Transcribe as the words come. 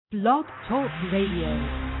Blog Talk Radio.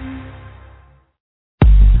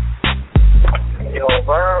 Yo,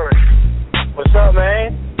 Bird. What's up,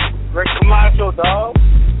 man? Rick Camacho, dog.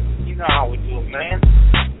 You know how we do it, man.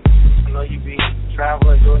 I know you be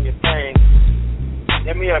traveling, doing your thing.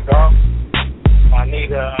 Hit me up, dog. I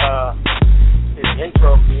need an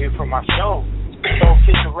intro for you for my show. Soul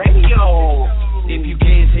Kitchen Radio. If you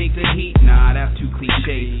can't take the heat, nah, that's too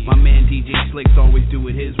cliche. My man DJ Slicks always do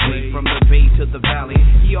it his way. From the Bay to the Valley,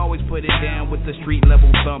 he always put it down with the street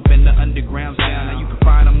level thump and the underground sound. Now you can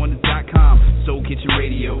find him on the .com, Soul Kitchen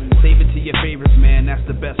Radio. Save it to your favorites, man, that's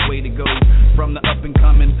the best way to go. From the up and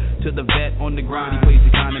coming to the vet on the grind, he plays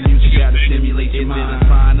the kind of music that'll stimulate your mind. Is it a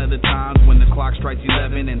sign of the times when the clock strikes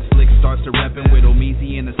 11 and Slicks starts to reppin' with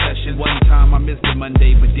Omeezy in the session? One time I missed it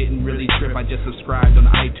Monday but didn't really trip. I just subscribed on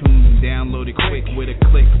iTunes and downloaded quick with a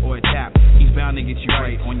click or a tap. He's bound to get you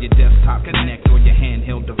right on your desktop, connect, or your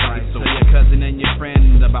handheld device. So your cousin and your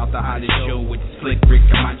friend about the hottest show with Slick Rick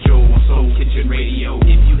Camacho on Soul Kitchen Radio.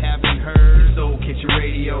 If you haven't heard Soul Kitchen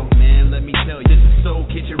Radio, man, let me tell you, this is Soul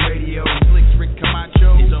Kitchen Radio. Slick Rick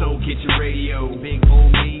Camacho, it's Soul Kitchen Radio. Big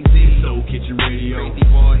Omeezy, Soul Kitchen Radio. Crazy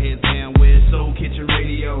Ballhead down with Soul Kitchen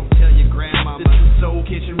Radio. Tell your grandmama, this is Soul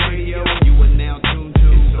Kitchen Radio. You are now tuned to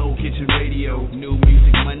Soul Kitchen Radio. New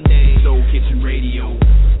Music Monday, Soul Kitchen Radio.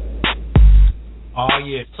 Oh,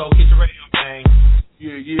 yeah, Soul Kitchen Radio, man.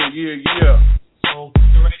 Yeah. Soul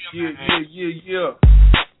Kitchen Radio, man. Yeah.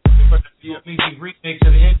 The Omeezy remix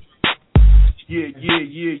of the intro.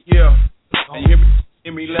 Yeah. And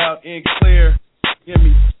hear me loud and clear. Hear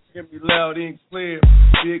me loud and clear.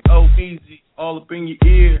 Big Omeezy, all up in your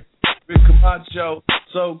ear. Rick Camacho,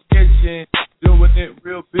 Soul Kitchen, doing it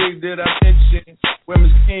real big that I mention. Where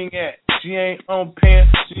Miss King at? She ain't on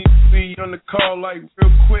pants. She be on the call like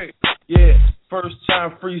real quick. Yeah, first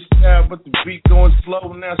time freestyle, but the beat going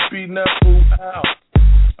slow. Now speeding up, ooh, ow.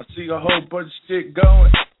 I see a whole bunch of shit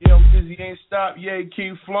going. Yeah, Busy ain't stopped. Yeah,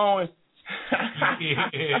 keep flowing.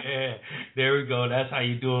 Yeah, there we go. That's how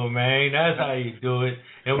you do it, man. That's how you do it.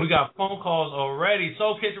 And we got phone calls already.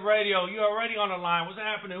 Soul Kitchen Radio, you already on the line. What's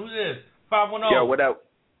happening? Who's this? 510. Yo, what up?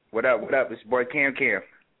 It's your boy Cam.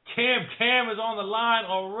 Cam is on the line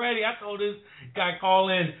already. I told this guy call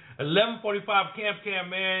in 11:45. Cam,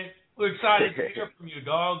 man. We're excited to hear from you,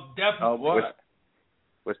 dog. Definitely. Oh, what?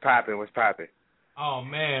 What's popping? Oh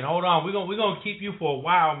man, hold on. We're gonna keep you for a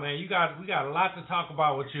while, man. We got a lot to talk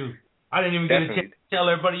about with you. I didn't even get a chance to tell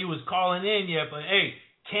everybody you was calling in yet, but hey,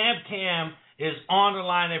 Cam is on the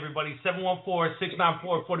line, everybody.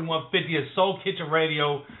 714-694-4150 is Soul Kitchen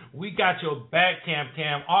Radio. We got your back,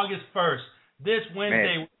 Cam. August 1st, this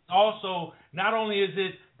Wednesday. Man. Also, not only is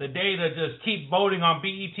it the day to just keep voting on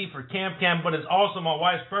BET for Cam, but it's also my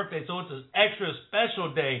wife's birthday, so it's an extra special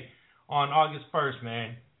day on August 1st,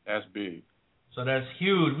 man. That's big. So that's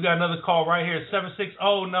huge. We got another call right here,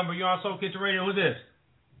 760 number. You're on Soul Kitchen Radio. Who's this?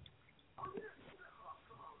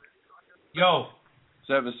 Yo.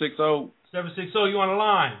 760. 760, you on the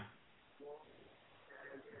line.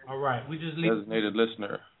 All right, we just leave. Designated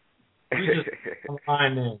listener. We just on the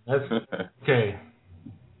line then. That's okay.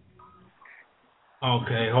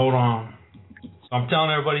 Okay, hold on. So I'm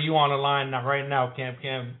telling everybody you on the line right now,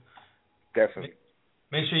 Cam. Definitely.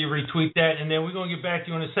 Make sure you retweet that, and then we're gonna get back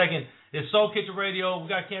to you in a second. It's Soul Kitchen Radio. We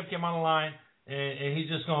got Cam on the line, and he's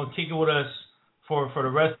just gonna kick it with us for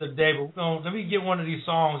the rest of the day. But let me get one of these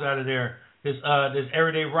songs out of there. This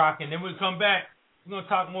Everyday Rock, and then we'll come back. We're gonna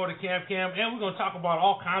talk more to Cam, and we're gonna talk about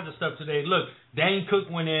all kinds of stuff today. Look, Dane Cook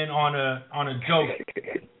went in on a joke.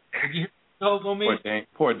 Did you hear the joke on me?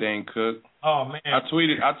 Poor Dane Cook. Oh man. I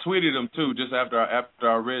tweeted him too just after I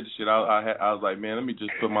read the shit. I was like, man, let me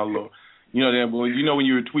just put my little. When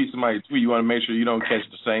you retweet somebody's tweet, you want to make sure you don't catch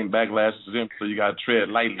the same backlash as them, so you got to tread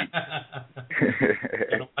lightly.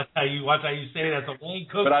 Watch how you say that. So Dane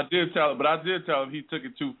Cook. But I did tell him he took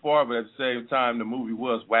it too far. But at the same time, the movie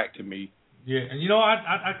was whack to me. Yeah, and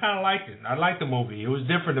I kind of liked it. I liked the movie. It was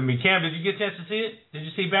different to me. Cam, did you get a chance to see it? Did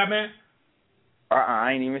you see Batman?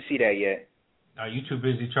 I ain't even see that yet. Oh, you too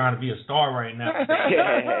busy trying to be a star right now.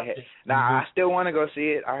 Nah, I still want to go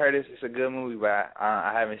see it. I heard it's a good movie, but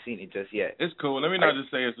I haven't seen it just yet. It's cool. Let me not just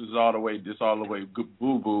say this is all the way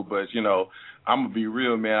boo-boo, but I'm gonna be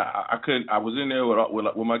real, man. I couldn't. I was in there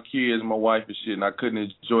with my kids and my wife and shit, and I couldn't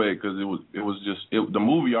enjoy it because it was just the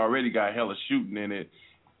movie already got hella shooting in it.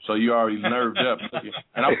 So you already nerved up.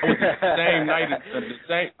 And I went the same night.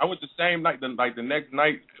 I went the same night, like the next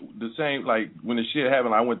night, the same, like when the shit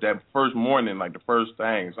happened. I went that first morning, like the first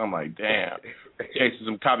thing. So I'm like, damn, chasing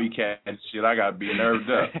some copycat and shit. I gotta be nerved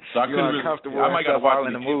up. So I couldn't really. I might gotta watch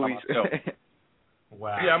it again by myself.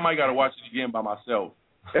 Wow. Yeah, I might gotta watch it again by myself.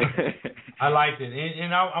 I liked it,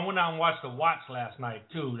 and I went out and watched The Watch last night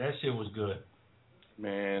too. That shit was good.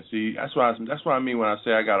 Man, see, that's what I mean when I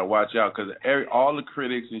say I gotta watch out, because all the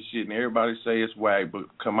critics and shit and everybody say it's whack, but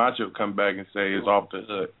Camacho come back and say it's off the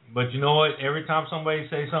hook. But you know what? Every time somebody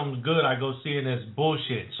say something's good, I go see it and it's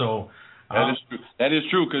bullshit. So that is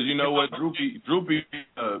true, because you know what, Droopy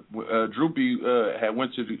had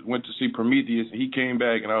went to see Prometheus, and he came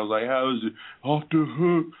back and I was like, how is it off the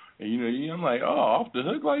hook? And you know, I'm like, oh, off the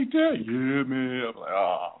hook like that? Yeah, man. I'm like,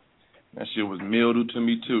 oh, that shit was mildew to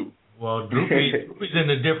me too. Well, Droopy's in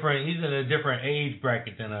a different age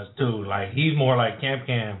bracket than us too. Like he's more like Camp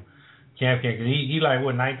Cam, cause he like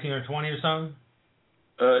what 19 or 20 or something.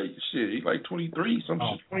 Shit, he like 23, some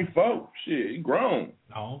shit 24. Shit, he grown.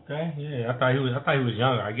 Oh, okay, yeah. I thought he was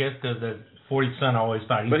younger. I guess because the 40 son always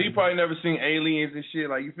thought. But he probably never seen aliens and shit.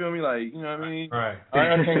 Like, you feel me? Like, you know what I mean? Right.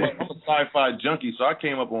 I'm a sci-fi junkie, so I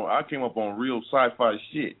came up on real sci-fi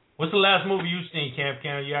shit. What's the last movie you seen, Camp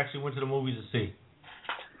Cam? You actually went to the movies to see?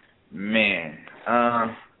 Man,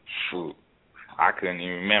 shoot, I couldn't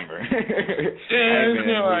even remember. I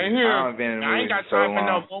ain't got time for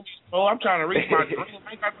no movies, fool. I'm trying to reach my dream.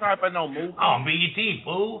 I ain't got time for no movies. Oh, BET,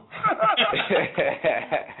 fool.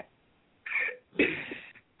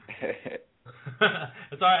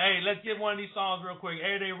 It's all right. Hey, let's get one of these songs real quick.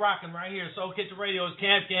 Everyday Rockin' right here. Soul Kitchen Radio's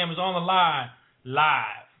Camp Cam is on the line.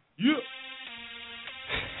 Live. Yeah.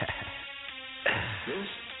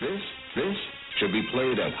 This should be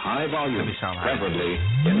played at high volume, preferably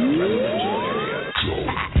in a residential area.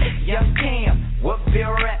 Young Cam, what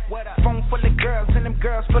Bill rap? Phone full of girls and them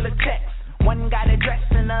girls full of texts. One got a dress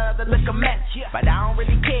and the other look a mess. But I don't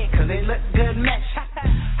really care cause they look good match.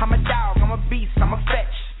 I'm a dog, I'm a beast, I'm a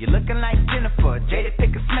fetch. You looking like Jennifer, Jada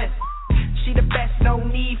Pinkett Smith. She the best, no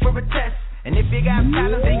need for a test. And if you got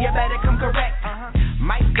problems then you better come correct.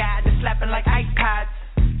 My guy just slapping like iPods.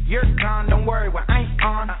 You're gone, don't worry, well, I ain't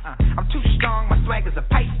on. I'm too strong, my swag is a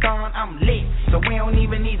python. I'm lit, so we don't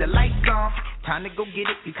even need the lights on. Time to go get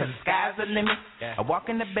it, because the sky's the limit. I walk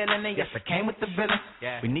in the building, and yes, I came with the villain.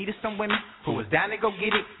 We needed some women who was down to go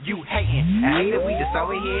get it. You hating, I hate it, we just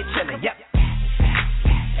over here chilling. Yep.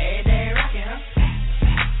 Every day rockin', huh?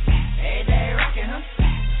 Every day rockin', huh?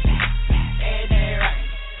 Every day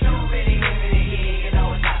rockin'. Too many women in here, you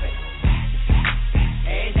know what's happening.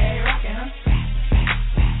 Every day rockin', huh?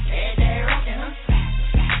 Every day rockin', huh?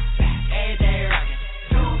 Every day rockin'.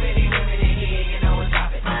 Too many women in here, you know what's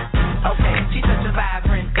happening. Okay, she's such a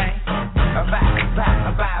vibrant thing. A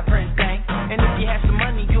vibrant thing. And if you had some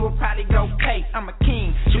money, you would probably go pay. I'm a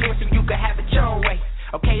king, she wants so you could have it your way.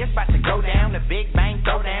 Okay, it's about to go down, the big bang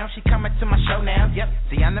go down. She coming to my show now, yep,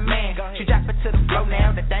 see I'm the man. She drop it to the floor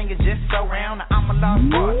now, the thing is just so round. I'm a lost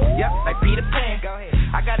boy, yep, like Peter Pan.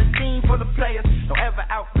 I got a team full of players, don't ever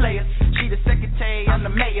outplay her. She the secretary, I'm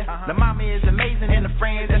the mayor. The mama is amazing and the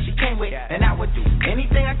friends that she came with. And I would do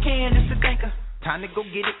anything I can just to thank her. Time to go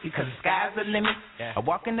get it because the sky's the limit. I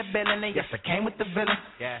walk in the building and yes, I came with the villain.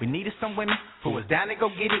 We needed some women who was down to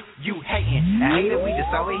go get it. You hating, I hate it, we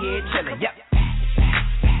just over here chilling, yep.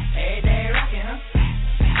 Every day rockin', huh?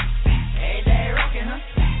 Every day rockin', huh?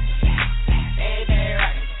 Every day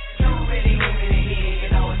rockin'. Too many women in here, you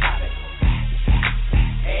know what's happening.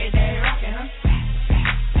 Every day rockin', huh?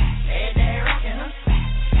 Every day rockin', huh?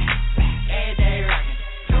 Every day rockin'.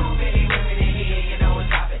 Too many women in here, you know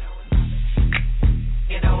what's happening.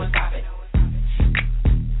 You know what's happening.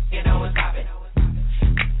 You know what's happening.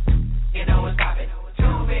 You know what's happening.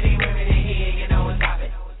 Too many women in here, you know what's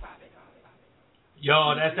happening.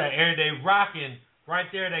 Yo, that's that Everyday Rockin' right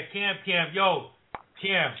there, that Camp. Yo,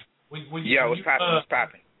 Cam. What's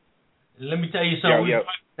poppin'? Let me tell you something.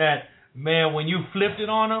 That, man, when you flipped it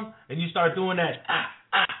on them and you start doing that,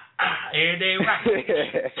 Everyday Rockin',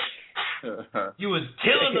 you was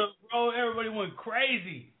killing them, bro. Everybody went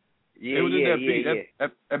crazy.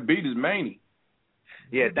 That beat is many.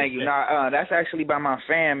 Yeah, thank you. No, that's actually by my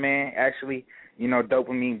fan, man. Actually, you know,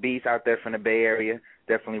 Dopamine Beats out there from the Bay Area.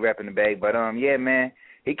 Definitely repping the Bay. But, yeah, man,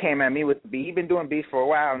 he came at me with the beat. He been doing beats for a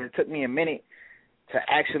while, and it took me a minute to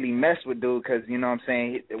actually mess with dude because, you know what I'm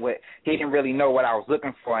saying, he didn't really know what I was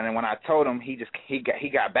looking for. And then when I told him, he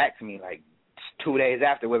got back to me like 2 days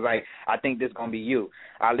after, was like, I think this going to be you.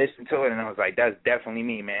 I listened to it, and I was like, that's definitely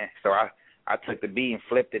me, man. So I took the beat and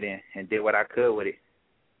flipped it in and did what I could with it.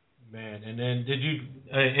 Man, and then did you,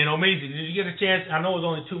 and Omeezy, did you get a chance, I know it was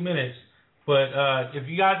only 2 minutes, but if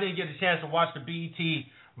you guys didn't get a chance to watch the BET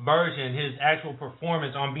version, his actual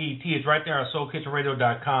performance on BET, it's right there on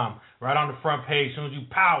SoulKitchenRadio.com, right on the front page. As soon as you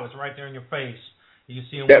pow, it's right there in your face. You can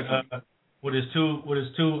see him with his two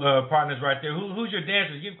partners right there. Who's your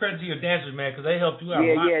dancers? Give credit to your dancers, man, because they helped you out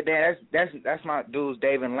a lot. Yeah, that's my dudes,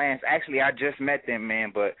 Dave and Lance. Actually, I just met them,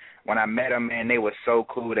 man, but when I met them, man, they were so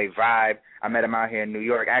cool. They vibe. I met them out here in New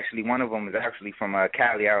York. Actually, one of them is actually from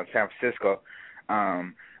Cali, out in San Francisco.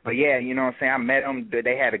 But yeah, you know what I'm saying? I met them.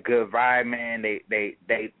 They had a good vibe, man.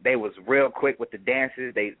 They was real quick with the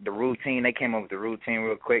dances. The routine. They came up with the routine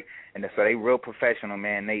real quick, and so they real professional,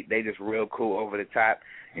 man. They just real cool, over the top.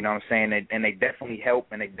 You know what I'm saying? And they definitely help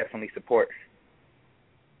and they definitely support.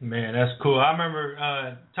 Man, that's cool. I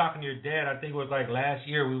remember talking to your dad. I think it was like last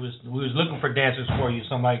year. We was looking for dancers for you,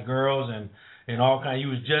 some like girls and all kind. You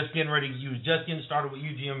was just getting ready. You was just getting started with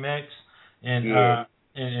UGMX, and yeah.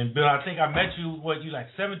 And Bill, I think I met you. You like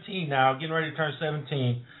 17 now, getting ready to turn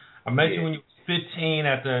 17. I met you when you were 15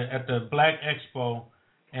 at the Black Expo.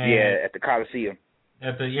 And at the Coliseum.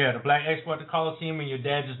 At the Black Expo at the Coliseum, and your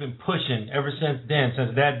dad just been pushing ever since then,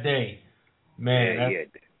 since that day, man.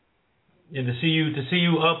 And to see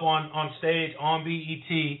you up on stage on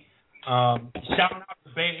BET, shouting out the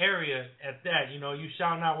Bay Area at that, you know, you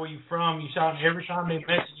shouting out where you from, you shouting every time they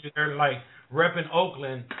mention you, they're like repping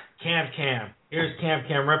Oakland, Cam. Here's Cam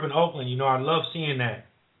repping Oakland. You know, I love seeing that.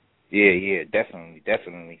 Yeah, definitely.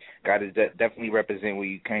 Got to definitely represent where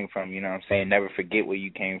you came from, you know what I'm saying? Never forget where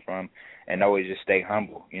you came from, and always just stay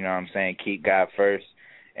humble, you know what I'm saying? Keep God first,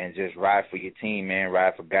 and just ride for your team, man.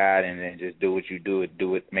 Ride for God, and then just do what you do.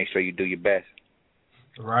 Do it. Make sure you do your best.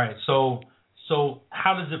 Right. So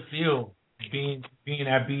how does it feel being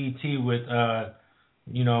at BET with,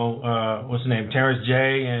 what's her name, Terrence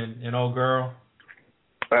J and old girl?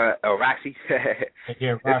 Roxy.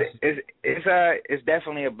 Yeah, Roxy. It's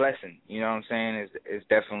definitely a blessing. You know what I'm saying? It's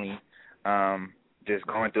definitely just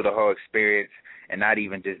going through the whole experience, and not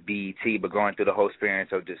even just BET, but going through the whole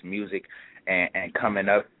experience of just music and coming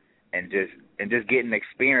up and just getting the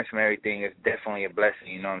experience from everything is definitely a blessing.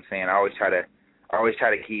 You know what I'm saying? I always try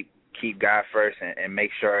to keep God first and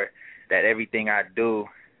make sure that everything I do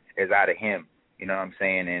is out of Him. You know what I'm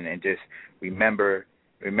saying? And just remember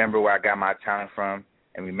where I got my talent from.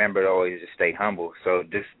 And remember to always just stay humble. So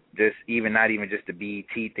just even not even just the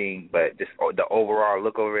BET thing, but just the overall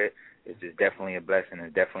look over it is just definitely a blessing.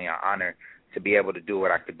 It's definitely an honor to be able to do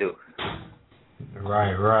what I could do.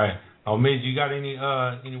 Right. Omeezy, you got any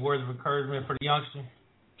words of encouragement for the youngster?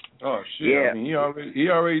 Oh shit! Yeah. I mean, he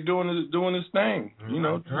already doing his thing. You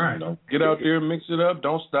know, right. You know, get out there, mix it up.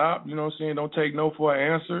 Don't stop. You know what I'm saying? Don't take no for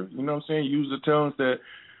an answer. You know what I'm saying? Use the talents that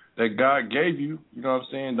God gave you, you know what I'm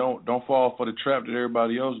saying? Don't fall for the trap that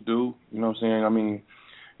everybody else do. You know what I'm saying? I mean,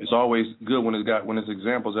 it's always good when there's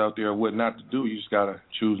examples out there of what not to do. You just gotta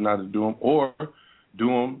choose not to do them, or do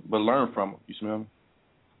them but learn from them. You smell me?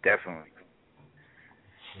 Definitely.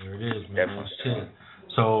 There it is, man. Shit.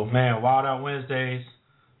 So, man, Wild Out Wednesdays.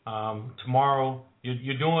 Tomorrow,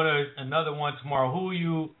 you're doing another one tomorrow. Who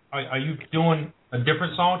are you doing a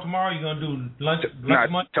different song tomorrow? You gonna do lunch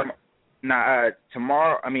month?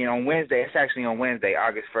 Tomorrow. I mean, on Wednesday. It's actually on Wednesday,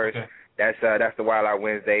 August 1st. Okay. That's the Wild Out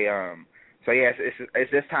Wednesday. So yeah,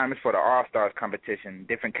 it's this time. It's for the All Stars competition.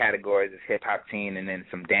 Different categories. It's hip hop, teen, and then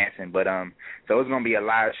some dancing. But so it's gonna be a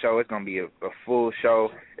live show. It's gonna be a full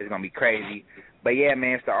show. It's gonna be crazy. But yeah,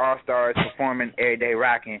 man, it's the All Stars performing every day,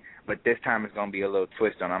 rocking. But this time it's gonna be a little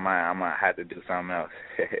twist on. I might have to do something else.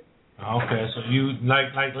 Okay, so you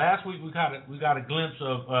like last week we got a glimpse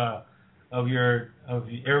of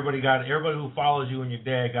everybody who follows you and your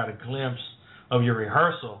dad got a glimpse of your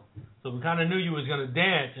rehearsal. So we kind of knew you was gonna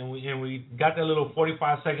dance, and we got that little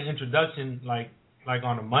 45-second introduction like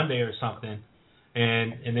on a Monday or something,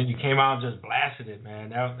 and then you came out and just blasted it, man.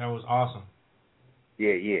 That was awesome.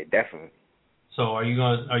 Yeah, definitely. So are you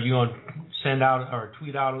gonna send out or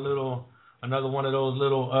tweet out another one of those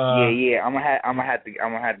little? Yeah. I'm gonna have to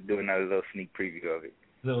do another little sneak preview of it.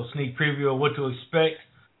 Little sneak preview of what to expect.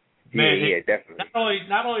 Man, yeah, definitely.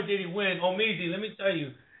 Not only did he win, Omeezy, let me tell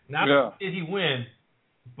you, not only did he win,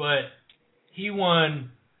 but he won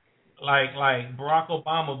like Barack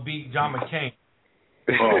Obama beat John McCain.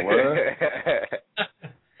 Oh, what?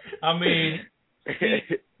 I mean,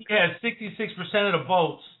 he had 66% of the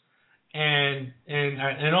votes, and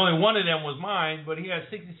only one of them was mine, but he had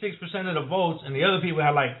 66% of the votes, and the other people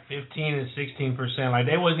had like 15 and 16%. Like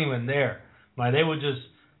they wasn't even there. Like they were just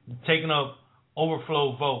taking up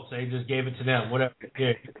overflow votes. They just gave it to them. Whatever.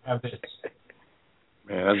 Yeah, you have this.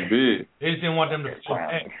 Man, that's big. They just didn't want them to feel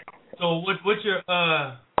bad. So what's your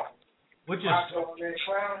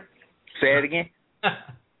say it again?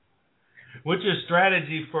 What's your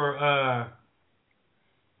strategy for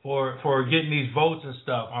for getting these votes and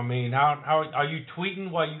stuff. I mean, how are you tweeting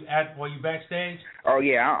while you backstage? Oh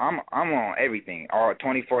yeah, I'm on everything, all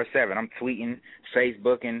 24/7. I'm tweeting,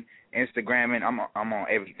 Facebooking, Instagramming. I'm on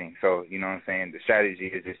everything. So you know what I'm saying. The strategy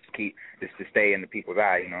is just to stay in the people's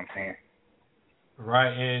eye. You know what I'm saying.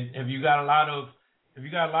 Right. And have you got a lot of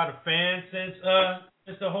fans since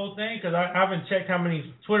the whole thing? Because I haven't checked how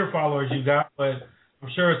many Twitter followers you got, but I'm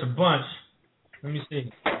sure it's a bunch. Let me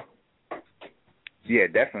see. Yeah,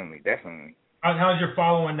 definitely. How's your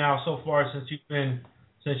following now so far since you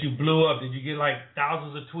blew up? Did you get like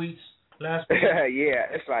thousands of tweets last week? Yeah,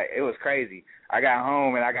 it's like it was crazy. I got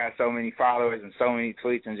home and I got so many followers and so many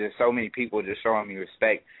tweets and just so many people just showing me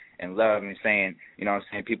respect and love and saying, you know what I'm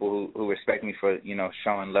saying, people who respect me for, you know,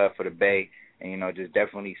 showing love for the Bay and, you know, just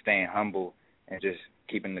definitely staying humble and just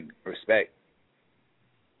keeping the respect.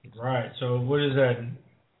 Right. So what is that?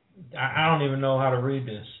 I don't even know how to read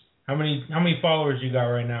this. How many followers you got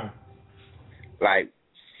right now? Like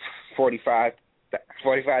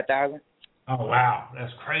 45,000. Oh wow,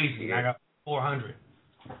 that's crazy. Yeah. I got 400.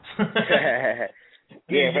 Yeah,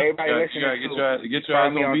 if everybody listening, get your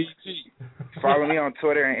eyes on BT. Follow me on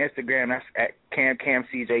Twitter and Instagram. That's at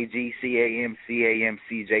CamCamCJG,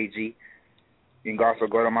 CamCamCJG. You can also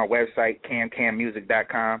go to my website,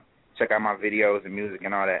 camcammusic.com. Check out my videos and music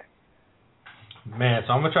and all that. Man,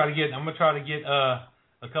 so I'm gonna try to get a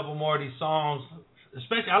couple more of these songs.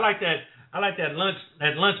 Especially, I like that lunch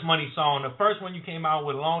money song. The first one you came out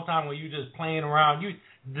with a long time when you just playing around.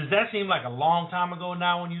 Does that seem like a long time ago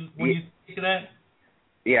now when you think of that?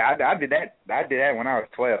 Yeah, I did that. I did that when I was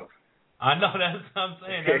 12. I know, that's what I'm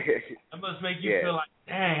saying. That must make you feel like,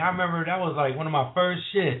 dang, I remember that was like one of my first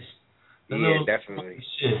shits. Yeah, definitely.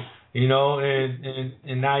 Shit, you know,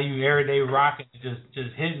 and now you everyday rocking,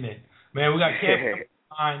 just hitting it. Man, we got Camp on the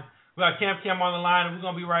line. We got Cam on the line, and we're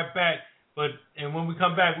gonna be right back. And when we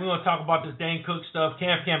come back, we're gonna talk about this Dane Cook stuff.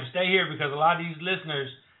 Cam, stay here because a lot of these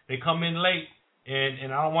listeners, they come in late,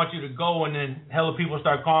 and I don't want you to go and then hella people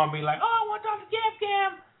start calling me like, oh, I want to talk to Cam.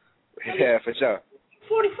 Yeah, for sure.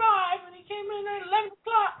 45, and he came in at 11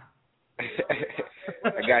 o'clock.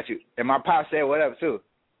 I got you. And my pop said what up too.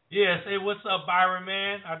 Yeah, say what's up, Byron,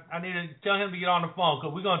 man. I need to tell him to get on the phone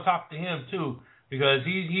because we're gonna talk to him too because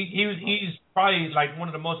he's probably like one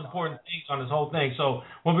of the most important things on this whole thing. So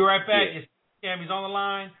we'll be right back. Yeah. It's Cam. He's on the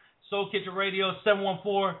line. Soul Kitchen Radio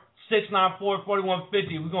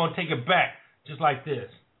 714-694-4150. We're gonna take it back just like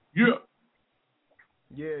this. Yeah.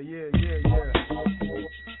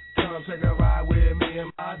 Come take a ride with me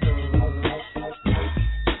and my dog.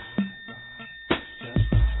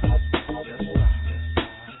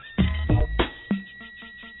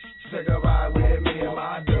 Take a ride with me and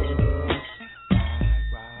my dog.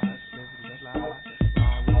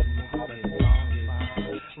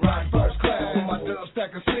 Ride first class in my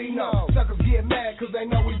dubstep casino. Suckers get mad cause they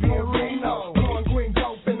know we be in Reno. Blowing green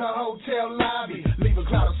dope in the hotel lobby. Leave a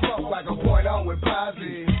cloud of smoke like a .0 with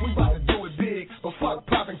Posy. We about to do it big, but fuck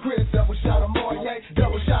poppin' Chris. Double shot of Moyer,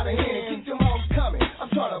 double shot of Henny. Keep them hoes coming. I'm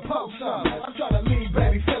trying to poke some. I'm trying to leave,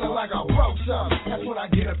 baby, feeling like I broke some. That's when I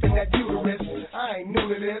get up in that uterus. I ain't new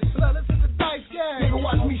to this. This is the dice game. Nigga,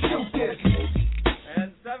 watch me shoot this.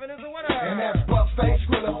 And 7 is the winner. And that's buffet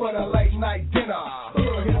skrilla for the late night dinner.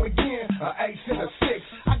 Hit him again, an ace and a 6.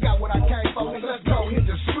 I got what I came for, nigga. Let's go hit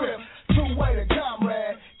the strip. Two-way to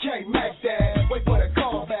comrade, can't make that. Wait for the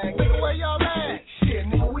call back. Nigga, where y'all at? Shit,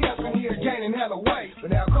 nigga, we up in here gaining hella weight.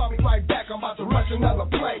 But now call me right back, I'm about to rush another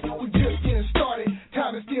plate. We just getting started,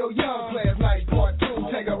 time is still young. Players night part 2,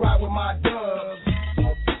 take a ride with my dubs.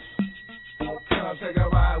 Come take a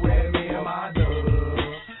ride with me and my dubs.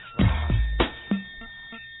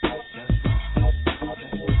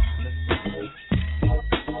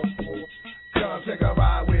 Come take a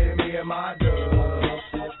ride with me and my dubs.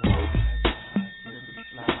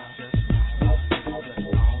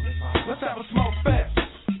 Let's have a smoke fest.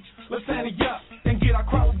 Let's ante up and get our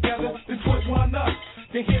crop together. Then twist one up.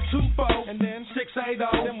 Then hit 2-4 and then 680.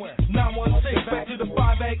 916 back to the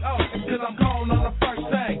 580 until I'm gone on the first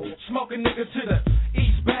thing. Smoking nigga to the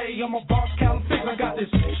East Bay. I'm a boss counting things. I got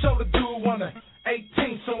this show to do on the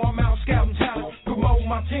 18th, so I'm out scouting talent,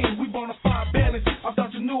 promoting my team. We bonafide business. I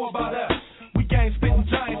thought you knew about us. We gang spitting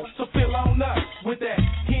giants, so fill on us with that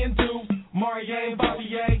Hindu, Marianne,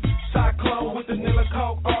 Vavier, Cyclone with the Nilla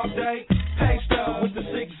Coke all day. Taste up with the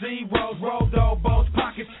 6 zeros, roll dough, both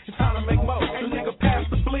pockets. It's time to make more. So nigga, pass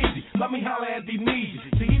the bleezy. Let me holler at these knees.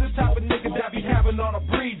 See, he the type of nigga that be having on a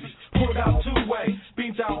breezy. Pulled out 2-way,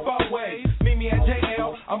 beans out 4 ways. Meet me at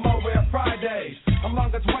JL, I'm over at Fridays. I'm long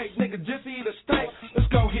as wait, nigga, just eat a steak. Let's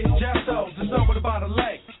go hit Jesso's, it's over by the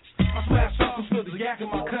lake. I smashed up and spilled the yak in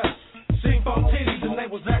my cup. Seen 4 titties and they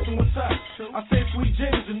was acting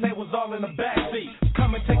backseat.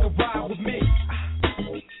 Come and take a ride with me.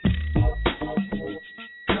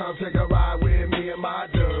 Come take a ride with me and my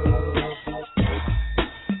dub.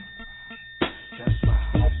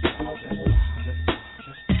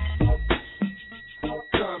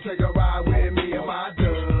 Come take a ride with me and my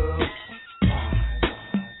dub.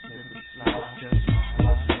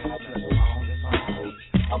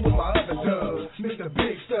 I'm with my other dub, Mr.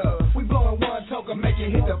 Big Stuff. We blowing one token, make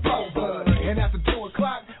it hit the flow bud. And after 2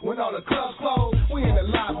 o'clock, when all the clubs close, we in the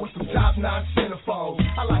lot with some top-notch centerfolds.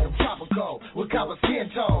 I like them tropical with copper skin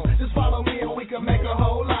tone. Just follow me and we can make a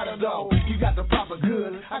whole lot of dough. You got the proper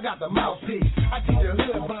goods, I got the mouthpiece. I teach the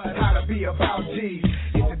hood bud how to be about G's.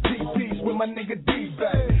 It's a deep piece with my nigga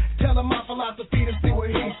D-Bay. Tell him my philosophy to see what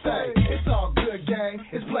he say. It's all good, gang.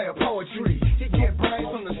 It's player poetry. You get brains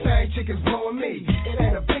from the same chickens blowing me. It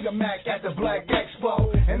ain't a bigger Mac at the Black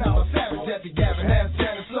Expo. And I'm a savage at the Gavin House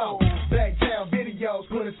Janet Slow. Backtown videos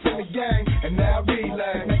put us in the game. And now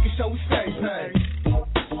relay, making sure we stay paid.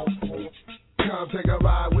 Come take a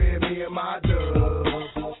ride with me and my dub.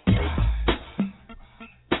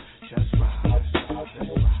 Just ride.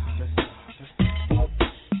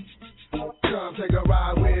 Come take a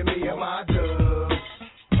ride with me and my dub.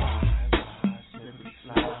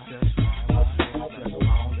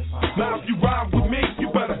 Now if you ride with me, you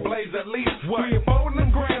better blaze at least 3 or 4 of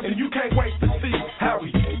them grams, and you can't wait to see how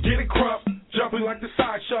we get it crump, jumping like the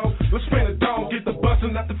sideshow. Let's spin a dome, get the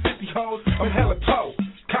bustin' at the 50 hoes. I'm hella toe,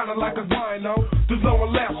 kinda like a rhino. There's no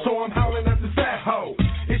one left, so I'm howling at the fat hoe.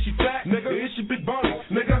 Is she fat, nigga? Is she big boney,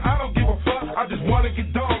 nigga? I don't give a fuck, I just wanna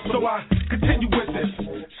get done, so I continue with this.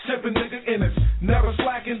 Sippin' nigga in it, never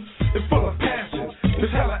slacking, it's full of passion.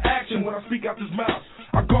 There's hella action when I speak out this mouth.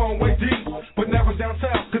 I'm going way deep, but never down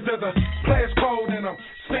south, cause there's a player's code and I'm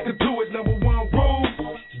sticking to it. Number 1 rule,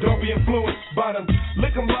 don't be influenced by them.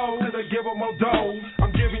 Lick them low, cause they give them more dough.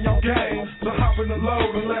 I'm giving y'all game, so hop in the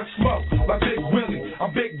load and let's smoke. Like Big Willie,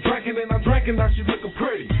 I'm big drinking and I'm drinking, now she looking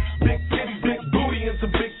pretty. Big titties, big booty, and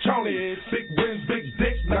some big chonies. Big rims, big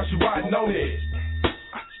dick, now she riding on it.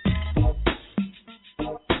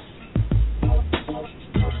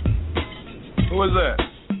 Who is that?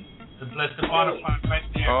 Bless the Bonafide right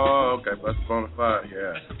there. Oh, okay. Bless the Bonafide,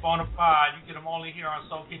 yeah. Bless the Bonafide. You get them only here on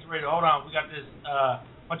Soul Kitchen Radio. Hold on. We got this. I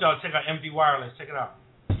want y'all to check out MD Wireless. Check it out.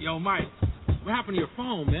 Yo, Mike. What happened to your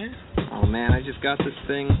phone, man? Oh, man. I just got this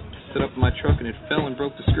thing set up in my truck, and it fell and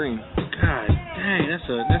broke the screen. God dang. That's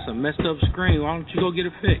a messed up screen. Why don't you go get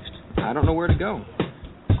it fixed? I don't know where to go.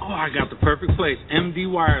 Oh, I got the perfect place.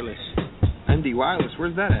 MD Wireless. MD Wireless?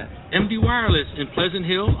 Where's that at? MD Wireless in Pleasant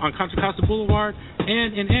Hill on Contra Costa Boulevard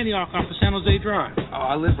and in Antioch off of San Jose Drive. Oh,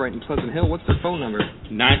 I live right in Pleasant Hill. What's their phone number?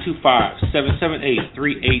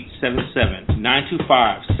 925-778-3877.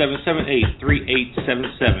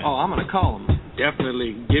 925-778-3877. Oh, I'm going to call them.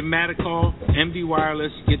 Definitely. Give Matt a call. MD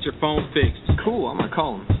Wireless. Get your phone fixed. Cool. I'm going to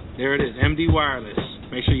call them. There it is. MD Wireless.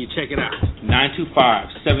 Make sure you check it out.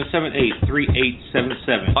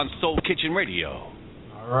 925-778-3877. On Soul Kitchen Radio.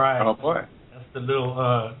 All right. Oh, boy. That's the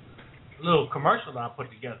little commercial that I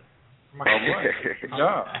put together. Oh, boy. Good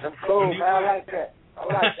job. That's cool. I like that.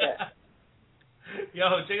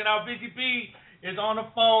 Yo, check it out. BTP is on the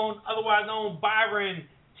phone, otherwise known Byron,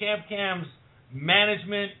 Camp Cam's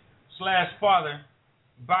management/father.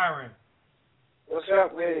 Byron. What's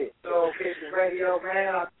up with it? Soul Kitchen Radio,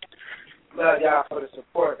 man. Love y'all for the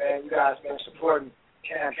support, man. You guys been supporting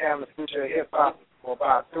Cam, the future of hip-hop, for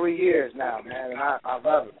about 3 years now, man, and I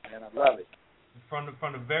love it, man. I love it. From the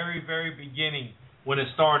very, very beginning when it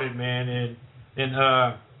started, man, and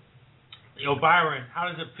Byron, how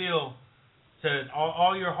does it feel to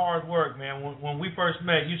all your hard work, man? When we first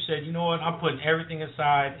met, you said, you know what, I'm putting everything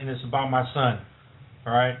aside, and it's about my son,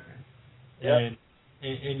 all right? Yep.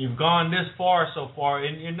 And you've gone this far so far,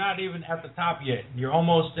 and you're not even at the top yet. You're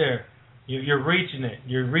almost there. You're reaching it.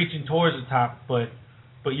 You're reaching towards the top, but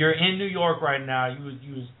you're in New York right now. You was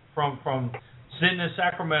from sitting in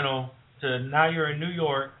Sacramento to now you're in New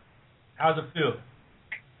York. How's it feel?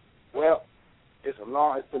 Well, it's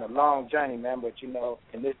been a long journey, man. But you know,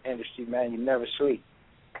 in this industry, man, you never sleep,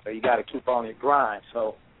 so you got to keep on your grind.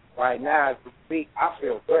 So right now, as we speak, I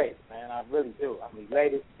feel great, man. I really do. I'm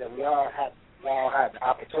elated that we all had the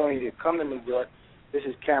opportunity to come to New York. This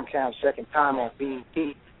is Cam's second time on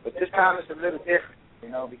BET, but this time it's a little different, you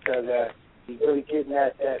know, because he's really getting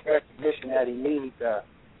that recognition that he needs,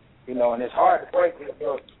 you know, and it's hard to break New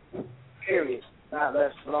York, period, not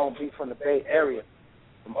let alone be from the Bay Area,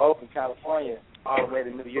 from Oakland, California, all the way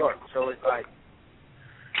to New York. So it's like,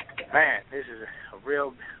 man, this is a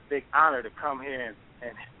real big honor to come here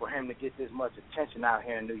and for him to get this much attention out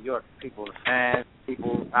here in New York. People, the fans,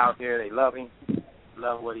 people out there, they love him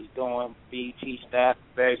love what he's doing. BET staff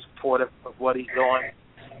very supportive of what he's doing,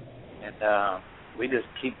 and we just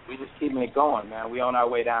keeping it going, man. We on our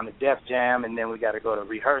way down to Def Jam, and then we got to go to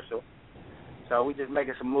rehearsal. So we just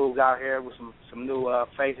making some moves out here with some new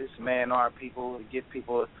faces, some A&R people to get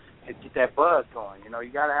that buzz going. You know,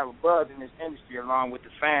 you got to have a buzz in this industry along with the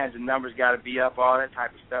fans. The numbers got to be up, all that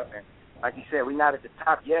type of stuff. And like you said, we're not at the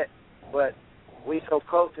top yet, but we so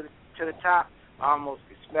close to the top, I almost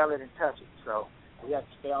can smell it and touch it. So we have to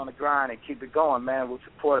stay on the grind and keep it going, man. We'll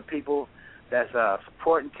support the people that's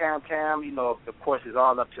supporting Cam. You know, of course, it's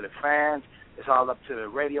all up to the fans. It's all up to the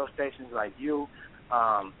radio stations like you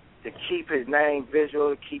to keep his name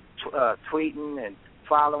visual, to keep tweeting and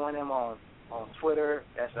following him on Twitter.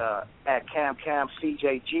 That's at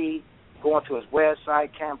CamCamCJG. Going to his website,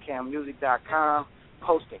 camcammusic.com,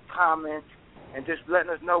 posting comments, and just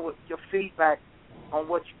letting us know what your feedback on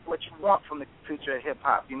what you want from the future of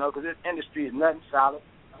hip-hop, you know, because this industry is nothing solid.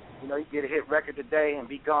 You know, you get a hit record today and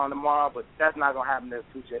be gone tomorrow, but that's not going to happen to the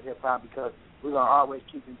future of hip-hop because we're going to always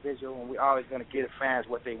keep it visual and we're always going to give the fans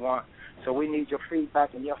what they want. So we need your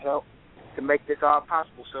feedback and your help to make this all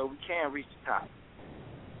possible so we can reach the top.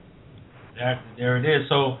 There it is.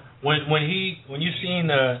 So when you seen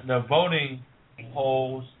the voting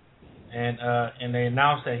polls and they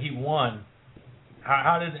announced that he won,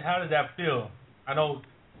 how did that feel? I know.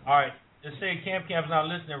 All right, let's say Cam's not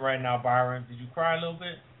listening right now, Byron. Did you cry a little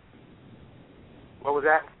bit? What was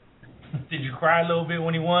that? Did you cry a little bit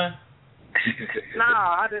when he won? No,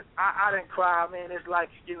 I didn't cry. I mean, it's like,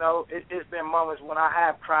 you know, it's been moments when I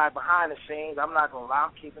have cried behind the scenes. I'm not gonna lie,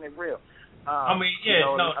 I'm keeping it real. I mean, yeah,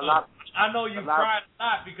 you know, I know you cried a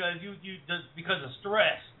lot because you just because of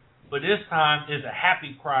stress, but this time is a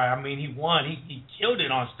happy cry. I mean, he won. He killed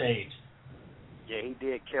it on stage. Yeah, he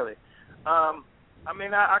did kill it. I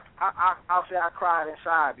mean, I'll say I cried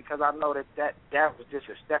inside because I know that was just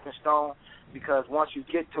a stepping stone. Because once you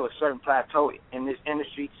get to a certain plateau in this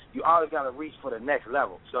industry, you always got to reach for the next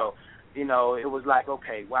level. So, you know, it was like,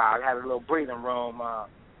 okay, wow, I had a little breathing room.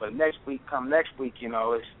 But next week, you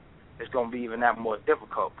know, it's going to be even that more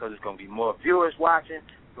difficult because it's going to be more viewers watching.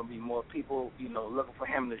 There's going to be more people, you know, looking for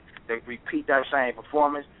him to repeat that same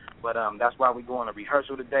performance. But that's why we're going to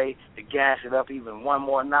rehearsal today to gas it up even one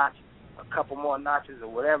more notch, a couple more notches or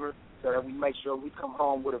whatever, so that we make sure we come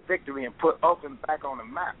home with a victory and put Oakland back on the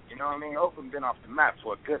map. You know what I mean? Oakland been off the map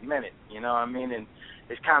for a good minute. You know what I mean? And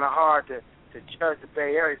it's kind of hard to judge the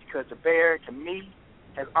Bay Area because the Bay Area, to me,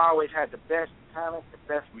 has always had the best talent, the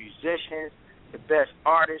best musicians, the best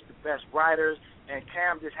artists, the best writers, and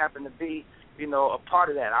Cam just happened to be, you know, a part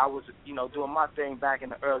of that. I was, you know, doing my thing back in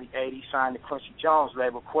the early 80s, signed to Quincy Jones'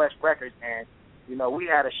 label, Quest Records, and, you know, we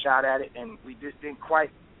had a shot at it, and we just didn't quite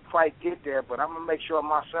get there, but I'm going to make sure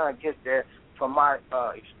my son gets there from my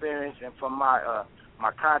experience and from my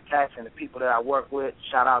contacts and the people that I work with.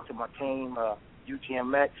 Shout out to my team,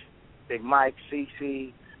 UTMX, Big Mike,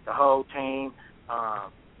 CC, the whole team.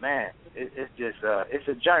 Man, it's just it's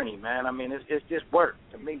a journey, man. I mean, it's just work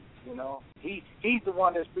to me, you know. He's the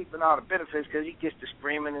one that's reaping all the benefits because he gets to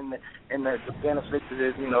screaming and the benefits of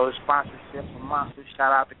his, you know, his sponsorship from Monster.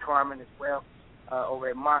 Shout out to Carmen as well over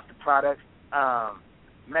at Monster Products.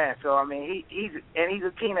 Man, so I mean, he's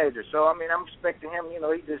a teenager, so I mean, I'm expecting him. You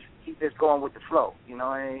know, he's just going with the flow. You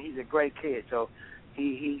know, and he's a great kid, so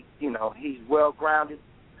he you know, he's well grounded,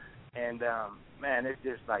 and man, it's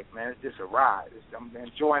just like, man, it's just a ride. I'm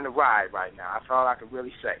enjoying the ride right now. That's all I can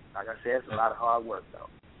really say. Like I said, it's a lot of hard work though.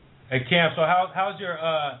 Hey Cam, so how's your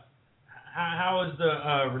how has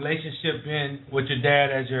the relationship been with your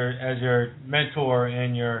dad as your mentor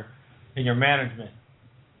and your management?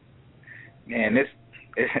 Man,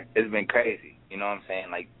 it's been crazy, you know what I'm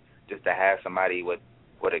saying? Like, just to have somebody with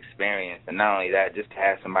experience, and not only that, just to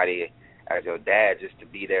have somebody as your dad, just to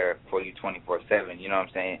be there for you 24/7, you know what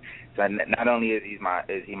I'm saying? So not only is he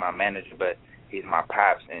my manager, but he's my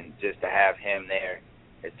pops, and just to have him there,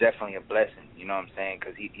 it's definitely a blessing, you know what I'm saying?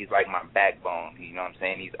 Because he's like my backbone, you know what I'm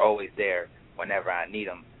saying? He's always there whenever I need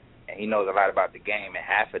him, and he knows a lot about the game, and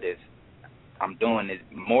half of this I'm doing is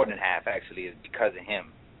more than half actually is because of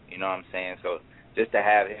him, you know what I'm saying? So just to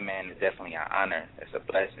have him, man, is definitely an honor. It's a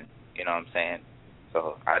blessing, you know what I'm saying?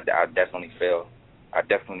 So I definitely feel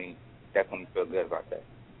good about that.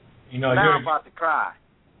 You know, now I'm about to cry.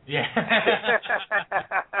 Yeah.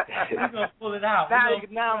 We're gonna pull it out.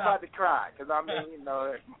 Now I'm about to cry because I mean, you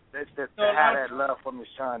know, it's just to have that love from your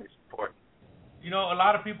son is important. You know, a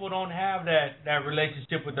lot of people don't have that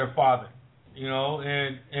relationship with their father. You know,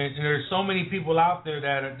 and there's so many people out there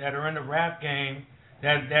that are in the rap game.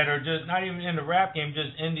 That are just not even in the rap game,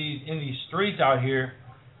 just in these streets out here,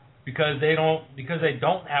 because they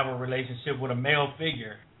don't have a relationship with a male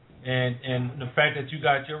figure, and the fact that you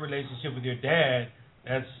got your relationship with your dad,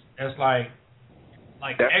 that's like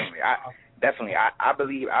definitely. I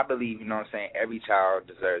believe, you know what I'm saying, every child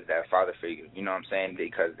deserves that father figure, you know what I'm saying,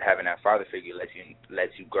 because having that father figure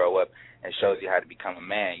lets you grow up and shows you how to become a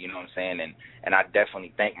man, you know what I'm saying, and I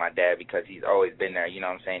definitely thank my dad because he's always been there, you know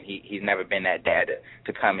what I'm saying. He's never been that dad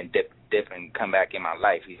to come and dip and come back in my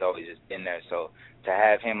life. He's always just been there. So to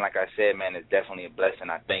have him, like I said, man, is definitely a blessing.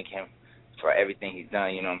 I thank him for everything he's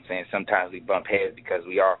done, you know what I'm saying. Sometimes we bump heads because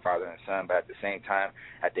we are father and son, but at the same time,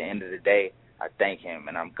 at the end of the day, I thank him,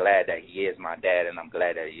 and I'm glad that he is my dad, and I'm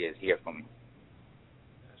glad that he is here for me.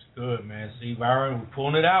 That's good, man. See, Byron, we're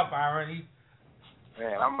pulling it out, Byron.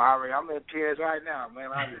 Man, I'm in tears right now,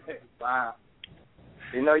 man. Wow.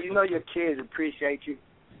 You know your kids appreciate you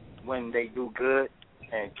when they do good,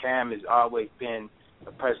 and Cam has always been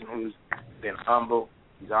a person who's been humble.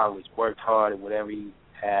 He's always worked hard at whatever he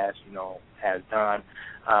has done.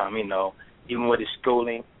 Even with his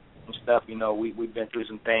schooling and stuff, we've been through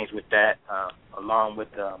some things with that, along with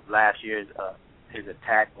last year's his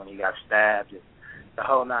attack when he got stabbed, and the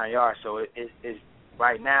whole 9 yards. So it's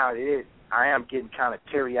right now I am getting kind of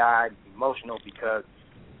teary-eyed, emotional because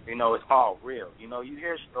it's all real. You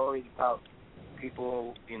hear stories about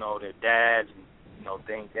people, their dads and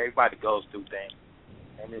things. Everybody goes through things,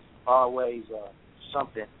 and it's always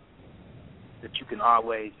something that you can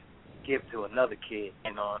always give to another kid.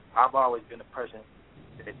 I've always been a person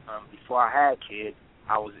that before I had kids,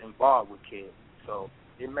 I was involved with kids, so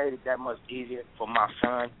it made it that much easier for my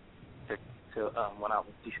son to when I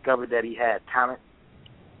discovered that he had talent.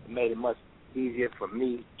 It made it much easier for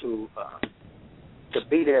me to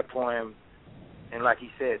be there for him. And like he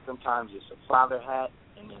said, sometimes it's a father hat,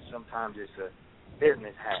 and then sometimes it's a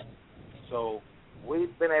business hat. So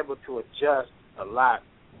we've been able to adjust a lot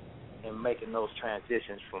in making those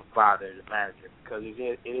transitions from father to manager, because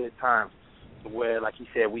it is times where, like he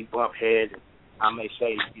said, we bump heads, and I may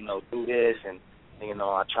say, do this, and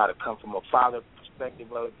I try to come from a father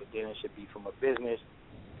perspective of it, but then it should be from a business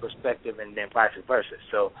perspective, and then vice versa.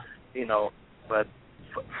 So, but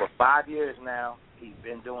for 5 years now, he's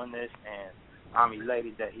been doing this, and I'm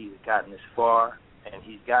elated that he's gotten this far, and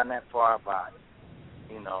he's gotten that far by,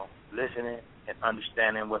 listening and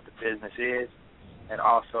understanding what the business is, and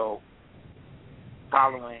also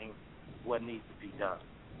following what needs to be done,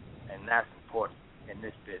 and that's important in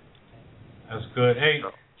this business. That's good. Hey,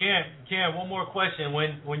 Cam, one more question.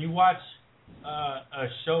 When you watch a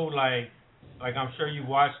show like I'm sure you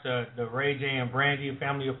watched the Ray J and Brandy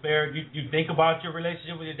Family Affair, you think about your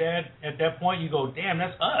relationship with your dad at that point? You go, damn,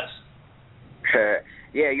 that's us.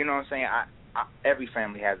 Yeah, you know what I'm saying. Every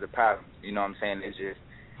family has a problem. You know what I'm saying. It's just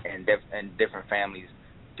and different families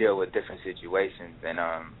deal with different situations, and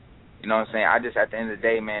you know what I'm saying. I just, at the end of the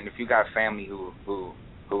day, man, if you got family who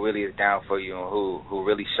really is down for you and who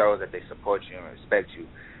really shows that they support you and respect you,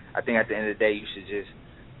 I think at the end of the day you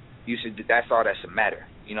should that's all that should matter.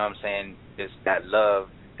 You know what I'm saying? Just that love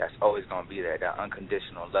that's always gonna be there, that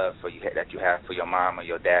unconditional love for you that you have for your mom or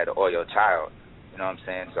your dad or your child. You know what I'm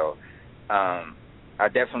saying? So I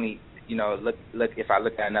definitely, look if I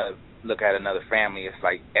look at another family, it's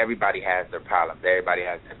like everybody has their problems. Everybody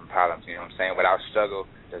has different problems, you know what I'm saying? Without struggle,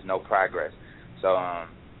 there's no progress. So I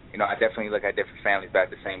definitely look at different families, but at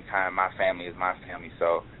the same time, my family is my family.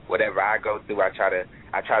 So whatever I go through, I try to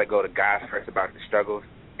go to God first about the struggles,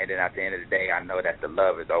 and then at the end of the day, I know that the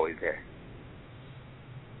love is always there.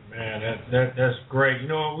 Man, that's great. You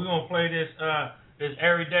know what? We're gonna play this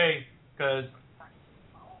every day because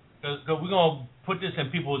we're gonna put this in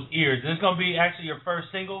people's ears. This is gonna be actually your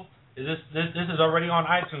first single. Is this is already on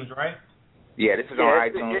iTunes, right? Yeah, this is on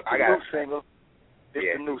iTunes. It's a new single.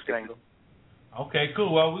 It's a new single. Okay,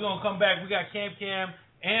 cool. Well, we're going to come back. We got Cam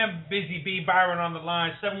and Busy B Byron on the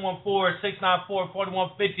line,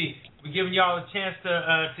 714-694-4150. We're giving y'all a chance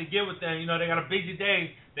to get with them. They got a busy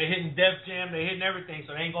day. They're hitting Def Jam. They're hitting everything,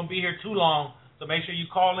 so they ain't going to be here too long. So make sure you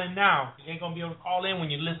call in now. You ain't going to be able to call in when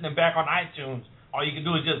you're listening back on iTunes. All you can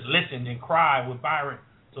do is just listen and cry with Byron.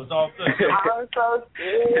 So it's all good. I'm so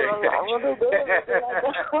scared. I'm going to do it.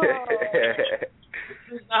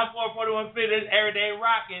 694-4150. This Everyday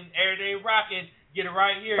Rockin'. Get it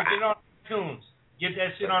right here. Get it on iTunes. Get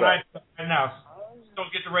that shit on iTunes right now.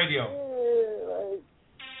 Don't get the radio.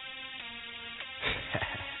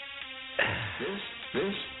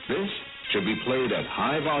 This should be played at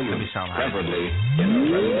high volume, preferably in a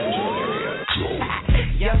residential area.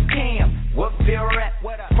 Young Cam, what Bill rap?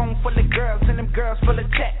 Phone full of girls and them girls full of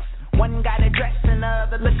texts. One got a dress and the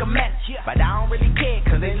other look a mess. But I don't really care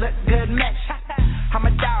cause they look good match. I'm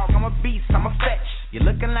a dog, I'm a beast, I'm a fetch. You're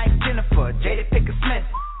looking looking like Jennifer, Jada Pinkett Smith.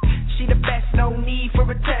 She the best, no need for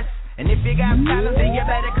a test. And if you got problems, then you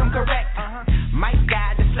better come correct. My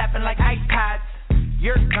guy just slapping like iPods.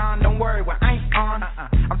 You're gone, don't worry, well, I ain't on.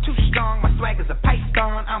 I'm too strong, my swag is a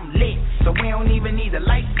python. I'm lit, so we don't even need the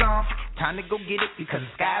lights on. Time to go get it, because the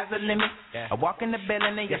sky's the limit. I walk in the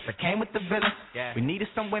building, and yes, I came with the villain. We needed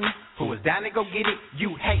some women who was down to go get it.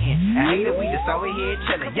 You hating, I hate it, we just over here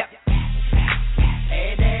chilling. Yep.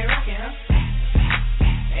 Every day rockin', huh?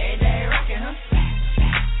 Every day rockin', huh?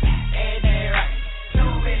 Every day rockin'. Too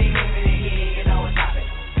many women in here, you know what's poppin'.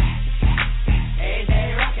 Every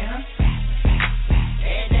day rockin', huh?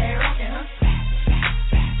 Every day rockin', huh?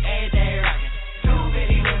 Every day rockin'. Too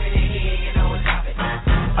many women in here, you know what's poppin'.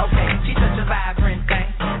 Okay, she's such a vibrant thing.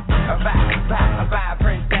 A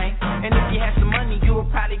vibrant thing. And if you had some money, you would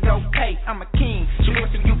probably go pay. I'm a king, she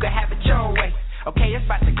wants so you could have it your way. Okay, it's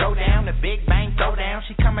about to go down, the big bang go down.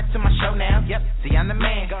 She coming to my show now, yep, see I'm the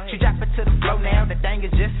man. She drop it to the floor now, the thing is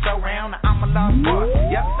just so round. I'm a lost boy,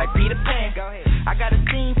 yep, like Peter Pan. I got a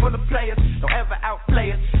team full of players, don't ever outplay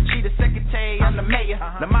her. She the secretary, I'm the mayor.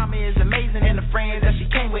 The mama is amazing and the friends that she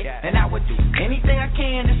came with. And I would do anything I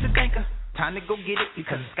can just to thank her. Time to go get it,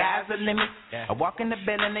 because the sky's the limit. I walk in the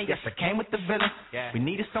building, and yes, I came with the villain. We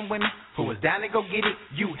needed some women who was down to go get it.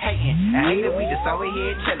 You hating, I hate it, we just over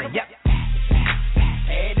here chilling, yep.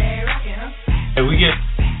 Every day rockin', huh? Hey, we get.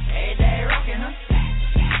 Every day rockin', huh?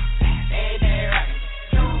 Every day rockin'.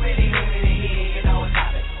 Too many women in here, you know what's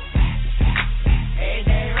poppin'. Every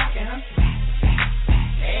day rockin', huh?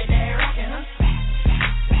 Every day rockin', huh?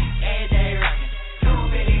 Every day rockin'. Too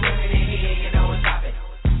many women in here, you know what's poppin'.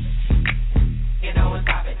 You know what's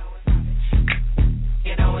poppin'.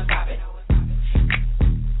 You know what's poppin'.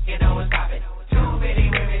 You know what's poppin'. Too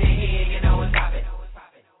many women in here, you know what's poppin'.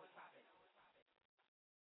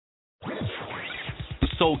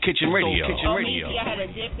 Soul Kitchen Radio. Omeezy, I had a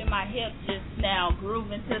dip in my hip just now,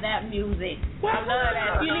 grooving to that music. I love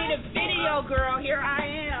that. If you need a video, girl, here I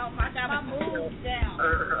am. I got my moves down.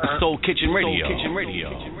 Soul Kitchen Radio.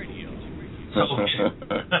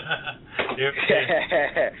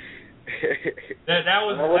 That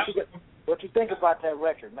was. What you think about that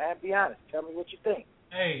record, man? Be honest. Tell me what you think.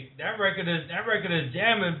 Hey, that record is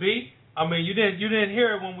jamming, B. I mean, you didn't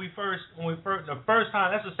hear it when we first the first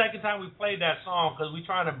time. That's the second time we played that song because we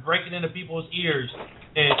trying to break it into people's ears,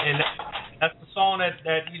 and that's the song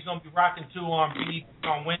that he's gonna be rocking to on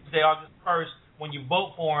Wednesday, August 1st when you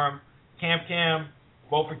vote for him.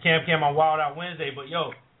 Vote for Cam on Wild Out Wednesday. But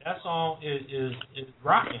yo, that song is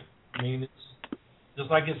rocking. I mean, it's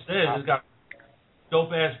just like it says. It's got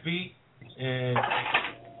dope ass beat, and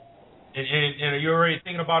are you already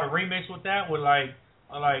thinking about a remix with that with like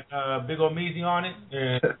Big Omeezy on it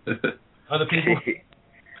and other people?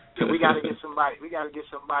 We gotta get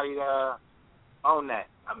somebody to own that.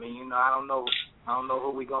 I mean, you know, I don't know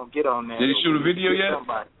who we gonna get on there. Did you shoot a video yet?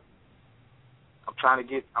 Somebody. I'm trying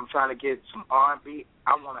to get some R&B.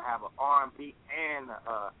 I want to have an R&B and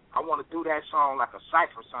I want to do that song like a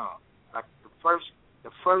cipher song, like the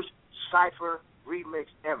first cipher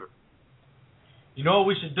remix ever. You know what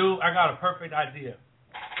we should do? I got a perfect idea.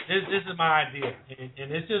 This is my idea,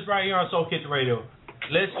 and it's just right here on Soul Kitchen Radio.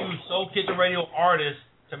 Let's use Soul Kitchen Radio artists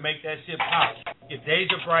to make that shit pop. Get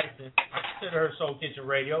Deja Bryson, I consider her Soul Kitchen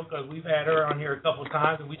Radio because we've had her on here a couple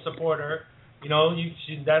times and we support her. You know,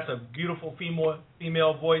 that's a beautiful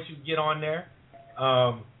female voice you get on there.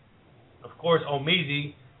 Of course,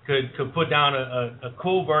 Omeezy could put down a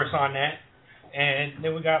cool verse on that, and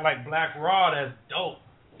then we got like Black Raw that's dope.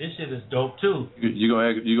 This shit is dope too. You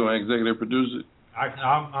gonna executive produce it?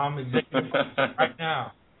 I'm executive right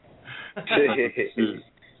now.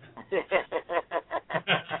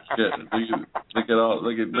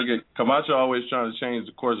 Look at Camacho always trying to change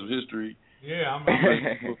the course of history. Yeah,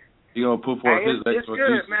 he gonna put forth his expertise. It's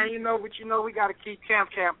good, man. You know, but we got to keep Cam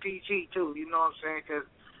PG too. You know what I'm saying? Because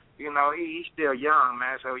he's still young,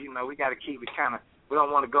 man. So we got to keep it kind of. We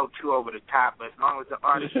don't want to go too over the top, but as long as the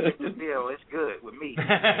artist fits the bill, it's good with me.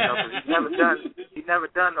 Because he's never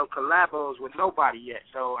done no collabos with nobody yet.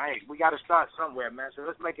 So hey, we got to start somewhere, man. So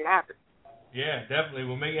let's make it happen. Yeah, definitely.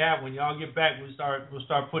 We'll make it happen. When y'all get back, we'll start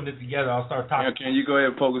putting it together. I'll start talking. Yeah, can you go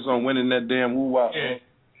ahead and focus on winning that damn woo-wop?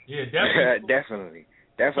 Yeah, definitely.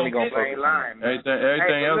 Definitely gonna focus line, man.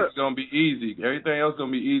 Everything else is gonna be easy. Everything else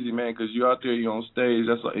gonna be easy, man. Because you out there, you on stage.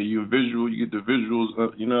 That's like you're visual. You get the visuals.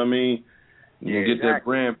 You know what I mean? You get that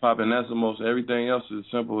brand popping. That's the most. Everything else is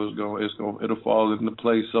simple. It'll fall into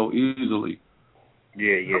place so easily.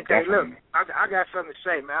 Yeah, okay, definitely. Look, I got something to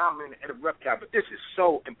say, man. I'm going to interrupt y'all, but this is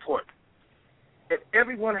so important. If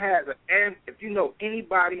everyone has and if you know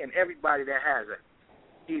anybody and everybody that has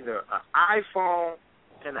either an iPhone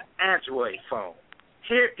and an Android phone,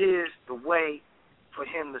 here is the way for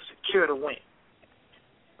him to secure the win.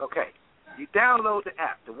 Okay, you download the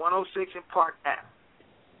app, the 106 in Park app.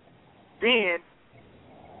 Then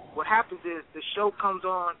what happens is the show comes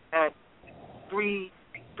on at between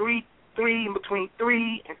 3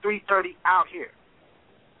 and 3:30 out here.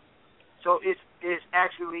 So it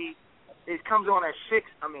comes on at 6.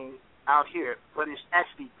 Out here, but it's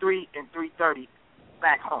actually 3 and 3:30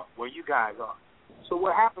 back home where you guys are. So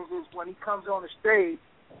what happens is when he comes on the stage,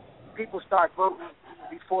 people start voting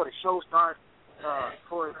before the show starts,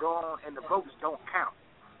 before it go on, and the votes don't count.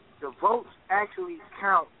 The votes actually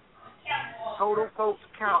count. Total votes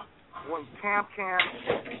count when Cam,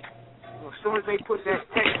 as soon as they put that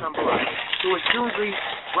text number on. So it's usually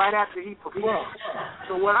right after he performs.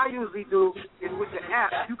 So what I usually do is with the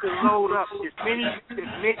app, you can load up as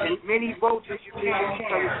many votes as you can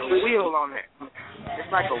because it's a wheel on there.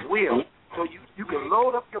 It's like a wheel. So you can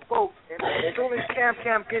load up your votes, and as soon as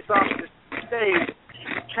Cam gets off the stage,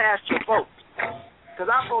 cast your votes. Because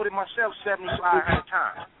I voted myself 7,500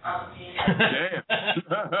 times.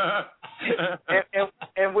 Damn.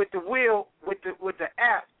 and with the wheel, with the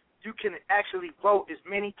app, you can actually vote as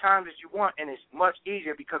many times as you want, and it's much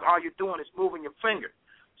easier because all you're doing is moving your finger.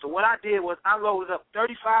 So what I did was I loaded up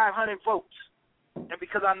 3,500 votes, and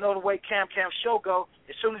because I know the way Cam's show go,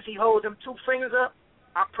 as soon as he holds them 2 fingers up,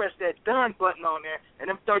 I press that done button on there, and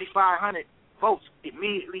them 3,500 votes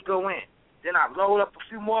immediately go in. Then I load up a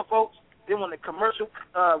few more votes. Then when the commercial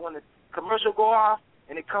go off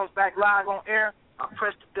and it comes back live on air, I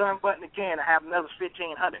press the done button again. I have another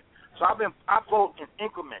 1,500. So I vote in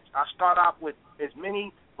increments. I start off with as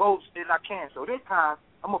many votes as I can. So this time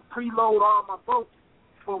I'm gonna preload all my votes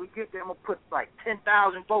before we get there. I'm gonna put like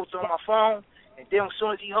 10,000 votes on my phone, and then as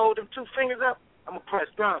soon as he holds them 2 fingers up, I'm gonna press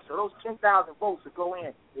done. So those 10,000 votes will go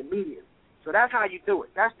in immediately. So that's how you do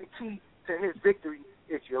it. That's the key to his victory.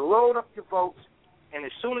 Is you load up your votes, and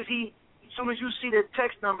as soon as you see the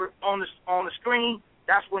text number on the screen,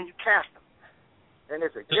 that's when you cast them. And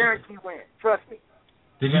it's a guaranteed win. Trust me.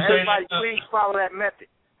 Did you say everybody, please follow that method.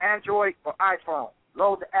 Android or iPhone.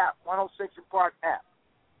 Load the app, 106 in Park app.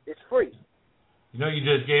 It's free. You know, you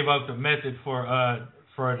just gave up the method for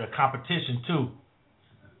the competition too.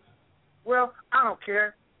 Well, I don't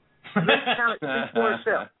care. Let the talent speak for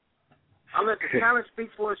itself. I let the talent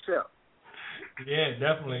speak for itself. Yeah,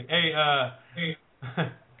 definitely. Hey,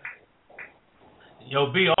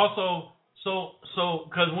 yo, B, also, so,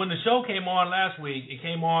 because when the show came on last week, it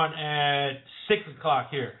came on at 6 o'clock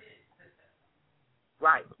here.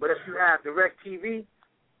 Right, but if you have DirecTV,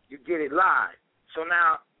 you get it live. So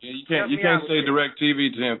now, you can't say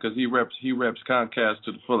DirecTV to him because he reps Comcast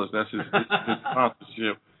to the fullest. That's his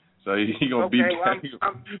sponsorship. So he gonna be. Well, I'm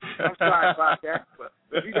sorry about that, but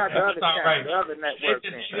you got the other channel, the other network.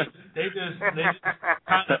 They just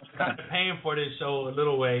kind of paying for this show a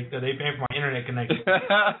little way because they paying for my internet connection.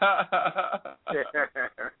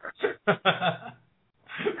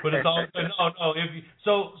 But it's all good.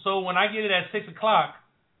 No. So when I get it at 6 o'clock,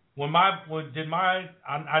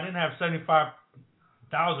 I didn't have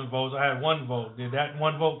 75,000 votes. I had 1 vote. Did that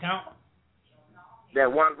 1 vote count?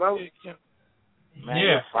 That 1 vote? Man, yeah.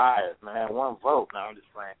 You're fired, man. 1 vote. No, I'm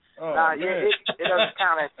just playing. It doesn't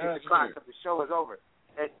count at 6 o'clock because the show is over.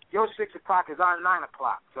 Your 6 o'clock is our 9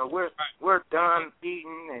 o'clock. So we're done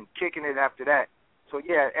eating and kicking it after that. So,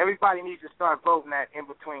 yeah, everybody needs to start voting at in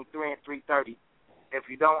between 3 and 3:30. If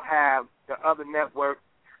you don't have the other network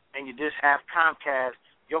and you just have Comcast,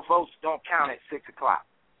 your votes don't count at 6 o'clock.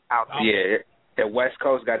 Yeah, the West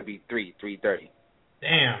Coast got to be 3:30.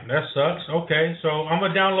 Damn, that sucks. Okay, so I'm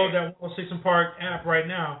gonna download that 106 in Park app right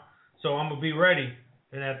now. So I'm gonna be ready.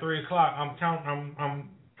 And at 3 o'clock, I'm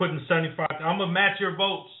putting 75. I'm gonna match your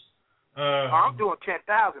votes. I'm doing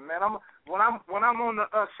 10,000, man. When I'm on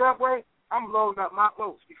the subway, I'm loading up my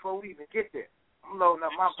votes before we even get there. I'm loading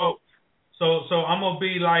up my votes. So I'm gonna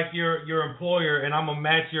be like your employer, and I'm gonna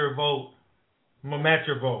match your vote. I'm gonna match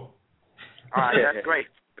your vote. All right, that's great.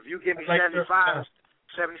 If you give me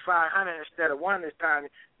 7,500 instead of 1 this time,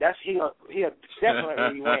 he'll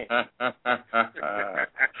definitely win.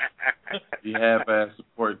 You half-ass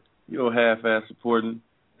support. You're half-ass supporting.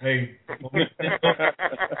 Hey.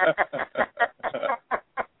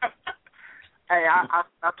 Hey, I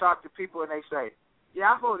talk to people and they say,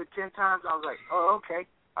 yeah, I voted 10 times. I was like, oh, okay.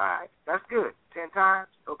 All right, that's good. 10 times?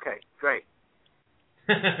 Okay, great.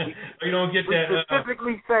 You don't get that. We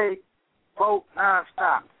specifically say vote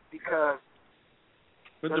nonstop because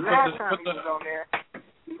the last time he was on there,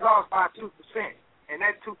 he lost by 2%. And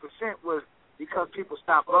that 2% was because people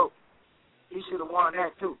stopped voting. He should have won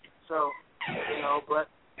that too. So, but,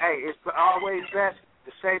 hey, it's always best to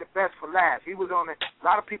to say the best for last. He was on it. A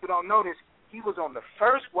lot of people don't know this. He was on the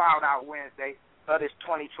first Wild Out Wednesday of this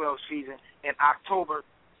 2012 season in October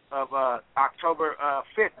 5th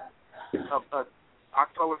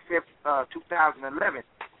of 2011,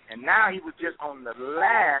 and now he was just on the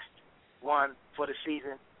last one for the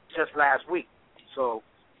season just last week. So,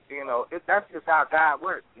 that's just how God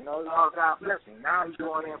works. It's all God blessing. Now he's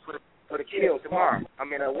going in for the kill tomorrow.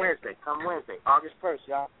 Wednesday. Come Wednesday, August 1st,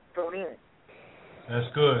 y'all. Tune in.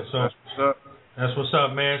 That's good. So that's what's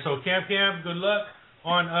up, man. So Cam, good luck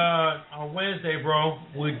on Wednesday, bro.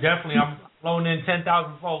 I'm loading in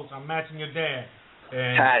 10,000 votes. I'm matching your dad.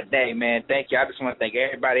 Hot day, man. Thank you. I just want to thank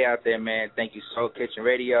everybody out there, man. Thank you, Soul Kitchen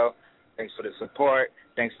Radio. Thanks for the support.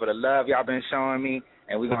 Thanks for the love y'all been showing me.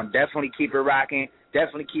 And we're going to definitely keep it rocking.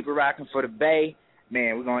 Definitely keep it rocking for the Bay.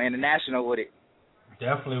 Man, we're going international with it.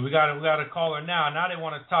 Definitely. We got a caller now. Now they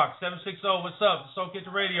want to talk. 760, what's up? Soul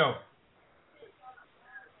Kitchen Radio.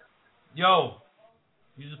 Yo.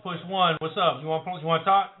 You just pushed one. What's up? You want to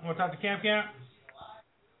talk? You want to talk to Cam?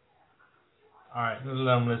 All right, let's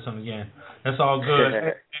let him listen again. That's all good.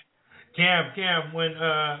 Cam,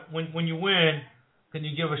 when you win, can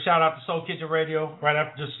you give a shout out to Soul Kitchen Radio right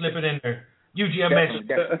after? Just slip it in there. UGMS.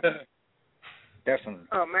 Definitely.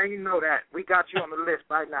 Oh man, you know that we got you on the list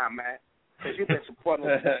right now, man, because you've been supporting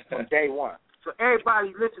us from day one. So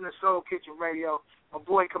everybody listen to Soul Kitchen Radio. My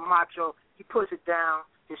boy Camacho, he puts it down.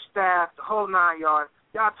 His staff, the whole 9 yards.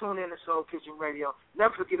 Y'all tune in to Soul Kitchen Radio.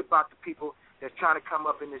 Never forget about the people that's trying to come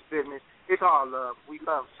up in this business. It's all love. We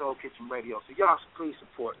love Soul Kitchen Radio. So y'all please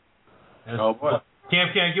support it. Cam,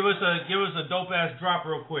 give us a dope ass drop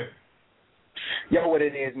real quick. Yo, what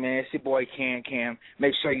it is, man. It's your boy Cam.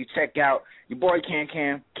 Make sure you check out your boy Cam,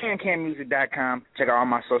 CamCamMusic.com. Check out all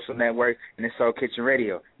my social networks and the Soul Kitchen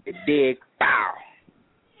Radio. You dig? Bow.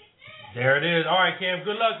 There it is. All right, Cam.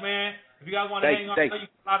 Good luck, man. If you guys want to hang on, I know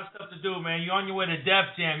you got a lot of stuff to do, man. You're on your way to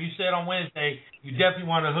Def Jam. You said on Wednesday you definitely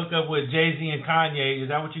want to hook up with Jay-Z and Kanye. Is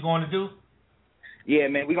that what you're going to do? Yeah,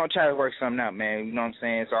 man. We're going to try to work something out, man. You know what I'm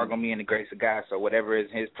saying? It's all going to be in the grace of God. So whatever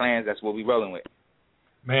is his plans, that's what we're rolling with.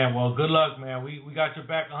 Man, well, good luck, man. We got your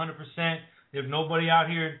back 100%. If nobody out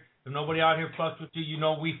here fucks with you,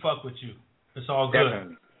 we fuck with you. It's all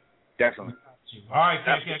good. Definitely. All right,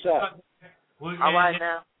 Cam. All right,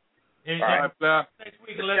 now. Next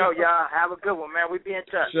week, y'all have a good one, man. We be in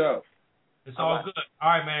touch. Sure. It's all good. All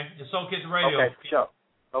right, man. It's Soul Kitchen Radio. Okay, sure.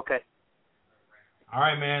 Okay. All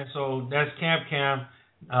right, man. So that's Cam.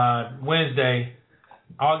 Wednesday,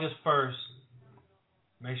 August 1st.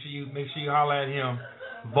 Make sure you holler at him.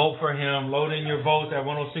 Vote for him. Load in your votes at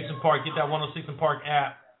 106 & Park. Get that 106 & Park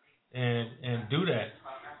app and do that,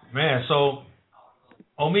 man. So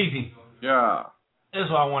Omeezy. Yeah. This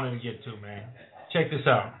is what I wanted to get to, man. Check this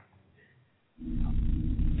out.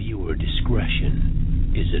 Viewer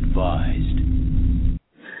discretion is advised.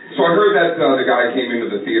 So I heard that the guy came into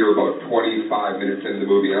the theater about 25 minutes into the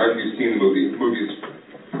movie. I don't know if you've seen the movie. The movie is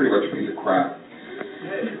pretty much a piece of crap.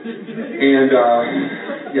 And,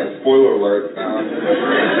 spoiler alert.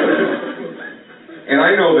 And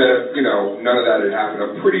I know that, none of that had happened.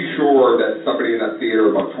 I'm pretty sure that somebody in that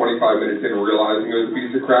theater about 25 minutes in realizing it was a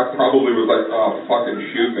piece of crap probably was like, oh, fucking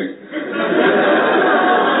shoot me.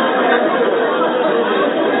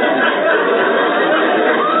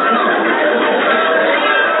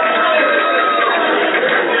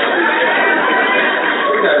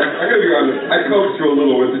 I gotta be honest. I coached you a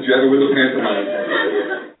little with the pantomime.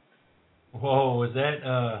 Whoa, was that?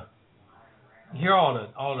 You hear all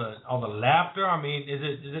the laughter? I mean, is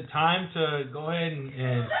it time to go ahead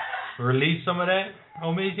and release some of that,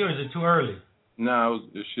 Omeezy, or is it too early? No,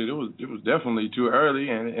 it was definitely too early.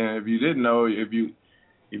 And if you didn't know, if you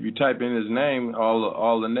type in his name,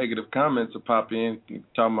 all the negative comments will pop in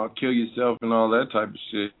talking about kill yourself and all that type of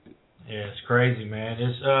shit. Yeah, it's crazy, man.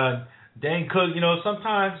 It's Dane Cook.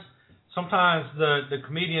 Sometimes the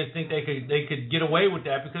comedians think they could get away with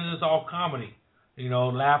that because it's all comedy.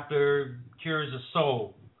 Laughter cures the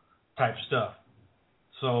soul type stuff.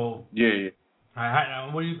 So yeah.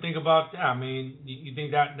 What do you think about that? I mean, you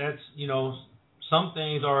think that's some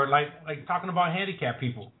things are like talking about handicapped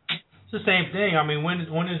people. It's the same thing. I mean, when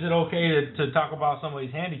is it okay to talk about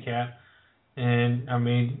somebody's handicap? And I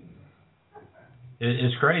mean,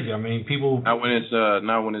 it's crazy. I mean, people. Not when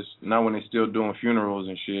it's still doing funerals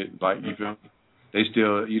and shit. Like you feel, they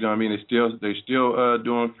still, you know what I mean. They still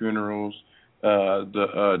doing funerals.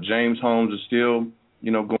 The James Holmes is still,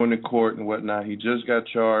 going to court and whatnot. He just got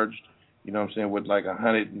charged, what I'm saying, with like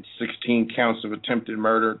 116 counts of attempted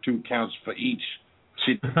murder, 2 counts for each.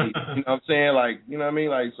 Shit, you know what I'm saying? Like, you know what I mean?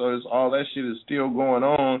 Like, so it's all that shit is still going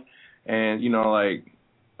on, and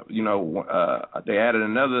they added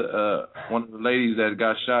another one of the ladies that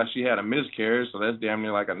got shot. She had a miscarriage, so that's damn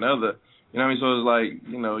near like another. You know what I mean? So it's like,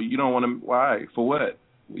 you don't want to. Why? For what?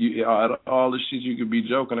 All the shit you could be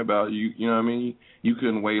joking about. You know what I mean? You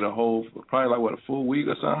couldn't wait a full week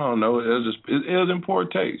or something. I don't know. It was in poor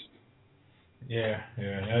taste. Yeah.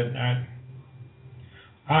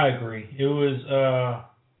 I agree. It was.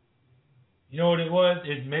 You know what it was?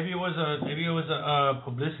 Maybe it was a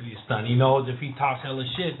publicity stunt. He knows if he talks hella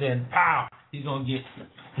shit, then pow, he's gonna get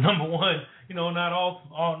number one. Not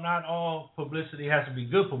all publicity has to be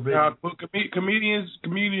good publicity. Comedians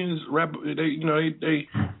rap. They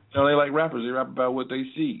like rappers. They rap about what they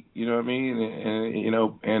see. You know what I mean?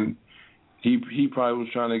 And he probably was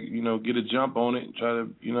trying to get a jump on it and try to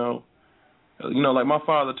like my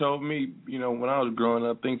father told me, when I was growing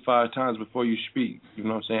up, think 5 times before you speak. You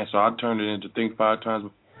know what I'm saying? So I turned it into think 5 times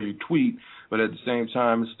before you tweet, but at the same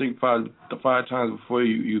time, it's think five times before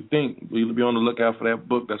you think. You'll be on the lookout for that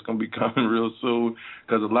book that's going to be coming real soon,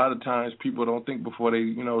 because a lot of times people don't think before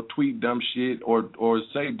they, tweet dumb shit or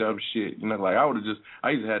say dumb shit. Like I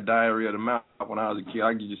used to have diarrhea of the mouth when I was a kid.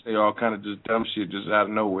 I could just say all kind of just dumb shit just out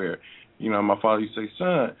of nowhere. My father used to say,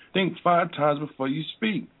 son, think 5 times before you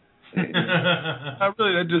speak.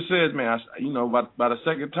 That just says, man, by the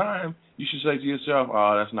second time, you should say to yourself,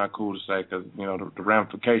 oh, that's not cool to say, because, the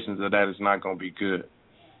ramifications of that is not going to be good.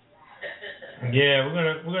 Yeah,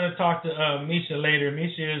 we're gonna talk to Misha later.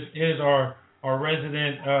 Misha is our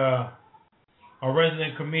resident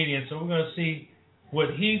comedian, so we're gonna see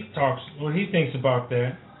what he thinks about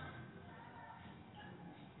that.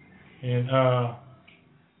 And I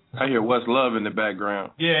hear What's Love in the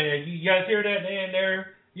background. Yeah, you guys hear that? They in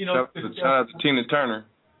there. Shout out to Tina Turner.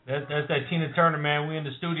 That's that Tina Turner, man. We in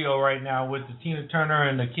the studio right now with the Tina Turner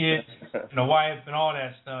and the kids and the wife and all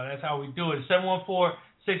that stuff. That's how we do it.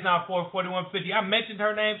 714-694-4150. I mentioned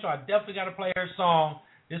her name, so I definitely got to play her song.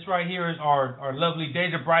 This right here is our lovely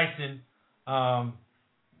Deja Bryson. I'm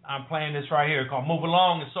playing this right here called Move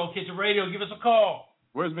Along. It's Soul Kitchen Radio. Give us a call.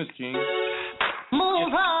 Where's Miss King?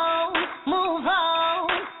 Move on, move on.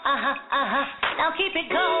 Now keep it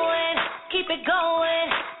going, keep it going,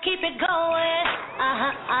 keep it going.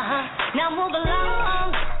 Now move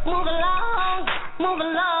along, move along, move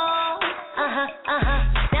along.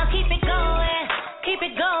 Now keep it going, keep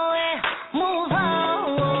it going. Move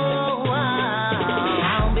on.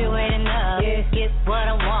 I don't be waiting up, get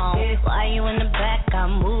what I want. While you in the back, I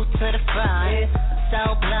move to the front.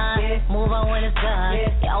 So blind, move on when it's done.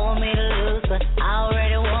 Y'all want me to lose, but I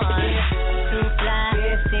already won. Too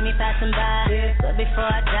fly, see me passing by. But before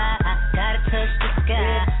I die, I gotta touch the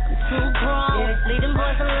sky. I'm too grown, leave them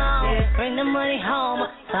boys alone. Bring the money home,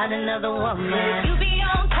 find another woman. You be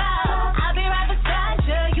on top, I'll be right beside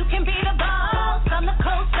you. You can be the boss, I'm the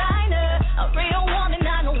co-signer. A real woman,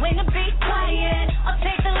 I know when to be quiet. I'll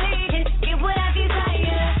take the lead and get what I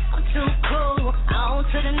desire. I'm too cool, on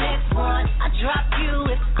to the next one. I drop you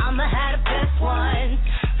if I'ma have the best one.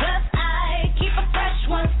 Plus I keep a fresh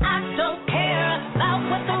one. I don't care about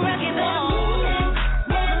what the rest is on.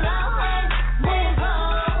 Move along, move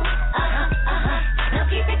on. Now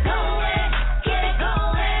keep it going, get it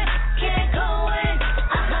going, get it going.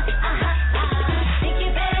 Think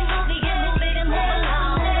you better move it and move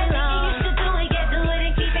along. Think you should do it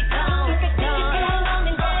and keep it going. Think you go along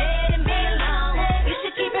and go ahead and be alone. You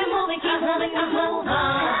should keep it moving, move on.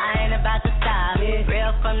 I ain't about to stop,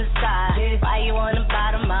 real from the start. Why you on the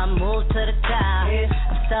bottom, I move to the top. I'm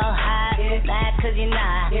so hot, mad cause you're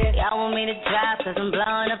not. Y'all want me to drop cause I'm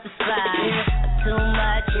blowing up the spot. Too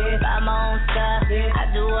much, buy my own stuff. I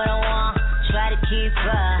do what I want, try to keep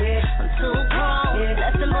up. I'm too grown,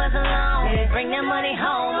 let them boys alone. Bring that money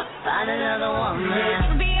home, find another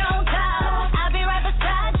woman. Be on top, I'll be right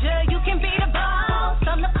beside you. You can be the boss,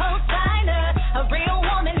 I'm the co-signer. A real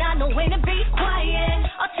woman, I know when to be quiet.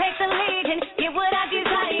 I'll take the lead and get what I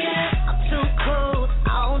desire. I'm too cool,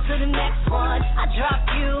 on to the next one. I drop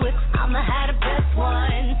you if I'ma have the best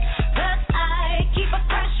one. Plus I keep a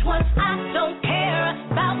fresh one. I don't care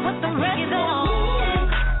about what the rest is on.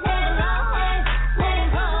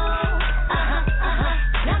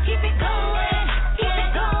 Now keep it going, keep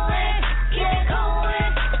it going, keep it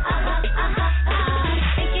going.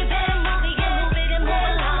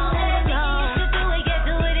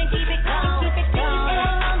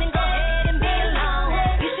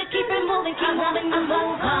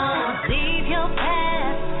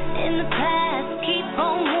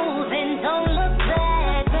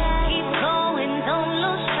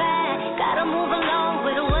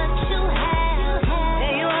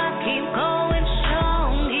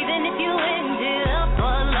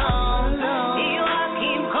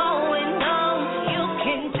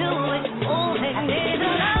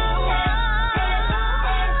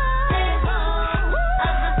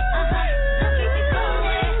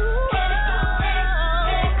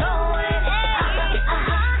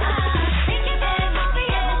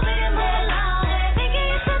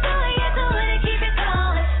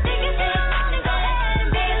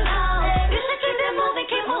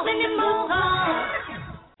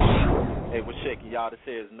 Hey, what's shaking, y'all? This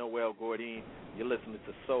here is Noel Gordine. You're listening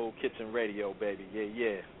to Soul Kitchen Radio, baby.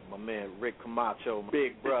 Yeah. My man Rick Camacho,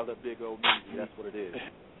 big brother, big Omeezy. That's what it is.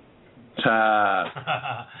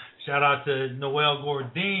 Shout out to Noel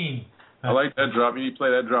Gordine. I like that drop. You need to play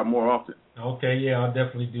that drop more often. Okay, yeah, I'll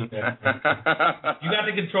definitely do that. You got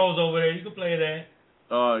the controls over there. You can play that.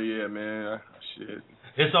 Oh, yeah, man. Shit.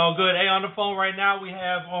 It's all good. Hey, on the phone right now we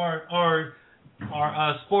have our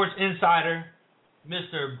sports insider,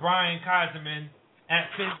 Mr. Brian Kaiserman, at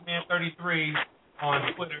Finsman33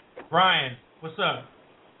 on Twitter. Brian, what's up?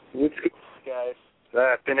 What's good, guys?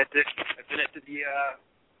 I've been at the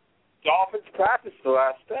Dolphins practice the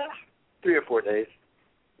last 3 or 4 days,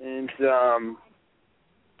 and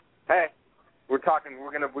hey, we're talking.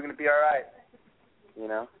 We're gonna be all right. You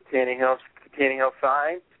know, Tannehill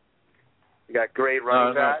signed. We got great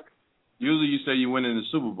running backs. Usually, you say you win in the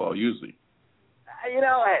Super Bowl. Usually. You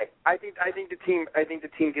know, hey, I think the team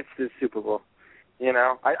gets to the Super Bowl. You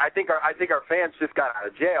know, I think our fans just got out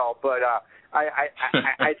of jail, but I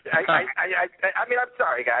mean, I'm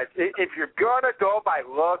sorry, guys. If you're gonna go by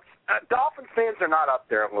looks, Dolphin fans are not up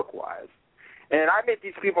there look wise. And I meet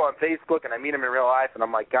these people on Facebook, and I meet them in real life, and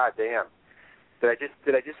I'm like, God damn, did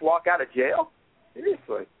I just walk out of jail?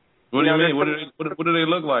 Seriously. What do you mean? What do they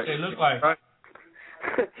look like? They look like.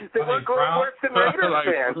 They look worse than Raiders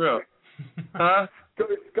fans. For real. Huh? Did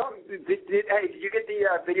you get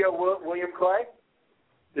the video of William Clay?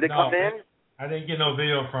 Did it come in? I didn't get no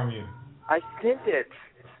video from you. I sent it.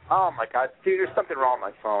 Oh my God, dude! There's something wrong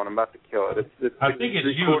with my phone. I'm about to kill it. I think it's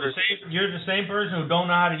you. You're the same person who don't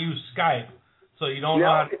know how to use Skype, so you don't know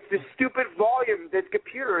how to. It's the stupid volume. The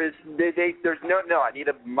computer is. There's no. I need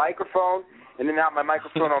a microphone, and then not my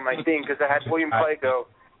microphone on my thing because I had William Clay go.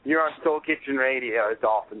 You're on Soul Kitchen Radio. The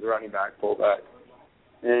Dolphins running back, fullback,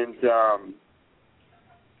 and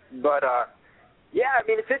yeah, I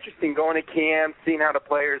mean it's interesting going to camp, seeing how the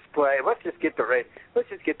players play. Let's just get the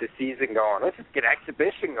season going. Let's just get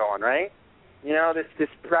exhibition going, right? You know, this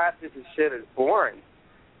practice and shit is boring.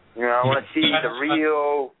 You know, I want to see the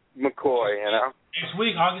real McCoy. You know. Next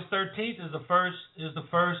week, August 13th, is the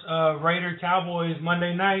first Raider Cowboys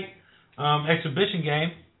Monday night exhibition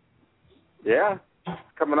game. Yeah,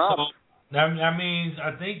 coming up. So that means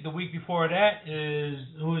I think the week before that is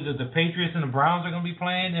the Patriots and the Browns are going to be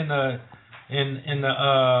playing in the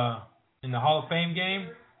Hall of Fame game.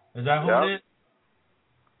 Is that who it is?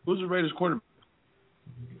 Who's the Raiders quarterback?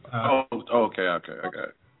 Okay, I got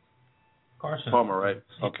it. Carson Palmer, right?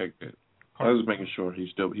 Okay, good. I was making sure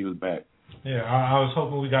he was back. Yeah, I was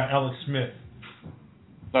hoping we got Alex Smith.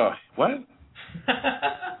 What?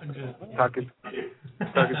 Talking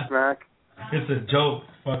smack. It's a joke,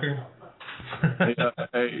 fucker.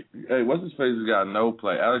 hey, what's his face has got no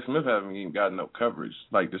play? Alex Smith haven't even got no coverage.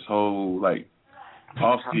 Like this whole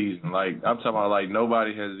off season. Like I'm talking about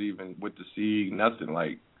nobody has even with the seed, nothing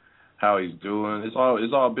like how he's doing. It's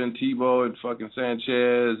all been Tebow and fucking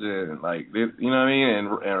Sanchez and you know what I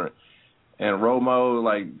mean, and Romo.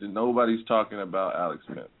 Nobody's talking about Alex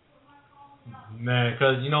Smith. Man,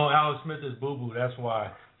 because Alex Smith is boo boo. That's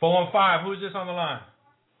why. 415. Who's this on the line?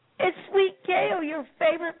 It's Sweet Gail, your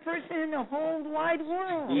favorite person in the whole wide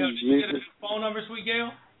world. Did you get a phone number, Sweet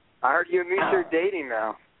Gail? I heard you and Misha are dating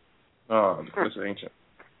now. Oh, that's ancient.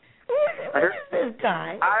 Who is this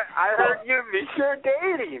guy? I heard you and Misha are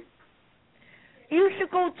dating. You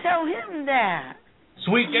should go tell him that.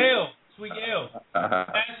 Sweet Gail.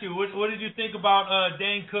 Ask you, what did you think about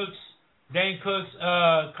Dane Cook's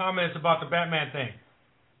comments about the Batman thing?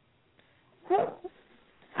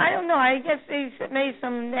 I don't know. I guess they made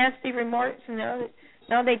some nasty remarks, and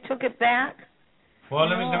now they took it back. Well,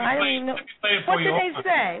 let me play it for you.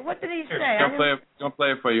 What did he say? Gonna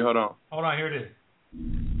play it for you. Hold on. Here it is.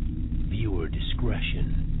 Viewer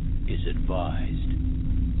discretion is advised.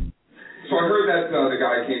 So I heard that the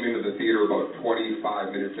guy came into the theater about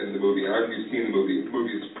 25 minutes into the movie. And I don't know if you've seen the movie. The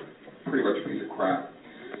movie is pretty much a piece of crap.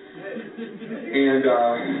 And,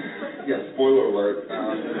 spoiler alert.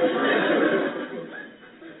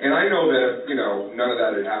 And I know that, none of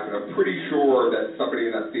that had happened. I'm pretty sure that somebody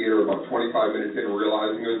in that theater about 25 minutes in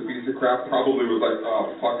realizing it was a piece of crap probably was like,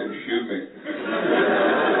 oh, fucking shoot me.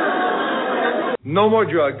 No more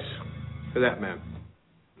drugs for that man.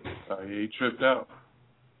 He tripped out.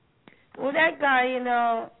 Well, that guy,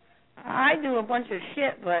 I do a bunch of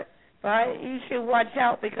shit, but you should watch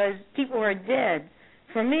out because people are dead.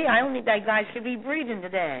 For me, I don't think that guy should be breathing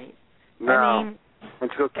today. No.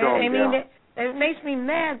 Let's go kill him. It makes me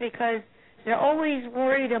mad because they're always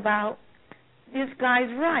worried about this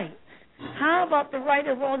guy's rights. How about the right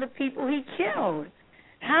of all the people he killed?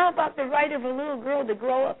 How about the right of a little girl to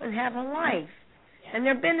grow up and have a life? and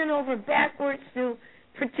they're bending over backwards to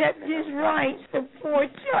protect his rights. The poor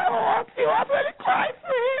child. I'm going to cry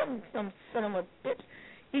for him. Some son of a bitch.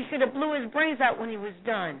 He should have blew his brains out when he was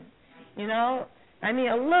done. You know? I mean,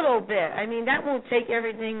 a little bit. I mean, that won't take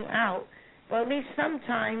everything out. But at least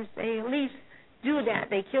sometimes they at least do that.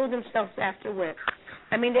 They kill themselves afterward.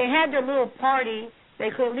 I mean, they had their little party. They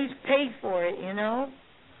could at least pay for it, you know?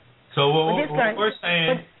 So what we're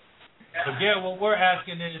saying, again, what we're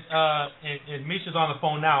asking is, and Misha's on the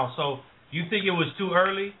phone now, so you think it was too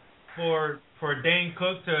early for Dane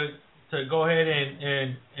Cook to go ahead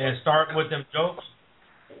and start with them jokes?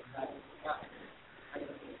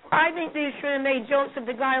 I think they should have made jokes of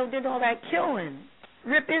the guy who did all that killing.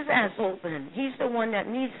 Rip his ass open. He's the one that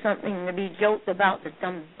needs something to be joked about, the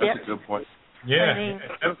dumb bitch. That's a good point. Yeah.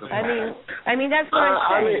 I mean that's what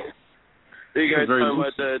I'm saying. You guys talking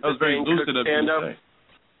about the Dane Cook stand-up?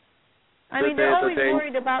 I mean, they're always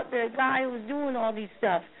worried about the guy who's doing all these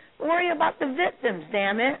stuff. Worry about the victims,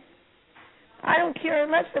 damn it. I don't care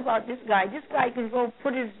less about this guy. This guy can go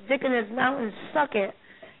put his dick in his mouth and suck it.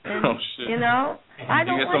 And, oh, shit. You know? I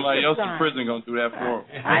don't you get like somebody this else guy. in prison going to do that for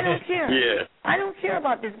him. I don't care. Yeah. I don't care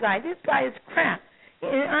about this guy. This guy is crap.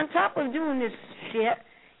 And on top of doing this shit,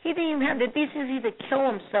 he didn't even have the decency to kill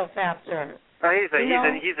himself after. He's a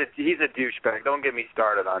douchebag. Don't get me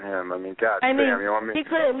started on him. I mean, God damn, you want me? He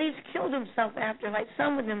could at least killed himself after, like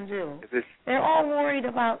some of them do. They're all worried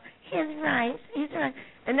about his rights. He's right.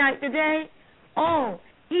 And like today,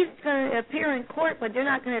 he's going to appear in court, but they're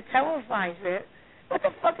not going to televise it. What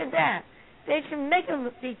the fuck is that? They should make him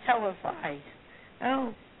be televised.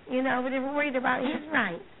 Oh, you know, but they're worried about his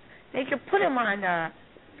rights. They should put him on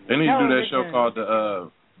They need to do that show called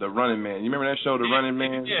the Running Man. You remember that show, The Running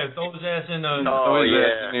Man? Yeah, throw his ass in the... Throw his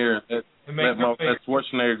ass in there. Let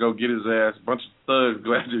Schwarzenegger go get his ass. A bunch of thugs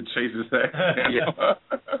go after chase his ass.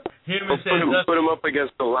 Put him up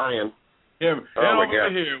against the lion. And over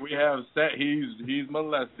here we have he's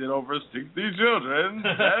molested over 60 children.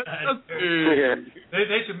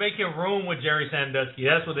 They should make him room with Jerry Sandusky.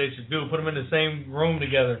 That's what they should do. Put them in the same room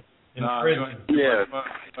together in prison.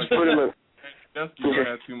 Put him in. Sandusky would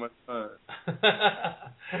have too much fun.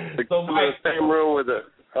 So Mike, the same room with a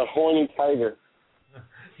horny tiger.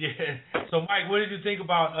 Yeah. So Mike, what did you think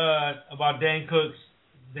about Dan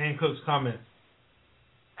Cook's comments?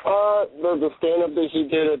 The stand-up that he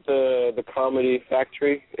did at the Comedy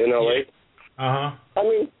Factory in L.A. I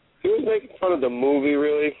mean, he was making fun of the movie,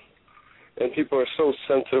 really, and people are so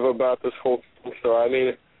sensitive about this whole thing. So I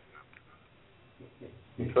mean,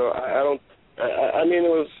 I mean,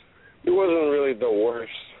 it wasn't really the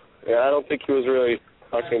worst. Yeah, I don't think he was really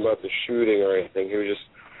talking about the shooting or anything. He was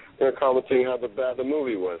just commenting how bad the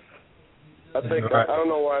movie was. I think I don't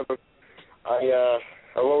know why, but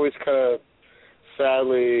I've always kind of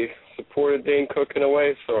sadly supported Dane Cook in a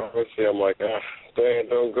way, so obviously I'm like,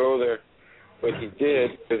 don't go there. But he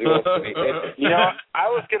did because he wants to be in it. You know, I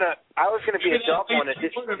was gonna be a double on this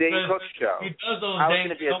Dane Cook show. He does those. I was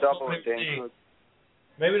gonna be a double with Dane Cook.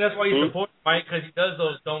 Maybe that's why you support Mike, because he does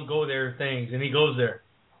those don't go there things, and he goes there.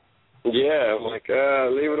 Yeah, I'm like,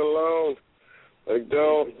 leave it alone. Like,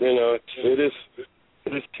 don't, it is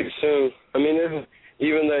too soon. I mean,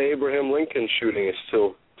 even the Abraham Lincoln shooting is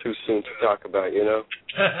still too soon to talk about,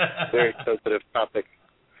 Very sensitive topic.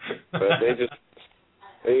 But they just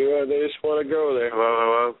want to go there.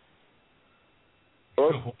 Hello.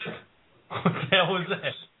 What the hell was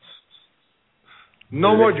that?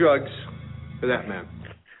 No more drugs for that man.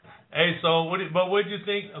 Hey, so what did you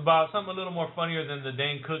think about something a little more funnier than the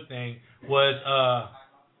Dane Cook thing was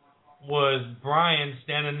Brian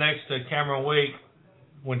standing next to Cameron Wake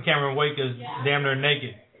when Cameron Wake is damn near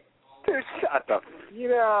naked. Dude, shut up.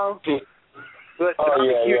 Listen, I'm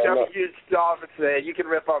a huge Dolphins fan. You can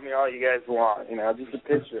rip on me all you guys want. Just a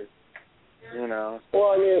picture.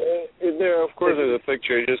 Well, I mean, of course there's a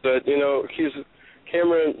picture. Just that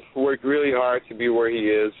Cameron worked really hard to be where he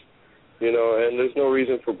is. And there's no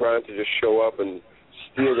reason for Brian to just show up and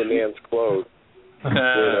steal the man's clothes. Can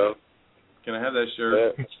I have that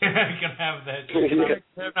shirt? Can I have that shirt?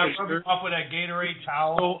 Can I rub it off with that Gatorade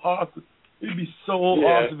towel? So awesome. It'd be so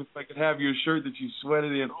awesome if I could have your shirt that you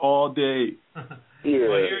sweated in all day. Well,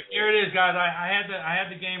 here it is, guys. I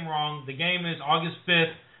had the game wrong. The game is August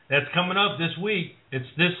 5th. That's coming up this week.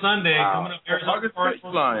 It's this Sunday. Coming up, Arizona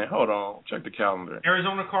Cardinals. Hold on. Check the calendar.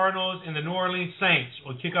 Arizona Cardinals and the New Orleans Saints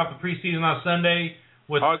will kick off the preseason on Sunday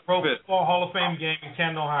with the Pro Football Hall of Fame game in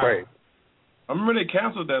Canton, Ohio. Right. I remember they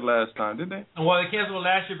canceled that last time, didn't they? Well, they canceled it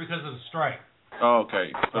last year because of the strike. Oh,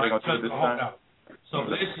 okay. So they're going to do it this time? So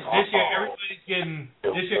this year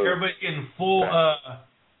everybody's getting full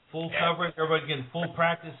full coverage. Everybody getting full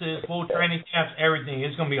practices, full training camps, everything.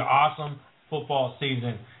 It's going to be an awesome football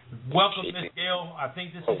season. Welcome, Miss Gail. I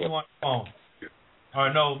think this is you on the phone.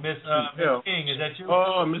 Or no, Miss King. Is that you?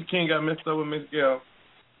 Oh, Miss King got messed up with Miss Gail.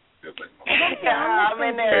 Yeah, I'm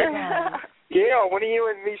in there. Gail, when are you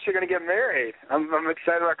and Misha going to get married? I'm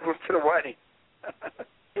excited about coming to the wedding.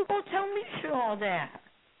 You gonna tell Misha all that?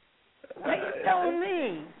 Why are you telling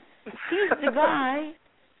me? He's the guy.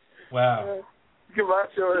 Wow.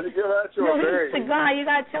 Camacho No, he's the guy. You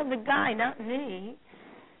gotta tell the guy, not me.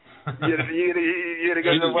 You gotta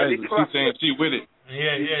go to the wedding club. She's saying she with it.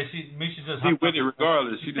 Yeah. Misha just. She with it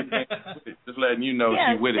regardless. She just with it. Just letting you know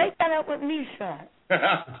she with it. Yeah, take that up with Misha. Okay,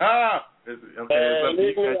 it's up to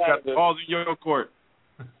you. You got the balls in your court.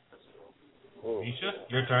 Misha,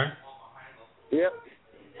 your turn. Yep.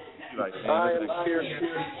 Like, I am here.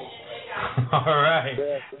 All right.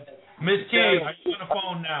 Miss King, are you on the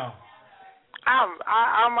phone now? I'm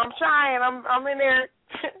trying. I'm in there.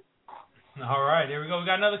 All right, here we go. We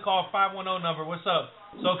got another call, 510 number. What's up?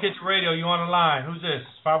 Soul Kitchen Radio, you on the line. Who's this?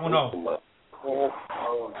 510.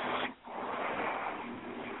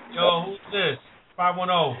 Yo, who's this?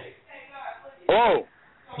 510. Oh.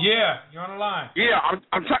 Yeah, you're on the line. Yeah,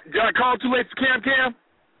 did I call too late for Cam?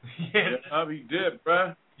 Yeah, he did,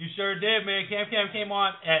 bruh. You sure did, man. Cam came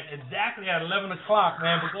on at exactly at 11 o'clock,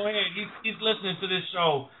 man. But go ahead, he's listening to this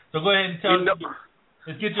show, so go ahead and tell him.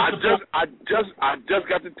 Let's get your support. I just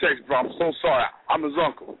got the text, bro. I'm so sorry. I'm his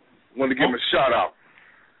uncle. Want to give him a shout out.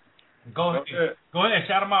 Go ahead,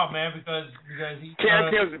 shout him out, man, because he.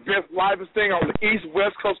 Cam's the best livest thing on the East,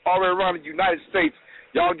 West Coast, all the way around the United States.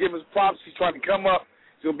 Y'all give him props. He's trying to come up.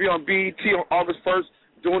 He's gonna be on BET on August 1st,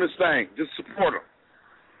 doing his thing. Just support him.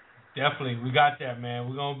 Definitely, we got that, man.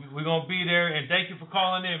 We're gonna be there, and thank you for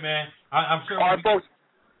calling in, man. I'm sure. All right, folks.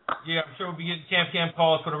 Yeah, I'm sure we'll be getting Cam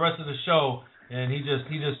calls for the rest of the show, and he just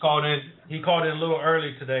called in. He called in a little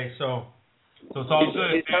early today, so it's all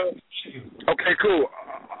good. Okay, cool.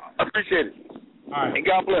 I appreciate it. All right. And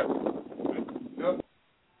God bless.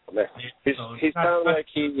 He sounded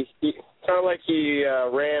like he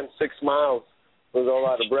ran 6 miles with all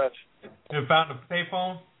out of breath. You found the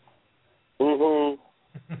payphone? Mm-hmm.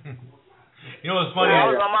 You know what's funny? I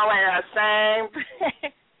was on my way to the same.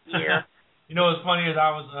 Yeah. You know what's funny is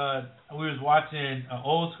we was watching an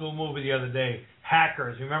old school movie the other day,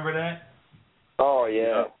 Hackers. Remember that? Oh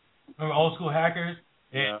yeah. Remember old school Hackers?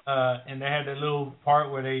 Yeah. And they had that little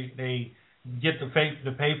part where they get the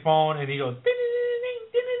payphone and he goes. Ding, ding,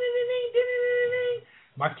 ding, ding, ding, ding, ding.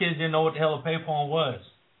 My kids didn't know what the hell a payphone was.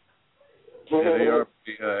 Yeah, they are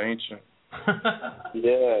pretty ancient.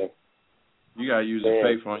 Yeah. You gotta use the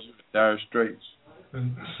payphone. You're in dire straits.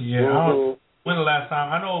 Yeah. I don't, when the last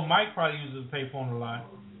time? I know Mike probably uses the payphone a lot.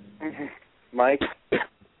 Mike.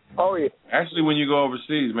 Oh yeah. Actually, when you go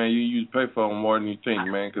overseas, man, you use payphone more than you think,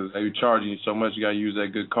 man, because they charging you so much. You gotta use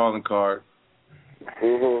that good calling card.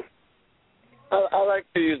 Mhm. I like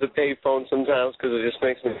to use the payphone sometimes because it just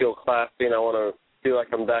makes me feel classy, and I want to feel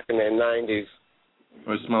like I'm back in the 90s.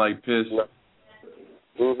 Or it smell like piss. No.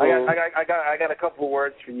 Mm-hmm. I got a couple of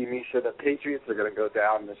words for you, Misha. The Patriots are going to go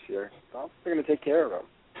down this year. So they're going to take care of them.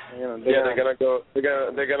 They're gonna go.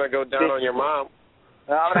 They're gonna go down on your mom.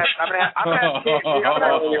 I'm gonna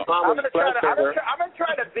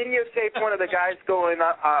try to videotape one of the guys going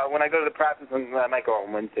when I go to the practice. I might go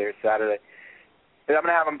on Wednesday or Saturday. And I'm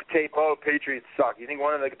gonna have them tape. Oh, Patriots suck. You think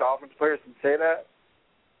one of the Dolphins players would say that?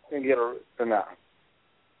 And get a no.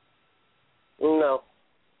 No.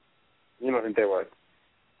 You don't think they would?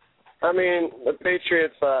 I mean, the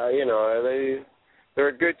Patriots. They're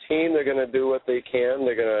a good team. They're gonna do what they can.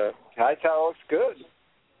 They're gonna. Hightower looks good.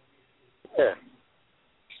 Yeah.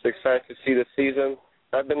 Just excited to see the season.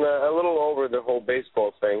 I've been a little over the whole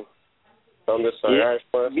baseball thing. So I'm just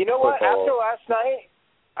You know what? After last night,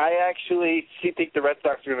 I actually think the Red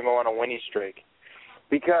Sox are going to go on a winning streak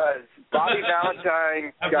because Bobby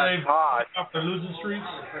Valentine got hot after losing streaks,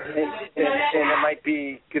 and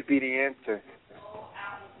it could be the answer.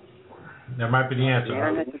 That might be the answer. Did the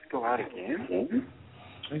internet just go out again?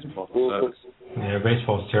 Baseball sucks. Yeah,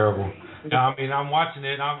 baseball's terrible. I mean, I'm watching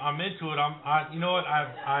it. I'm into it. You know what?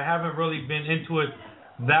 I haven't really been into it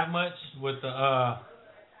that much with the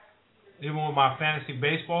even with my fantasy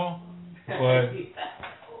baseball, but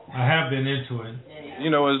I have been into it. You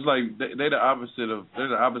know, it's like they're the opposite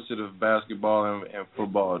of basketball and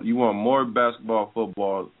football. You want more basketball,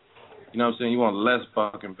 football. You know what I'm saying? You want less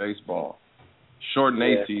fucking baseball. Shorten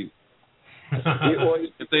a season.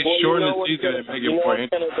 If they shorten the season and make it more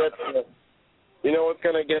interesting. You know what's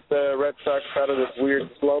going to get the Red Sox out of this weird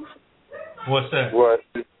slump? What's that? What?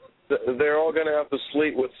 They're all going to have to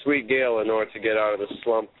sleep with Sweet Gale in order to get out of the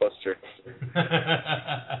slump, Buster.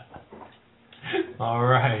 All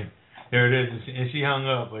right. There it is. And she hung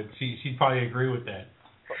up, but she'd probably agree with that.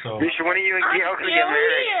 So. Misha, when are you and Gail going to get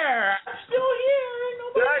married? I'm still here.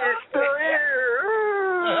 You're still here.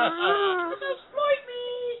 Exploit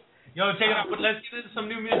me. Yo, check it out. But let's get into some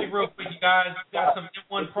new music real quick, you guys. We got some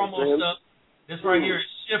M1 promo stuff. This right here is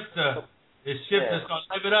Shifter. It's Shifter. It's called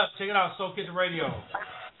Live It Up. Check it out. Soul Kitchen Radio.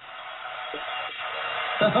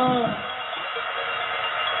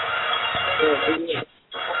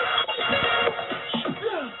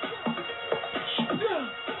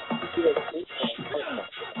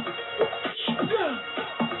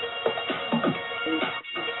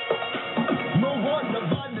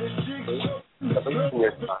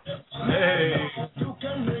 Hey. You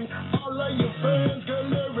can bring all of your friends, girl,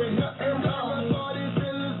 there ain't nothing wrong. Party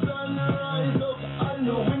till the sun rise up on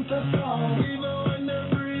the winter song. Even when the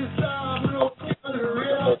breeze stops, look at the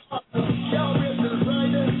real fun. Can't wait till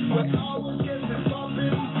Friday, when I will get it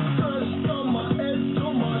poppin'. Fresh from my head to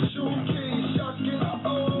my shoe case, shocking.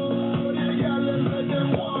 Oh, the gal them let them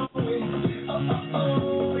want me.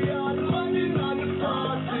 Oh, yeah, the money not the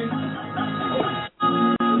party.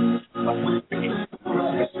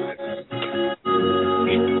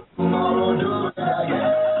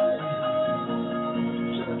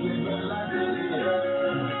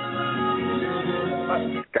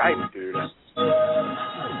 Skype, dude.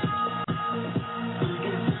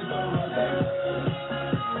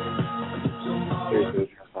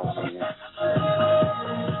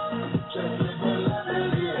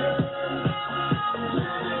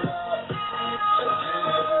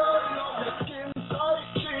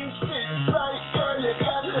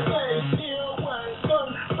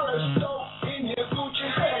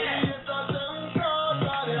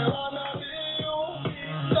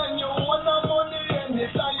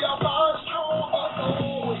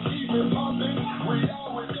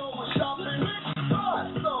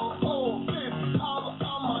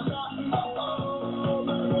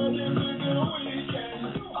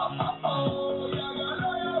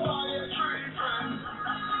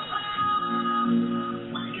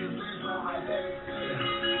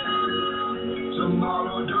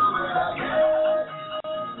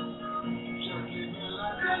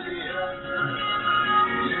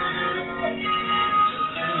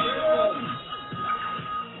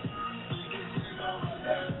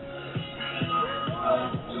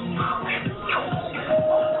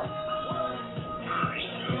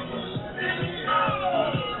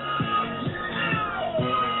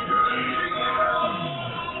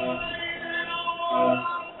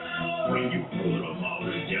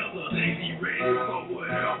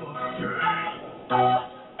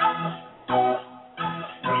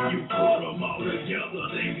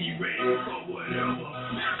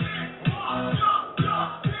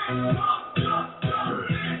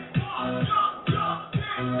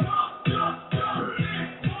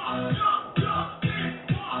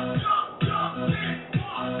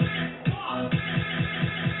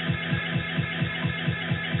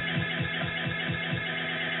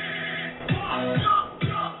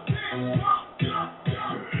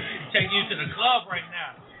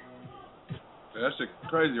 That shit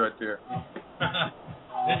crazy right there.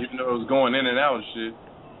 Even though it was going in and out and shit.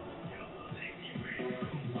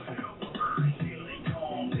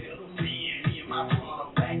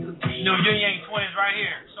 New Yin Yang Twins right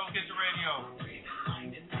here. Soul Kitchen Radio.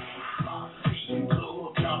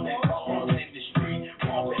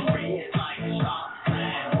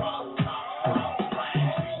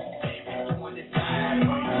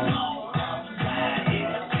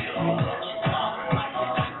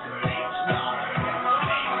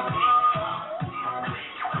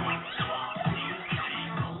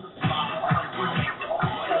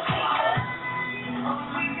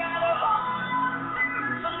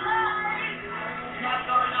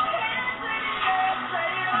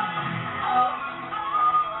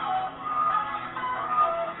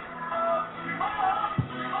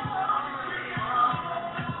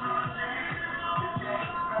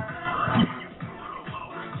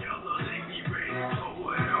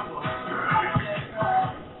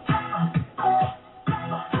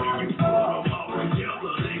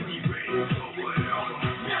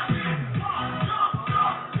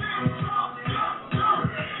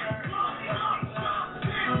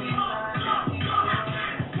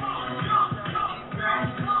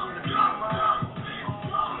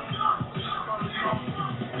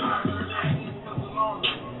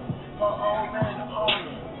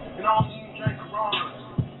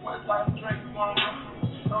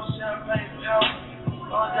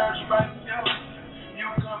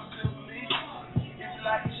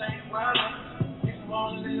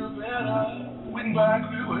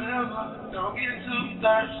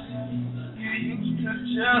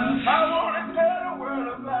 jealous. I wanna tell the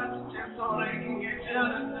world about you just so they can get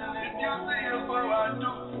jealous. And if you see it before I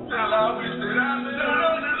do, tell I wish that I turned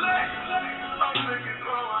on the light. I'm looking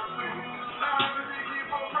forward to. I already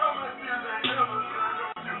keep on promises I never turn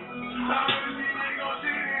on you. I already ain't gon'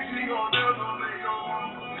 see this, she gon' never make no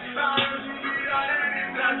move. I already be out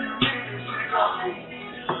anytime you need it, she gon' move.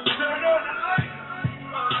 Turn on the light.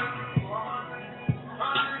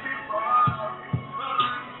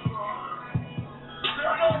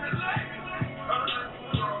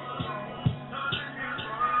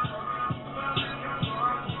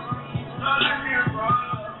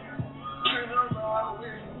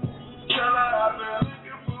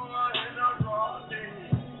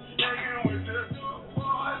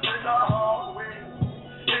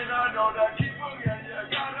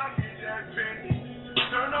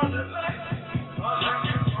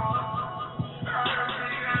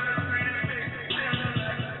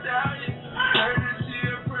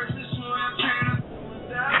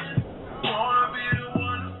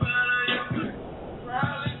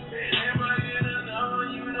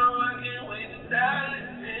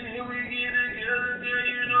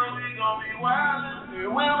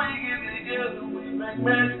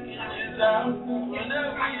 Magic in his eye.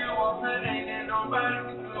 Whenever you want it, ain't nobody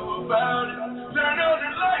can do about it. Turn on the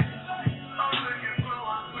lights. I'm looking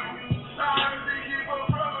forward to it. I heard they keep on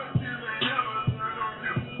promises, they never turn on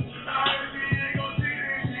you. I heard she ain't gon' see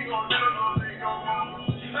this, she gon' never make no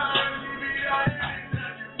move. I heard she be out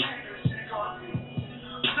anytime you need her, she gon' see.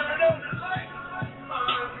 Turn on the lights. I'm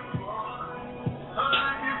looking forward. I'm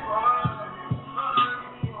looking forward. I'm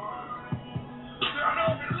looking forward. Turn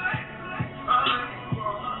on the lights. I'm looking.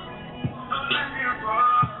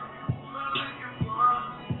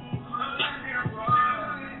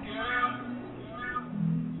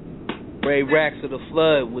 Ray Racks of the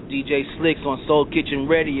Flood with DJ Slicks on Soul Kitchen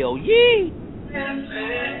Radio. Yee!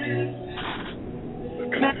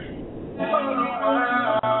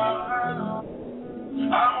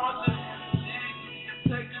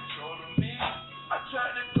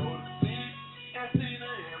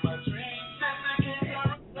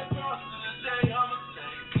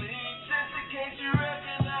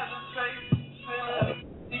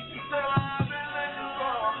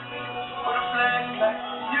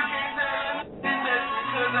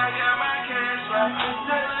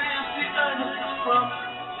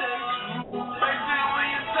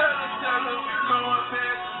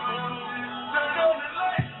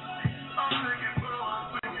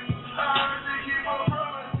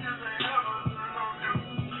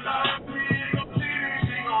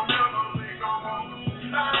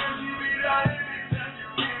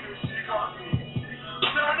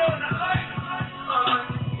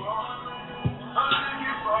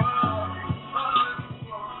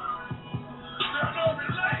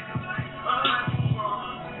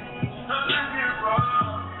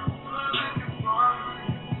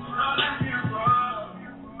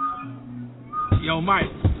 Yo, Mike,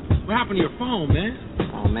 what happened to your phone, man?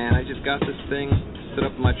 Oh, man, I just got this thing set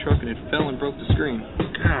up in my truck and it fell and broke the screen.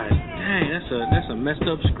 God dang, that's a messed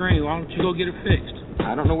up screen. Why don't you go get it fixed?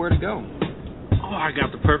 I don't know where to go. Oh, I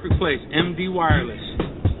got the perfect place, MD Wireless.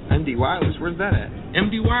 MD Wireless? Where's that at?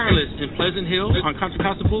 MD Wireless in Pleasant Hill on Contra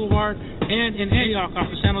Costa Boulevard and in Antioch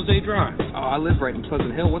off of San Jose Drive. Oh, I live right in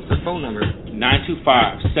Pleasant Hill. What's their phone number?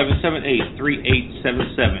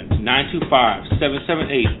 925-778-3877.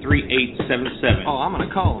 925-778-3877. Oh, I'm going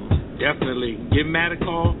to call them. Definitely. Give Matt a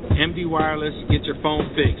call. MD Wireless. Get your phone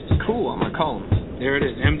fixed. Cool. I'm going to call them. There it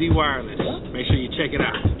is. MD Wireless. Make sure you check it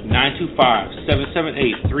out.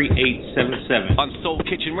 925-778-3877. On Soul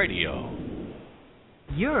Kitchen Radio.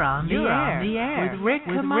 You're on the air with Rick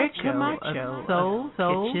Camacho of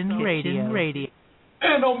Soul Kitchen Radio.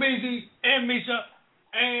 And Omeezy and Misha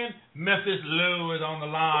and Memphis Lou is on the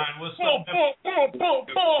line. What's up?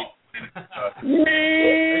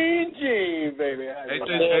 Mean Gene, baby.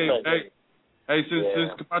 Hey,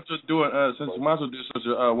 since Camacho did such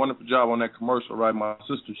a wonderful job on that commercial, right? My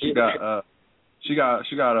sister, she got a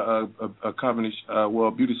company,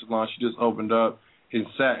 beauty salon. She just opened up in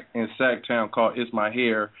Sacktown called It's My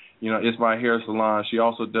Hair. You know, It's My Hair Salon. She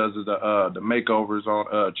also does the makeovers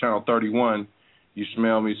on Channel 31. You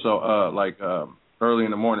smell me? So early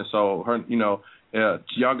in the morning. So her, y'all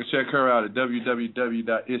can check her out at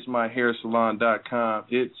www.itsmyhairsalon.com.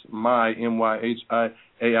 It's my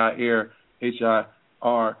MYHIAIR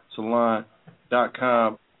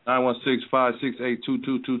salon.com.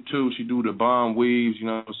 916-568-2222. She do the bomb weaves, you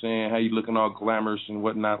know what I'm saying? How you looking all glamorous and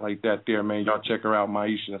whatnot like that there, man. Y'all check her out,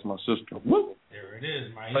 Maisha. That's my sister. Woo! There it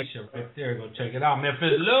is, Maisha, right there. Go check it out.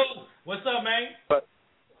 Memphis Lou, what's up, man? It's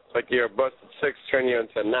like you're a busted 6 turning you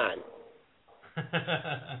into a 9.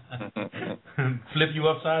 Flip you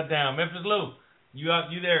upside down. Memphis Lou, you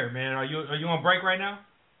there, man? Are you on break right now?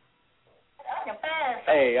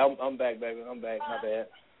 Hey, I'm back, baby. I'm back. My bad.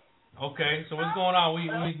 Okay, so what's going on? We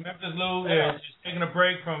Memphis Lou is just taking a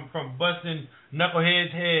break from busting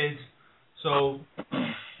knuckleheads' heads. So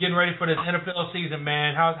getting ready for this NFL season,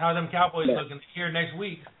 man. How them Cowboys looking here next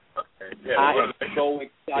week? I am so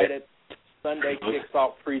excited. Sunday kicks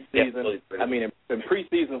off preseason. I mean, and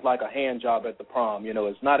preseason's like a hand job at the prom. You know,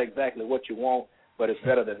 it's not exactly what you want, but it's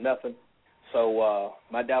better than nothing. So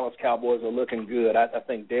my Dallas Cowboys are looking good. I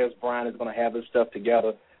think Dez Bryant is going to have his stuff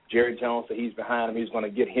together. Jerry Jones, so he's behind him. He's going to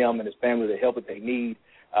get him and his family the help that they need.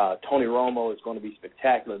 Tony Romo is going to be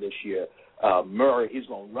spectacular this year. Murray, he's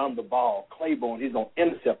going to run the ball. Claiborne, he's going to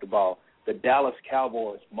intercept the ball. The Dallas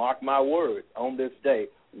Cowboys, mark my words, on this day,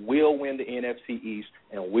 will win the NFC East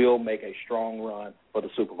and will make a strong run for the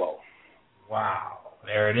Super Bowl. Wow.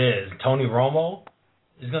 There it is. Tony Romo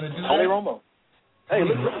is going to do Tony that? Romo. Hey,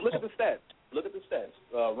 look at the stats. Look at the stats.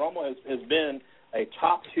 Romo has been a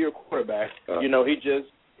top-tier quarterback. You know, he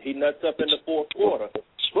nuts up in the fourth quarter.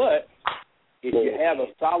 But if you have a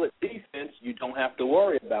solid defense, you don't have to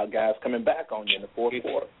worry about guys coming back on you in the fourth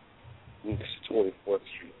quarter.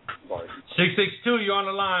 662, you're on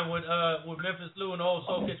the line with Memphis Lou and the old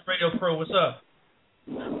Soul Kitchen Radio crew. What's up?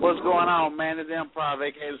 What's going on, man? It's Improv,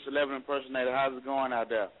 a.k.a. the Celebrity Impersonator. How's it going out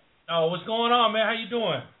there? Oh, what's going on, man? How you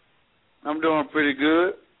doing? I'm doing pretty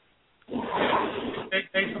good.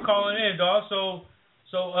 Thanks for calling in, dog. So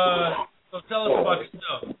tell us about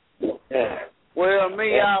yourself. Well,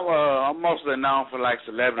 me, I'm mostly known for like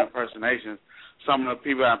celebrity impersonations. Some of the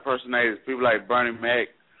people I impersonated, people like Bernie Mac,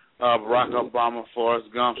 Barack Obama,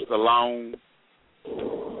 Forrest Gump, Stallone,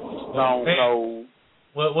 Stone Cold.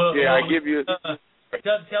 I give you.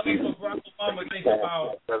 Tell me what Barack Obama thinks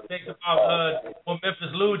about what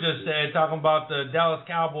Memphis Lou just said, talking about the Dallas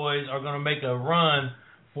Cowboys are going to make a run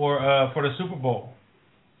for the Super Bowl.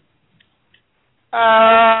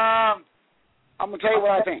 I'm gonna tell you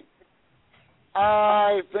what I think.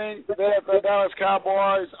 I think that the Dallas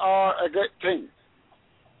Cowboys are a good team,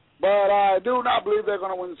 but I do not believe they're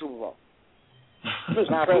going to win the Super Bowl.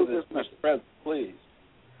 Mr. President, please,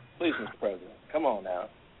 Mr. President, come on now.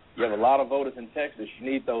 You have a lot of voters in Texas. You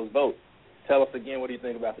need those votes. Tell us again, what do you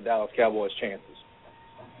think about the Dallas Cowboys' chances?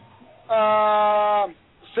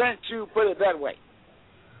 Since you put it that way,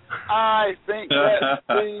 I think that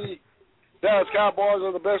the Dallas Cowboys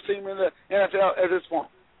are the best team in the NFL at this point.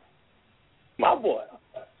 My boy.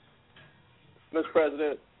 Mr.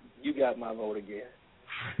 President, you got my vote again.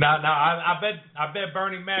 Now, I bet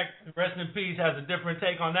Bernie Mac, rest in peace, has a different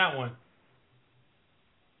take on that one.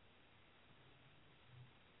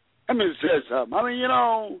 Let me say something.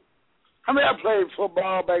 I played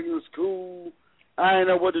football back in school. I didn't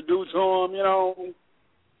know what to do to them,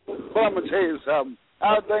 But I'm going to tell you something.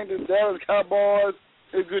 I think the Dallas Cowboys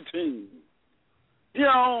is a good team.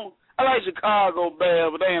 I like Chicago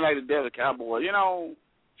Bears, but they ain't like the Dallas Cowboys,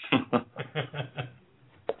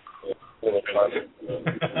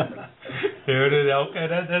 There it is. Okay,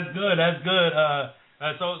 that's good. That's good.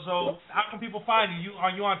 So how can people find you?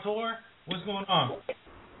 Are you on tour? What's going on?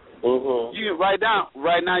 You can right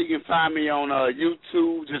now you can find me on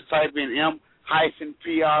YouTube. Just type in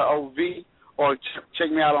M-PROV, or check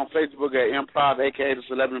me out on Facebook at Improv, aka the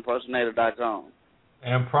CelebrityImpersonator.com.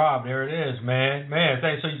 Improv, there it is, man.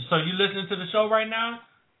 Thanks. So you listening to the show right now?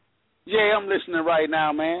 Yeah, I'm listening right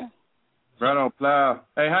now, man. Right on, Plow.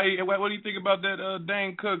 Hey, what do you think about that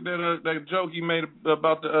Dane Cook, that joke he made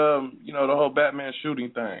about the the whole Batman shooting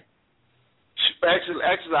thing? Actually,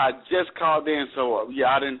 I just called in, so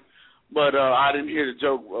I didn't hear the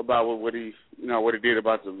joke about what he did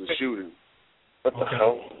about the shooting. What the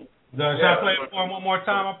hell? Should I play it for him one more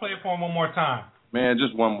time? I'll play it for him one more time. Man,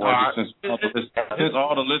 just one more, since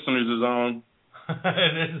all the listeners is on.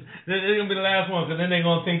 this is going to be the last one, because then they're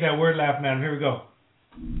going to think that we're laughing at him. Here we go.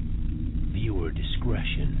 Viewer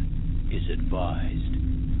discretion is advised.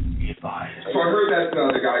 So I heard that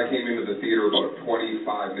the guy came into the theater about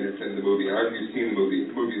 25 minutes into the movie. I don't know if you've seen the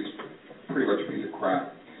movie. The movie is pretty much a piece of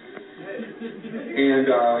crap.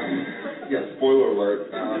 And, spoiler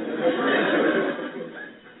alert.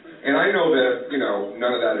 And I know that,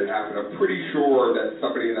 none of that had happened. I'm pretty sure that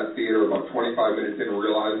somebody in that theater about 25 minutes in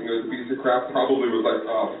realizing it was a piece of crap probably was like,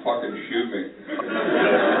 oh, fucking shoot me.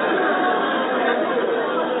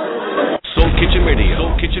 Soul Kitchen Radio.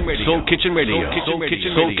 Soul Kitchen Radio. Soul Kitchen Radio. Soul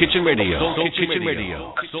Kitchen Radio. Soul Kitchen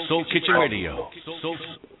Radio. Soul Kitchen Radio.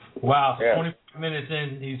 Wow, 25 minutes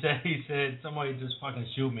in, he said somebody just fucking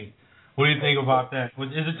shoot me. What do you think about that?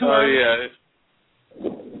 Is it too early?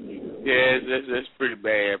 Yeah, that's pretty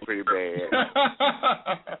bad, pretty bad.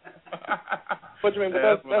 But you mean,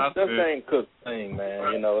 but that's Dane Cook's thing,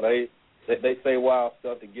 man. You know, they say wild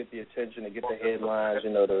stuff to get the attention, to get the headlines, you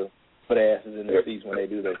know, to put asses in their seats when they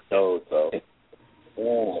do their shows. So.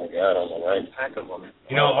 Oh my God, I'm the right pack of them.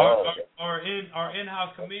 You know, our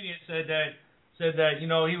in-house comedian said that you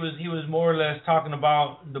know he was more or less talking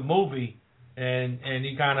about the movie, and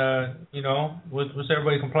he kind of, you know, what's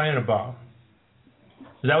everybody complaining about?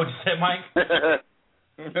 Is that what you said, Mike?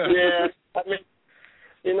 Yeah, I mean,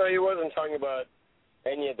 you know, he wasn't talking about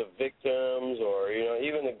any of the victims or, you know,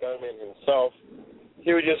 even the gunman himself.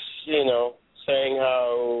 He was just, you know, saying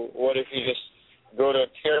how, what if you just go to a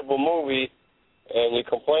terrible movie and you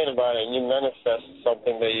complain about it and you manifest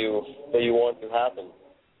something that you want to happen,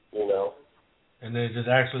 you know. And then it just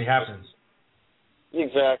actually happens.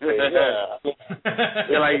 Exactly, yeah.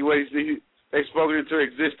 Yeah, like they spoke it into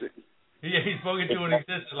existence. Yeah, he spoke into an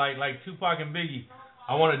existence, like Tupac and Biggie.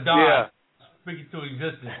 I want to die. Yeah. Speak it to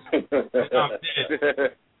existence. I'm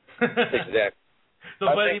dead. Exactly. So,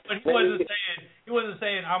 but he wasn't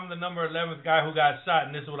saying I'm the number 11th guy who got shot,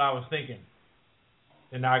 and this is what I was thinking.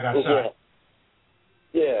 And now I got shot.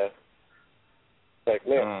 Yeah. Like,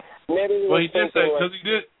 man, maybe well, he did say like,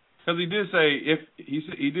 because he did say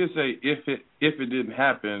if it didn't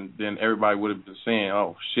happen, then everybody would have been saying,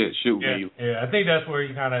 "Oh shit, shoot me." Yeah, I think that's where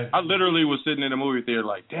he kind of. I literally was sitting in the movie theater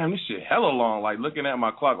like, "Damn, this shit hella long." Like looking at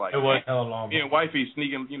my clock, like it was hella long. Me and wifey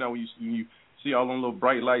sneaking, you know, you see all them little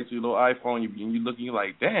bright lights, your little iPhone, you looking, you're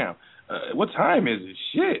like, "Damn, what time is it?"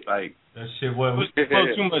 Shit, like that shit was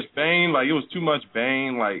too much Bane. Like it was too much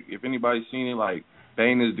Bane. Like if anybody's seen it, like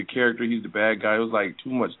Bane is the character, he's the bad guy. It was like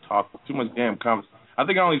too much talk, too much damn conversation. I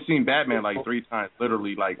think I only seen Batman like 3 times,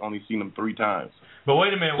 literally, like only seen him 3 times. But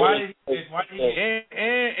wait a minute, why did he?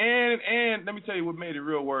 And let me tell you what made it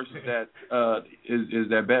real worse is that is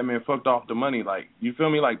that Batman fucked off the money. Like you feel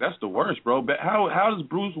me? Like that's the worst, bro. But how does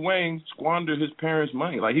Bruce Wayne squander his parents'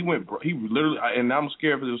 money? Like he literally, and I'm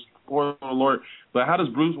scared for this poor Lord. But how does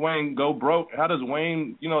Bruce Wayne go broke? How does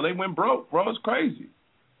Wayne? You know they went broke, bro. It's crazy.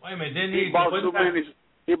 Wait a minute, didn't he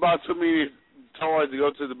bought too many toys to go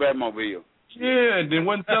to the Batmobile. Yeah, and then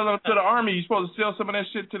wasn't selling them to the army. You're supposed to sell some of that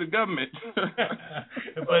shit to the government. but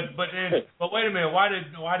wait a minute, why did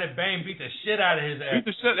Bane beat the shit out of his ass?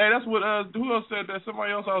 Beat the shit. Hey, that's what who else said that?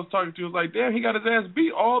 Somebody else I was talking to was like, damn, he got his ass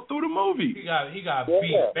beat all through the movie. He got beat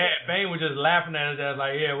bad. Bane was just laughing at his ass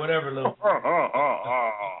like, yeah, whatever, little. What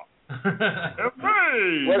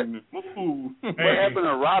happened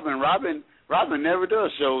to Robin? Robin never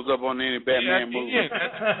does shows up on any Batman movie.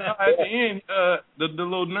 At the end, the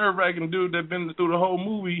little nerve-wracking dude that been through the whole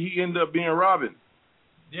movie, he ended up being Robin.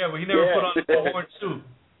 Yeah, but he never put on the orange suit.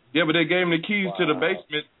 Yeah, but they gave him the keys to the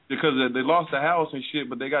basement because they lost the house and shit.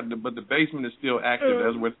 But but the basement is still active.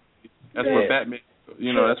 That's where Batman.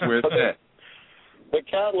 You know, that's where it's at. The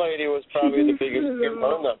cat lady was probably the biggest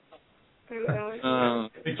on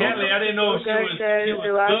the cat lady, I didn't know if she was good.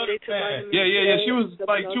 Yeah. She was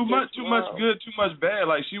like too much good, too much bad.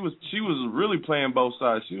 Like she was really playing both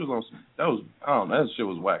sides. She was on that shit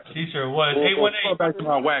was whack. She sure was. 818. Back to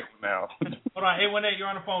my whack now. Hold on, 818. You're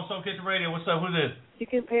on the phone. Soul Kitchen Radio. What's up? Who's this? You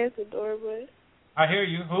can pass the door, bud. I hear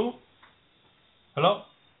you. Who? Hello?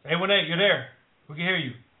 818. You're there. We can hear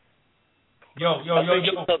you. Yo.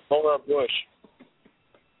 Laura Bush.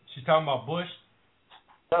 She's talking about Bush.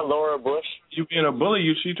 Not Laura Bush. You being a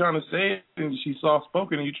bully, she trying to say it, and she's soft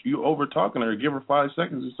spoken, and you over talking her. Give her 5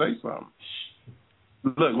 seconds to say something.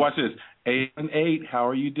 Look, watch this. 818, how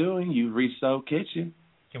are you doing? You've reached Soul Kitchen.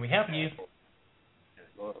 Can we help you?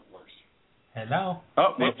 Hello.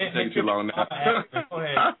 Oh, well, it's taking too long now. Go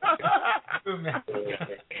ahead.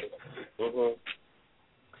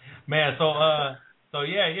 Man, so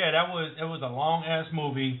yeah, it was a long ass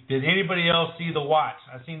movie. Did anybody else see The Watch?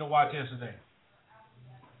 I seen The Watch yesterday.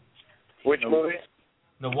 Which movie?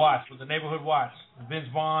 The Watch, with the Neighborhood Watch. Vince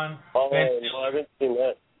Vaughn. Oh, no, I haven't seen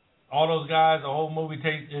that. All those guys, the whole movie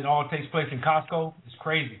all takes place in Costco. It's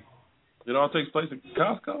crazy. It all takes place in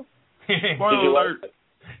Costco? Spoiler alert.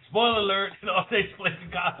 Spoiler alert, it all takes place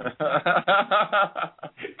in Costco.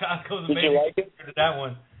 Costco's amazing. Did you like it? To that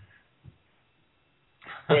one.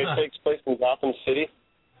 Wait, it takes place in Gotham City?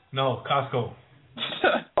 No, Costco.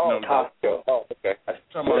 Costco. Oh, okay.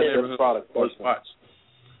 Talking about neighborhood product watch.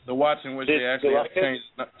 The watch in which they actually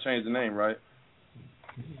changed the name, right?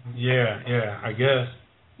 Yeah, I guess.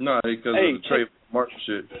 No, because of the trade market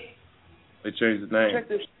shit. They changed the name. Check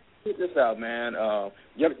this out, man.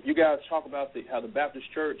 You guys talk about how the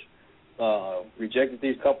Baptist Church rejected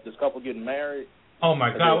this couple getting married. Oh my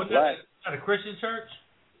God! Was that a Christian church?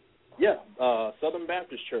 Yeah, Southern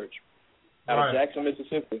Baptist Church out of Jackson,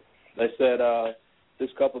 Mississippi. They said this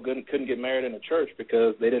couple couldn't get married in a church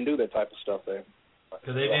because they didn't do that type of stuff there.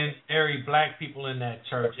 Because they didn't marry black people in that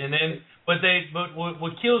church, and then but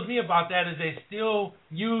what kills me about that is they still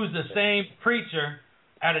use the same preacher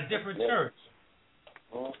at a different church.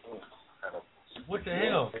 What the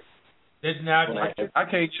hell? I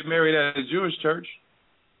can't get married at a Jewish church.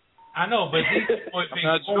 I know, but these people I'm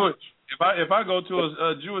not Jewish. If I go to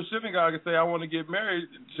a Jewish synagogue and say I want to get married,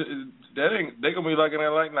 they gonna be looking at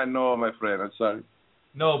like no, my friend, I'm sorry.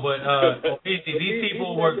 No, but these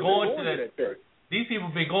people were going to that church. These people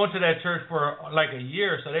have been going to that church for like a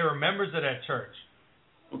year, so they were members of that church.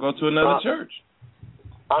 We'll go to another church.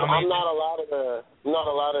 I'm not allowed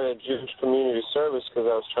at a Jewish community service because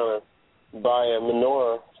I was trying to buy a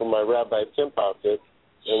menorah for my Rabbi Pimp outfit,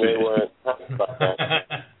 and they weren't happy about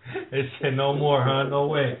that. They said no more, huh? No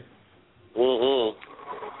way. Wow.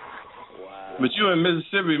 But you in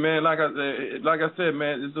Mississippi, man, like I said,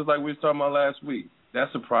 man, it's just like we was talking about last week. That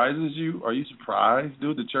surprises you? Are you surprised,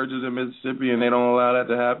 dude? The churches in Mississippi and they don't allow that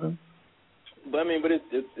to happen? But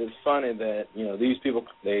it's funny that these people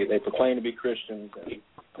they proclaim to be Christians and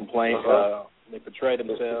complain. They portray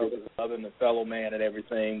themselves as loving the fellow man and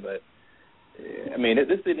everything, but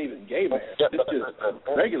this isn't even gay marriage. This is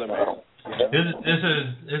regular marriage.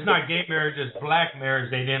 It's not gay marriage. It's black marriage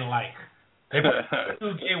they didn't like. They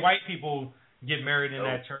two gay white people get married in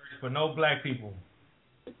that church, but no black people.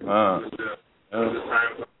 8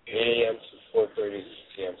 a.m. to 4:30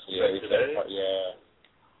 p.m. Yeah.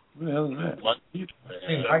 What the hell is that?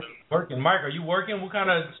 Hey, Mike's working. Mike, are you working? What kind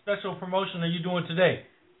of special promotion are you doing today?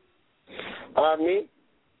 Me?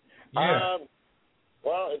 Yeah.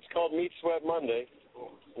 Well, it's called Meat Sweat Monday.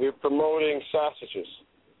 We're promoting sausages.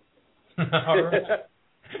 All right.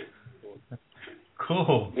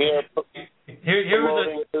 Cool. Yeah.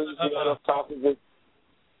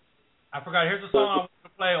 I forgot. Here's a song I want to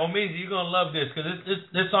play. Omeezy, you're gonna love this because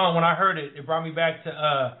this song, when I heard it, it brought me back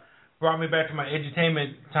to my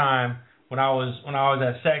edutainment time when I was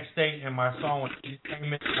at Sac State, and my song was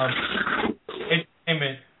edutainment,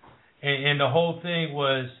 and the whole thing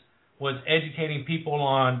was educating people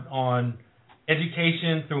on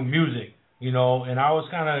education through music, and I was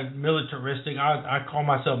kind of militaristic. I call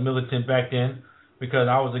myself militant back then because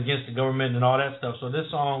I was against the government and all that stuff. So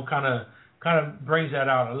this song kind of brings that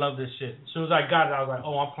out. I love this shit. As soon as I got it, I was like,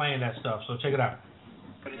 oh, I'm playing that stuff. So check it out.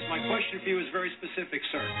 But my question for you is very specific,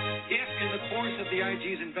 sir. If in the course of the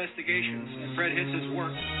IG's investigations and Fred Hitz's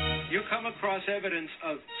work, you come across evidence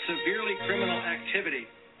of severely criminal activity,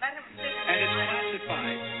 and it's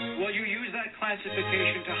classified, will you use that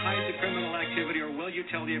classification to hide the criminal activity, or will you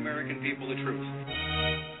tell the American people the truth?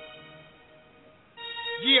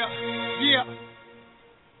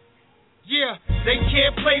 Yeah, they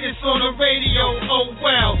can't play this on the radio, oh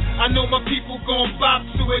well. I know my people gon' bop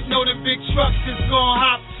to it, know the big trucks is gon'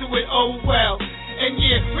 hop to it, oh well. And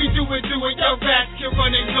yeah, we do it, your rats can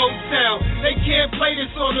run and go tell. They can't play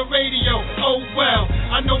this on the radio, oh well.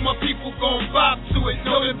 I know my people gon' bop to it,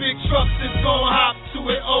 know the big trucks is gon' hop to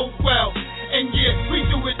it, oh well. And yeah, we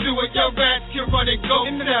do it, your rats can run and go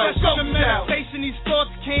tell. In the meditation, these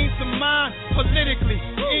thoughts came to mind politically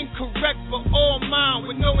incorrect, but all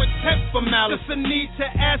mine with no intent for malice. Just a need to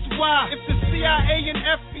ask why. If the CIA and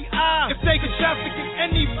FBI, if they could traffic in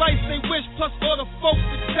any vice they wish, plus all the folks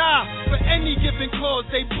that die for any given cause,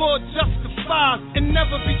 they board justified and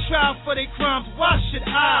never be tried for their crimes. Why should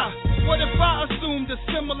I? What if I assumed a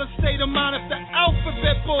similar state of mind if the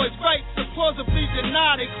alphabet boys right to plausibly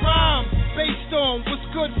deny their crimes based on what's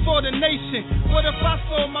good for the nation? What if I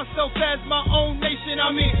saw myself as my own nation? I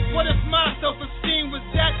mean, what if my self-esteem was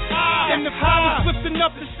that high? And if I was swift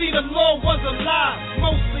enough to see the law was a lie,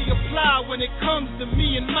 mostly apply when it comes to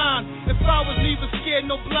me and mine. If I was neither scared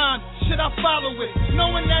nor blind, should I follow it?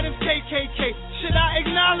 Knowing that it's KKK, should I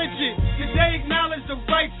acknowledge it? Did they acknowledge the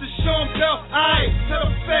rights of Sean Bell? Aye, to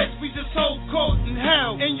the feds, we just hold court in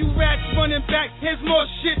hell. And you rats running back, here's more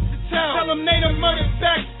shit to tell. Tell them they done murdered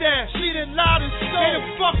backstab, cheated loud and stole. They done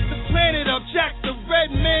fucked the planet up, jack the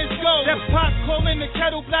red man's gold. That pot calling the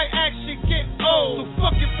kettle black action get old. So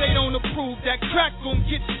fuck if they don't approve, that crack gon'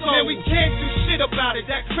 get sold. Man, we can't do shit about it,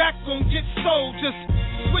 that crack gon' get sold. Just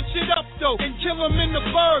switch it up though, and kill them in the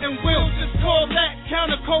bird. And we'll just call that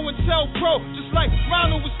counter COINTELPRO. Just like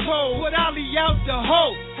Ronald was told, put Ali out the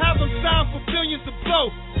hole, have them sign for billions to blow.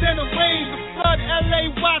 Then arrange the flood LA,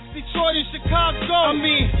 Watts, Detroit, and Chicago. I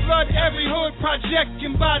mean, flood every hood, project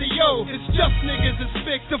and barrio. It's just niggas and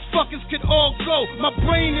spick, the fuckers could all go. My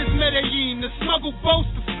brain is Medellin, the smuggle boats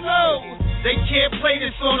to flow. They can't play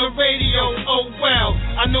this on the radio, oh well.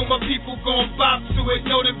 I know my people gon' bop to it,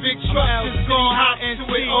 know the big trucks is gon' hop to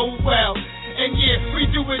it, oh well. And yeah, we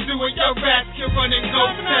do it, your rats can run and go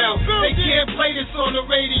tell. They can't play this on the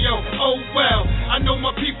radio, oh well. I know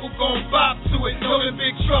my people gon' bop to it, know the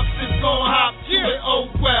big trucks is gon' hop to it,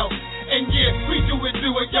 oh well. And yeah, we do it,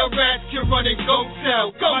 your rats can run and go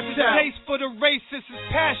tell, go tell. My distaste for the racist is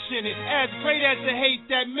passionate, as great as the hate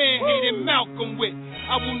that man hated Malcolm with.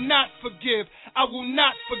 I will not forgive, I will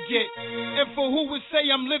not forget. And for who would say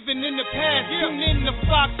I'm living in the past, tune in to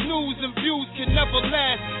Fox News and views can never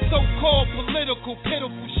last. So-called political,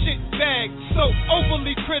 pitiful shit bag, so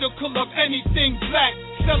overly critical of anything black.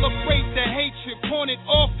 Celebrate the hatred, pawn it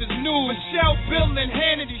off as news. Michelle, Bill, and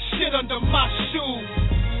Hannity shit under my shoes.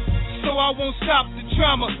 So I won't stop the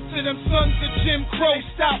drama. To them sons of Jim Crow,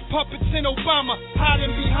 stop puppets in Obama, hiding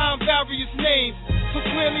behind various names. So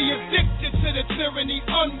clearly addicted to the tyranny,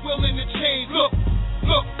 unwilling to change. Look,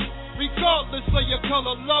 regardless of your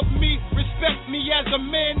color, love me, respect me as a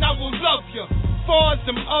man, I will love you. Far as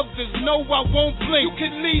them others, no, I won't blink. You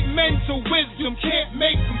can lead men to wisdom, can't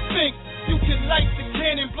make them think. You can light the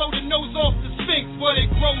cannon, blow the nose off the Sphinx, but it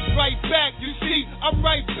grows right back. You see, I'm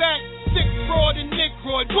right back. Sick fraud and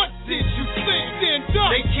Nickroid, what did you think? Stand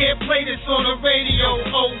up. They can't play this on the radio,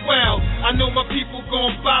 oh well. I know my people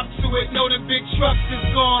gon' bop to it, know the big trucks is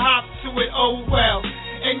gon' hop to it, oh well.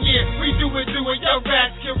 And yeah, we do it, your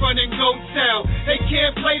rats can run and go tell. They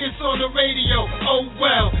can't play this on the radio, oh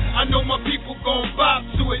well. I know my people gon' bop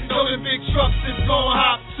to it, know the big trucks is gon'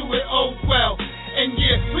 hop to it, oh well. And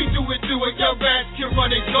yeah, we do it, your rats can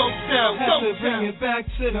run and go tell. Have to bring it back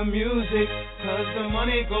to the music, cause the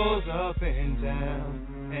money goes up and down.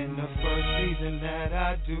 And the first reason that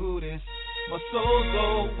I do this, my soul's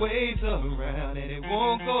always around. And it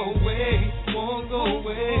won't go away, won't go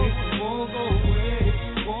away, won't go away,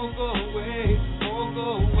 won't go away, won't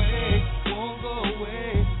go away, won't go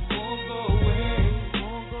away, won't go away,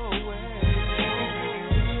 won't go away.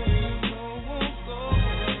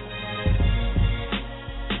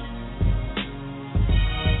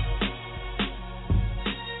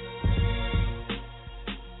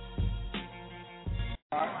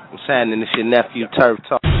 What's happening? It's your nephew Turf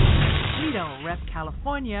Talk. We don't rep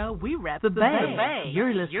California, we rep the Bay.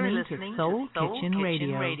 You're listening to Soul Kitchen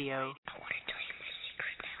Radio.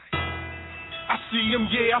 I see him,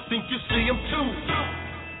 yeah, I think you see him too.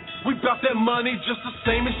 We bout that money just the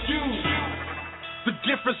same as you. The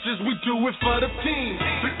difference is we do it for the team.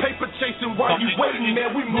 Big paper chasing while you waiting,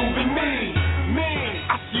 man, we moving mean.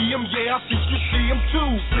 I see him, yeah, I think you see him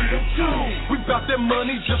too. We bout that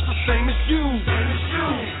money just the same as you.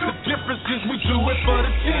 The difference is we do it for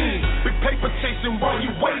the team. Big paper chasing while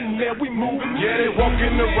you waiting, man, we moving. Yeah, they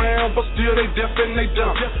walking around, but still they deaf and they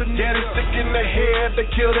dumb. Yeah, they sick in their head, they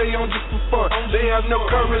kill they own just for fun. They have no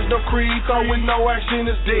courage, no creed, thought with no action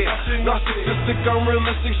is dead. Narcissistic,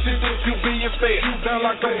 unrealistic shit that you being fed. Sound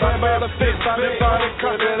like a vibe out of face, I live by the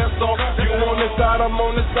cut, that's all. You on this side, I'm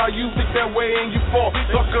on this side, you think that way and you fall.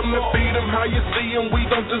 Fuck them and feed them how you see them, we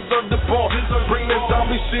don't deserve the ball. Bring that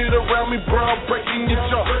zombie shit around me, bro, I'm breaking your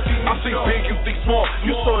jaw. I think big, you think small,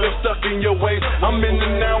 you sort of stuck in your ways. I'm in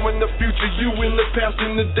the now and the future, you in the past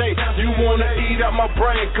and the day. You wanna eat out my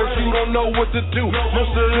brain, cause you don't know what to do.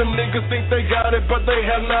 Most of them niggas think they got it, but they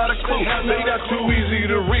have not a clue. They not too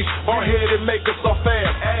easy to reach, hard-headed make us all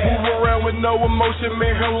fast. Move around with no emotion,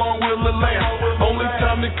 man, how long will it last? Only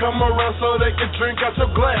time to come around so they can drink out your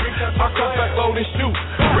glass. I come back load and shoot,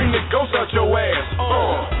 bring the ghost out your ass.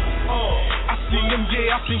 I see him,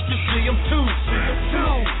 yeah, I think you see him too.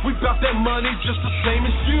 We bout that money just the same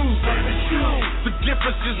as you. The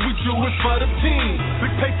difference is we do it for the team.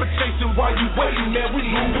 Big paper chasing while you waiting, man, we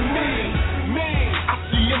moving mean. I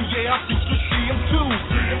see him, yeah, I think you see him too.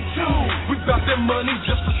 We bout that money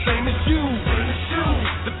just the same as you.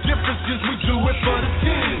 The difference is we do it for the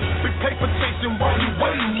team. Big paper chasing while you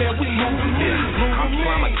waiting, man, we moving mean. I'm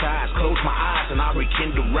traumatized, close my eyes and I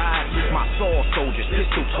rekindle rise. My soul soldiers,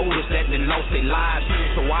 pistol told us that they lost their lives.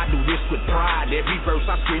 So I do this with pride, every verse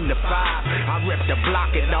I scream the five. I rep the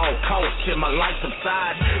block at all costs till my life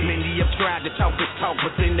subsides. Many have tried to talk this talk,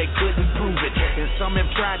 but then they couldn't prove it. And some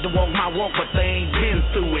have tried to walk my walk, but they ain't been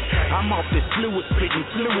through it. I'm off this fluid, spitting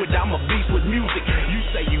fluid, I'm a beast with music. You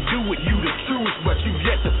say you do it, you the truest, but you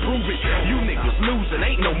yet to prove it. You niggas losing,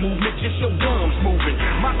 ain't no movement, just your gums moving.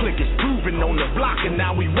 My clique is proven on the block and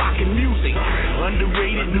now we rockin' music.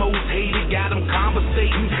 Underrated, most hated, got them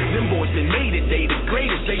conversating. Them boys that made it, they the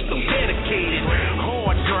greatest, they so dedicated.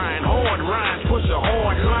 Hard trying, hard rhymes, push a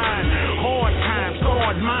hard line. Hard times,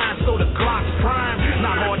 hard minds, so the clock's prime.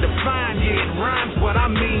 Not hard to find, yeah, it rhymes, but I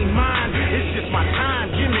mean mine. It's just my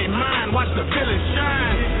time, give me mine, watch the villain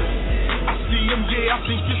shine. I see him, yeah, I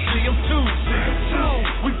think you see him too.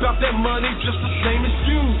 We bout that money just the same as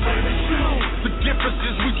you. The difference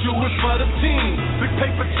is we do it for the team. Big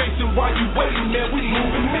paper chasing while you waiting, man, we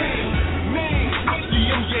moving mean. I see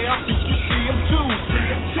him, yeah, I think you see him too.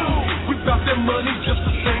 We bout that money just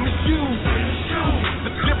the same as you.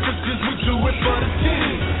 The difference is we do it for the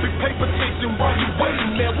team. Big paper chasing while you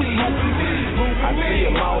waiting, man, we moving mean. I see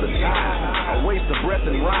him all the time. A waste of breath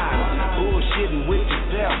and rhyme. Bullshitting with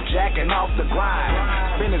yourself, jacking off the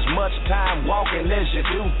grind. Spend as much time walking as you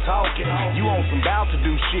do talking. You on some bout to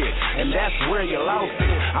do shit, and that's where you lost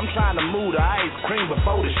it. I'm trying to move the ice cream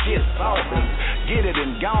before the shit softens. Get it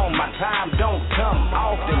and gone, my time don't come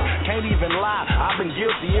often. Can't even lie, I've been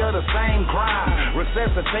guilty of the same crime.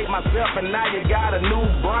 Resuscitate myself and now you got a new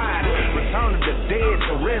bride. Return of the dead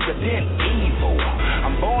to Resident Evil.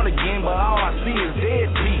 I'm born again, but all I see is dead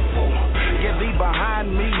people. Get thee behind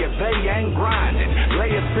me if they ain't grinding. Lay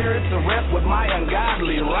a spirit to rest with my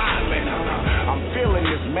ungodly rhyming. I'm feeling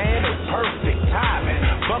this, man, it's perfect timing.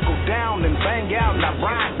 Buckle down and bang out, now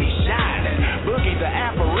bright be shining. Boogie the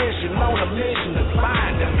apparition on a mission to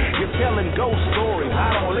find him. You're telling ghost stories, I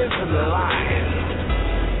don't listen to lying.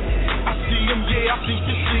 I see him, yeah, I think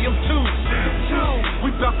you see him too. We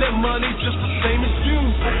bout that money just the same as you.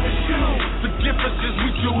 The difference is we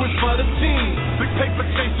do it for the team. Big paper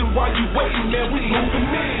chasing while you waiting, man, we moving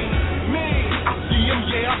mean. I see him,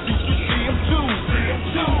 yeah, I think you see him too.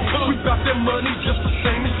 We bout that money just the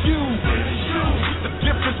same as you. The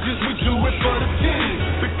difference is we do it for the team.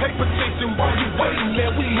 Big paper chasing while you waiting,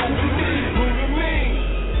 man, we moving mean.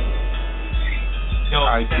 Yo,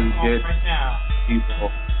 I see dead people.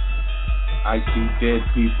 I see dead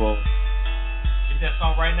people. Get that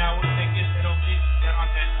song right now. What do you think? Get on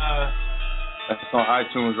that. That's on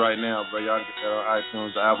iTunes right now, bro. Y'all get that on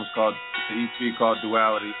iTunes. The album's called, the EP called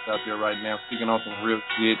Duality. It's out there right now. Speaking on some real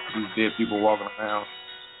shit. These dead people walking around.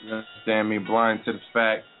 You understand me? Blind to the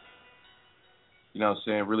fact. You know what I'm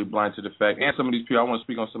saying? Really blind to the fact. And some of these people, I want to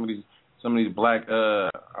speak on some of these black, I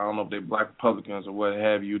don't know if they're black Republicans or what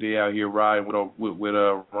have you. They out here riding with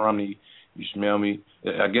Romney. You smell me?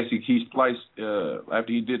 I guess he spliced after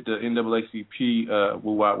he did the NAACP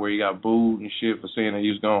woo-wop where he got booed and shit for saying that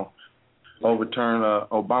he was gonna overturn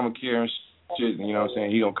Obamacare and shit. You know what I'm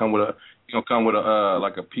saying? He gonna come with a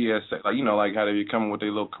like a PSA, like you know, like how they be coming with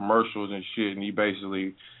their little commercials and shit. And he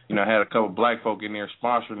basically, you know, had a couple black folk in there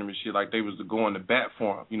sponsoring him and shit, like they was going to bat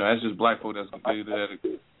for him. You know, that's just black folk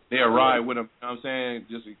they'll ride with him. You know what I'm saying?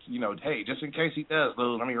 Just, you know, hey, just in case he does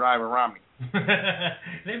lose, let me ride with Romney.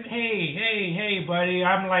 hey, buddy,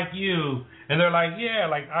 I'm like you. And they're like, yeah,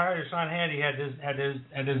 like I heard Sean Hannity had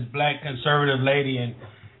this black conservative lady, and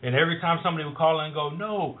every time somebody would call in and go,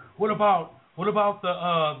 no, what about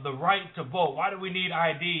the right to vote? Why do we need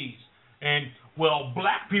IDs? And well,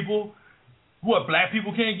 black people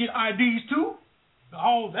can't get IDs too?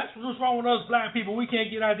 Oh, that's what's wrong with us black people. We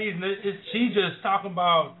can't get IDs. And she's just talking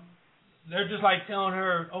about. They're just like telling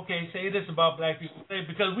her, okay, say this about black people,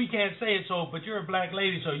 because we can't say it, but you're a black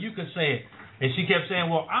lady, so you can say it. And she kept saying,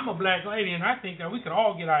 well, I'm a black lady, and I think that we could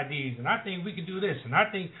all get IDs, and I think we could do this, and I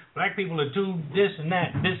think black people are too this and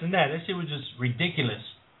that. That shit was just ridiculous.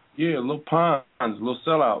 Yeah, little pawns, little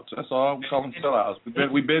sellouts. That's all. We call them sellouts.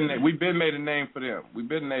 We've been made a name for them. We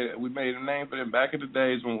made a name for them back in the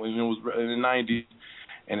days when it was in the 90s,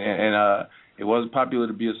 and it wasn't popular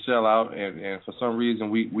to be a sellout, and for some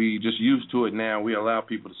reason we just used to it now. We allow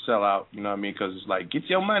people to sell out, you know what I mean? Because it's like, get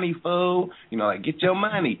your money, fool. You know, like, get your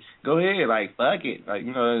money. Go ahead, like, fuck it. Like,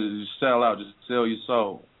 you know, just sell out. Just sell your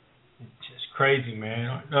soul. It's just crazy,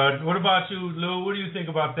 man. What about you, Lou? What do you think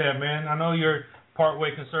about that, man? I know you're partway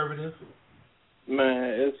conservative. Man,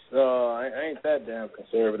 it's I ain't that damn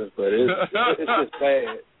conservative, but it's just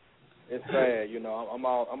sad. It's sad, you know. I'm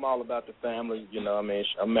all about the family, you know. I mean,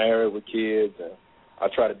 I'm married with kids, and I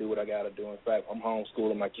try to do what I got to do. In fact, I'm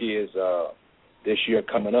homeschooling my kids this year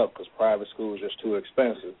coming up because private school is just too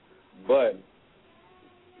expensive. But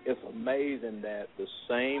it's amazing that the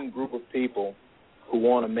same group of people who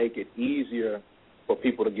want to make it easier for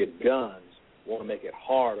people to get guns want to make it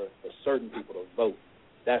harder for certain people to vote.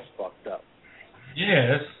 That's fucked up.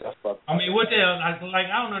 Yeah, that's fucked up. I mean, what the hell?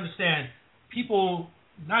 I don't understand. People.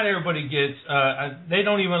 Not everybody gets. They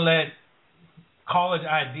don't even let college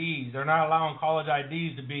IDs. They're not allowing college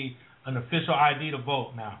IDs to be an official ID to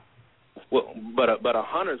vote now. Well, but a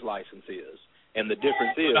hunter's license is, and the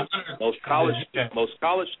difference is most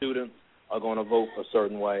college students are going to vote a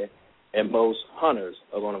certain way, and most hunters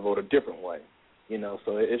are going to vote a different way. You know,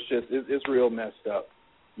 so it's real messed up.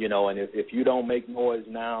 You know, and if you don't make noise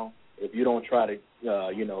now, if you don't try to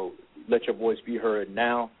let your voice be heard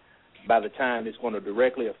now, by the time it's going to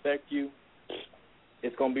directly affect you,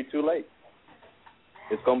 it's going to be too late.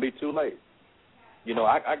 it's going to be too late. You know,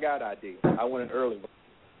 I got ID. I went in early,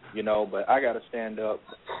 you know, but I got to stand up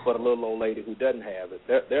for the little old lady who doesn't have it.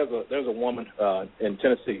 There's a woman in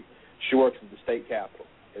Tennessee. She works at the state capitol.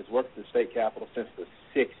 Has worked at the state capitol since the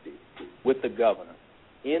 60s with the governor.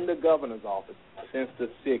 In the governor's office since the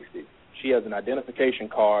 60s. She has an identification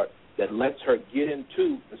card that lets her get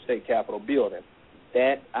into the state capitol building.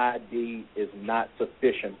 That ID is not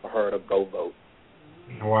sufficient for her to go vote.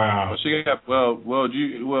 Wow. Well, she got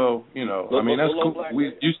you know. I mean, that's cool.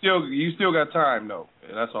 You still got time though.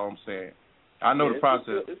 That's all I'm saying. I know the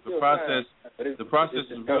process. The process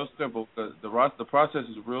is real simple. The process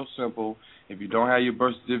is real simple. If you don't have your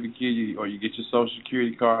birth certificate or you get your Social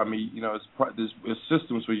Security card, I mean, you know, there's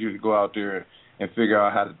systems for you to go out there and figure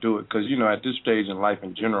out how to do it. Because, you know, at this stage in life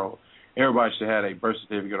in general, everybody should have a birth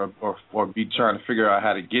certificate or be trying to figure out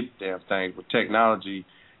how to get the damn thing. With technology,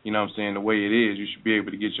 you know what I'm saying, the way it is, you should be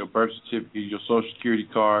able to get your birth certificate, your Social Security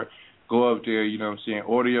card, go up there, you know what I'm saying,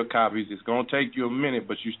 order your copies. It's going to take you a minute,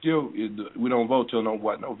 but we don't vote till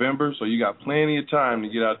November, so you got plenty of time to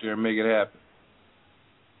get out there and make it happen.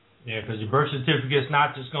 Yeah, because your birth certificate's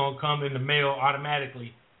not just going to come in the mail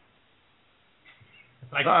automatically.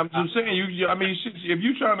 Like, no, I'm just saying, if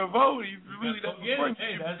you're trying to vote, you really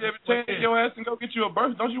take your ass and go get you a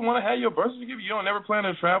birth. Don't you want to have your birth certificate? You don't ever plan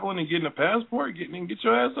on traveling and getting a passport, get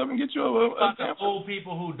your ass up and get you a the old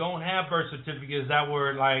people who don't have birth certificates that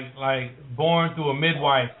were like born through a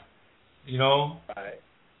midwife, you know. Right.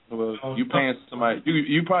 Well, you paying somebody.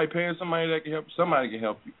 You probably paying somebody that can help. Somebody can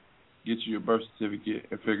help you get you your birth certificate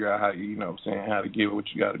and figure out how how to get what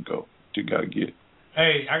you got to get.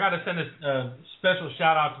 Hey, I got to send a special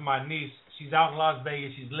shout-out to my niece. She's out in Las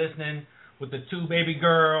Vegas. She's listening with the 2 baby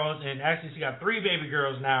girls, and actually she got 3 baby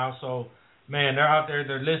girls now. So, man, they're out there.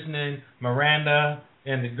 They're listening. Miranda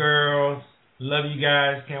and the girls. Love you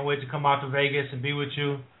guys. Can't wait to come out to Vegas and be with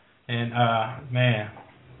you. And, man,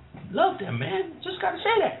 love them, man. Just got to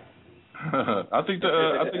say that. I think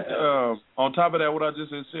on top of that, what I just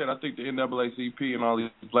said, I think the NAACP and all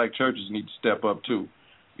these black churches need to step up, too.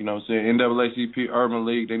 You know what I'm saying? NAACP, Urban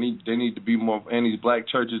League, they need to be more, and these black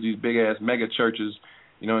churches, these big-ass mega churches,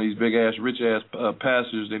 you know, these big-ass, rich-ass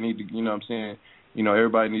pastors, they need to, you know what I'm saying, you know,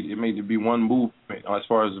 it may to be one movement as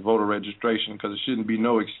far as the voter registration, because it shouldn't be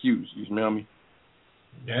no excuse, you smell me?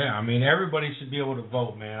 Yeah, I mean, everybody should be able to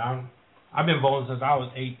vote, man. I've been voting since I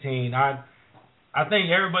was 18. I think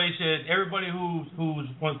everybody who's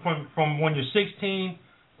from when you're 16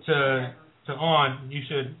 to on, you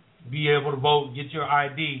should be able to vote, get your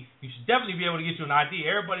ID. You should definitely be able to get you an ID.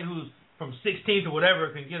 Everybody who's from 16 to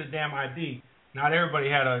whatever can get a damn ID. Not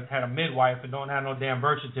everybody had a midwife and don't have no damn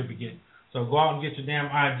birth certificate. So go out and get your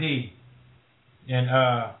damn ID, and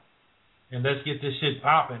let's get this shit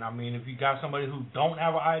popping. I mean, if you got somebody who don't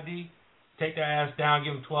have an ID, take their ass down,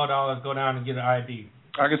 give them $12, go down and get an ID.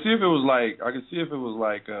 I can see if it was like,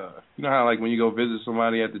 you know how like when you go visit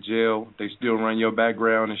somebody at the jail, they still run your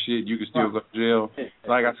background and shit. You can still go to jail.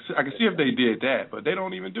 Like I can see if they did that, but they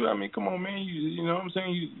don't even do it. I mean, come on, man. You know what I'm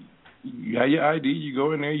saying? You have your ID. You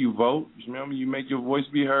go in there. You vote. You smell me? You make your voice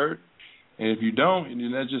be heard. And if you don't,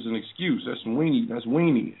 then that's just an excuse. That's weenie. That's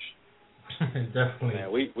weenie-ish. Definitely.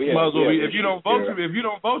 Man, we might as well be, if you don't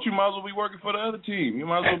vote, you might as well be working for the other team. You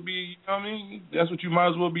might as well be. You know what I mean? That's what you might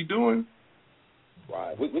as well be doing.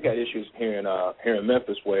 Right. We got issues here in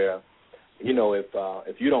Memphis where, you know, if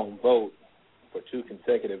you don't vote for 2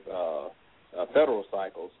 consecutive federal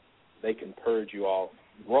cycles, they can purge you off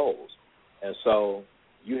rolls. And so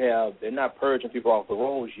they're not purging people off the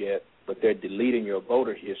rolls yet, but they're deleting your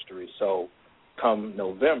voter history. So come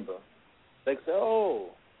November, they say,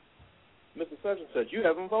 oh, Mr. Such and Such, you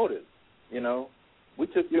haven't voted. You know, we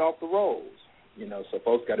took you off the rolls. You know, so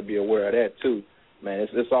folks got to be aware of that too. Man,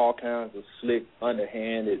 it's all kinds of slick,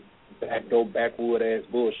 underhanded, backwood-ass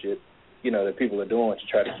bullshit, you know, that people are doing to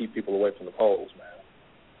try to keep people away from the polls,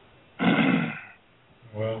 man.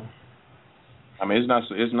 Well, I mean, it's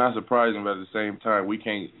not surprising, but at the same time, we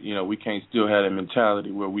can't still have that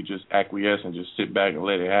mentality where we just acquiesce and just sit back and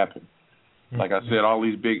let it happen. Mm-hmm. Like I said, all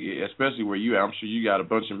these big, especially where you at, I'm sure you got a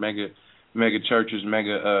bunch of mega churches,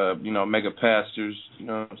 mega pastors, you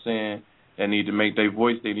know what I'm saying? That need to make their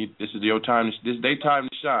voice. This is their time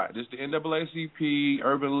to shine. This is the NAACP,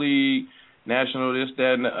 Urban League, National, this,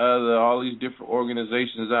 that, and the other. All these different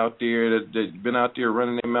organizations out there that been out there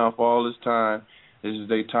running their mouth all this time. This is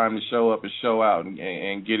their time to show up and show out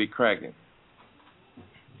and get it cracking.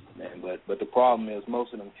 Man, but the problem is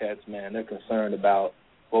most of them cats, man, they're concerned about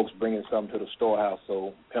folks bringing something to the storehouse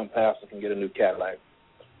so Pimp Pastor can get a new Cadillac.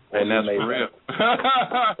 And that's for real.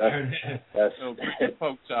 That's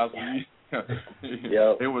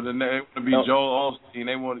They want to be Joel Osteen.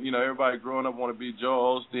 They want, everybody growing up want to be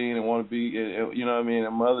Joel Osteen and want to be, you know what I mean,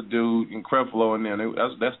 and my other dude in Creflo and them.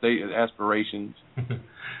 That's their aspirations.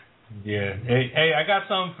 Yeah. Hey, I got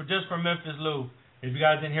something for Memphis Lou. If you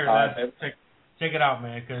guys didn't hear that, check it out,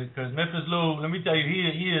 man. Because Memphis Lou, let me tell you,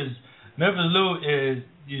 Memphis Lou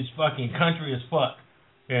is fucking country as fuck.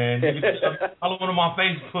 And if you follow him on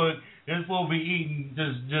Facebook, this fool be eating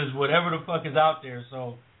just whatever the fuck is out there.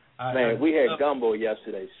 So, we had gumbo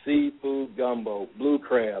yesterday: seafood gumbo, blue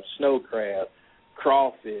crab, snow crab,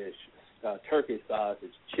 crawfish, turkey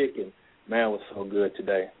sausage, chicken. Man, it was so good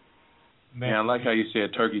today. Man, I like how you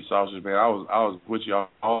said turkey sausage, man. I was with you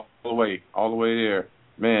all the way there.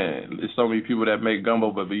 Man, there's so many people that make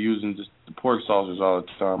gumbo but be using just the pork sausage all the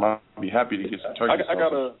time. I'd be happy to get some turkey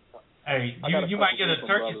sausage. You might get a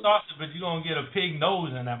turkey sausage, but you're gonna get a pig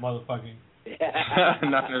nose in that motherfucker.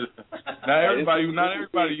 not everybody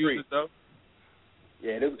uses it though.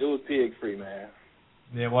 Yeah, it was pig free, man.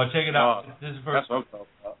 Yeah, well, check it out. This is first. That's what I'm talking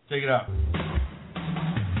about. Check it out.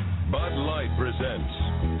 Bud Light presents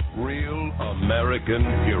Real American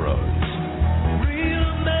Heroes. Real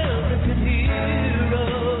American Heroes.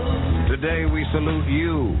 Today we salute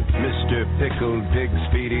you, Mr. Pickled Pig's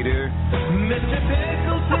Feet Eater. Mr.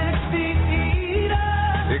 Pickled Pig's Feet Eater.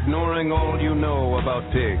 Ignoring all you know about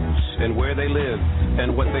pigs and where they live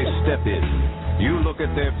and what they step in. You look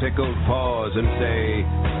at their pickled paws and say,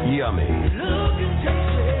 yummy. Look and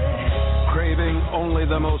taste it. Craving only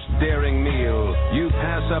the most daring meal, you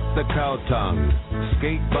pass up the cow tongue,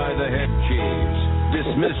 skate by the head cheese,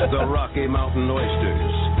 dismiss the Rocky Mountain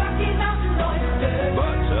oysters.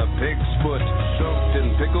 But a pig's foot soaked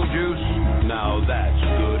in pickle juice, now that's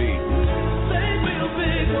good eating.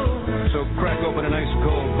 So crack open an ice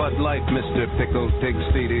cold Bud Light, Mr. Pickled Pig's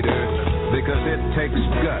Feet Eater, because it takes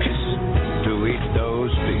guts to eat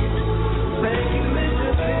those feet. Thank you,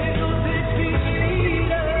 Mr. Pickled Pig's Feet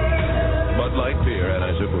Eater. Bud Light Beer,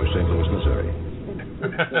 Anheuser-Busch, St. Louis, Missouri.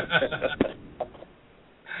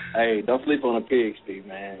 Hey, don't sleep on a pig's feet,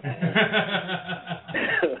 man.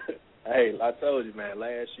 Hey, I told you, man,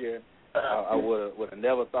 last year I would have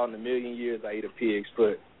never thought in a million years I'd eat a pig's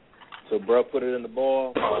foot. So, bro, put it in the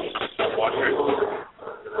bowl.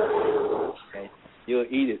 And you'll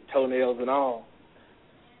eat it, toenails and all.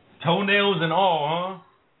 Toenails and all,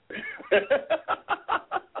 huh?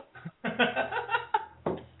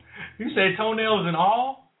 You say toenails and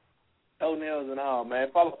all? Toenails and all, man.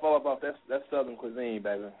 Follow up. That's Southern cuisine,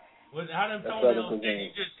 baby. How them toenails? You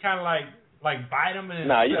just kind of like bite them and.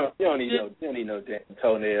 Nah, you don't need no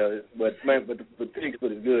toenails. But man, the pig's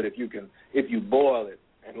foot is good if you boil it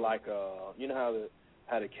and you know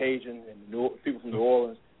how the Cajun and people from New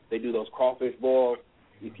Orleans, they do those crawfish boils.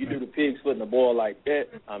 If you do the pig's foot in a boil like that,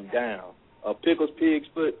 I'm down. A pickles pig's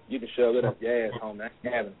foot, you can shove it up your ass home. That's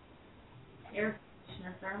heaven. Air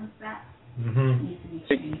conditioner thermostat.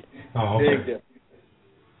 Oh, okay.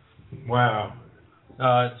 Wow.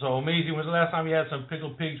 So, Omeezy, when's the last time you had some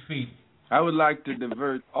pickled pig's feet? I would like to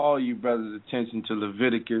divert all you brothers' attention to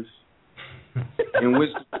Leviticus, in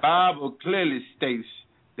which the Bible clearly states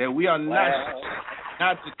that we are not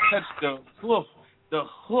to touch the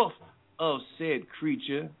hoof of said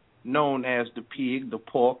creature, known as the pig, the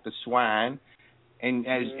pork, the swine, and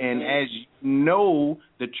as you know,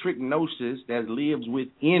 the trichinosis that lives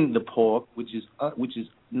within the pork, which is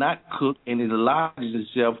not cooked, and it lodges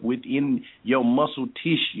itself within your muscle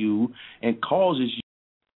tissue and causes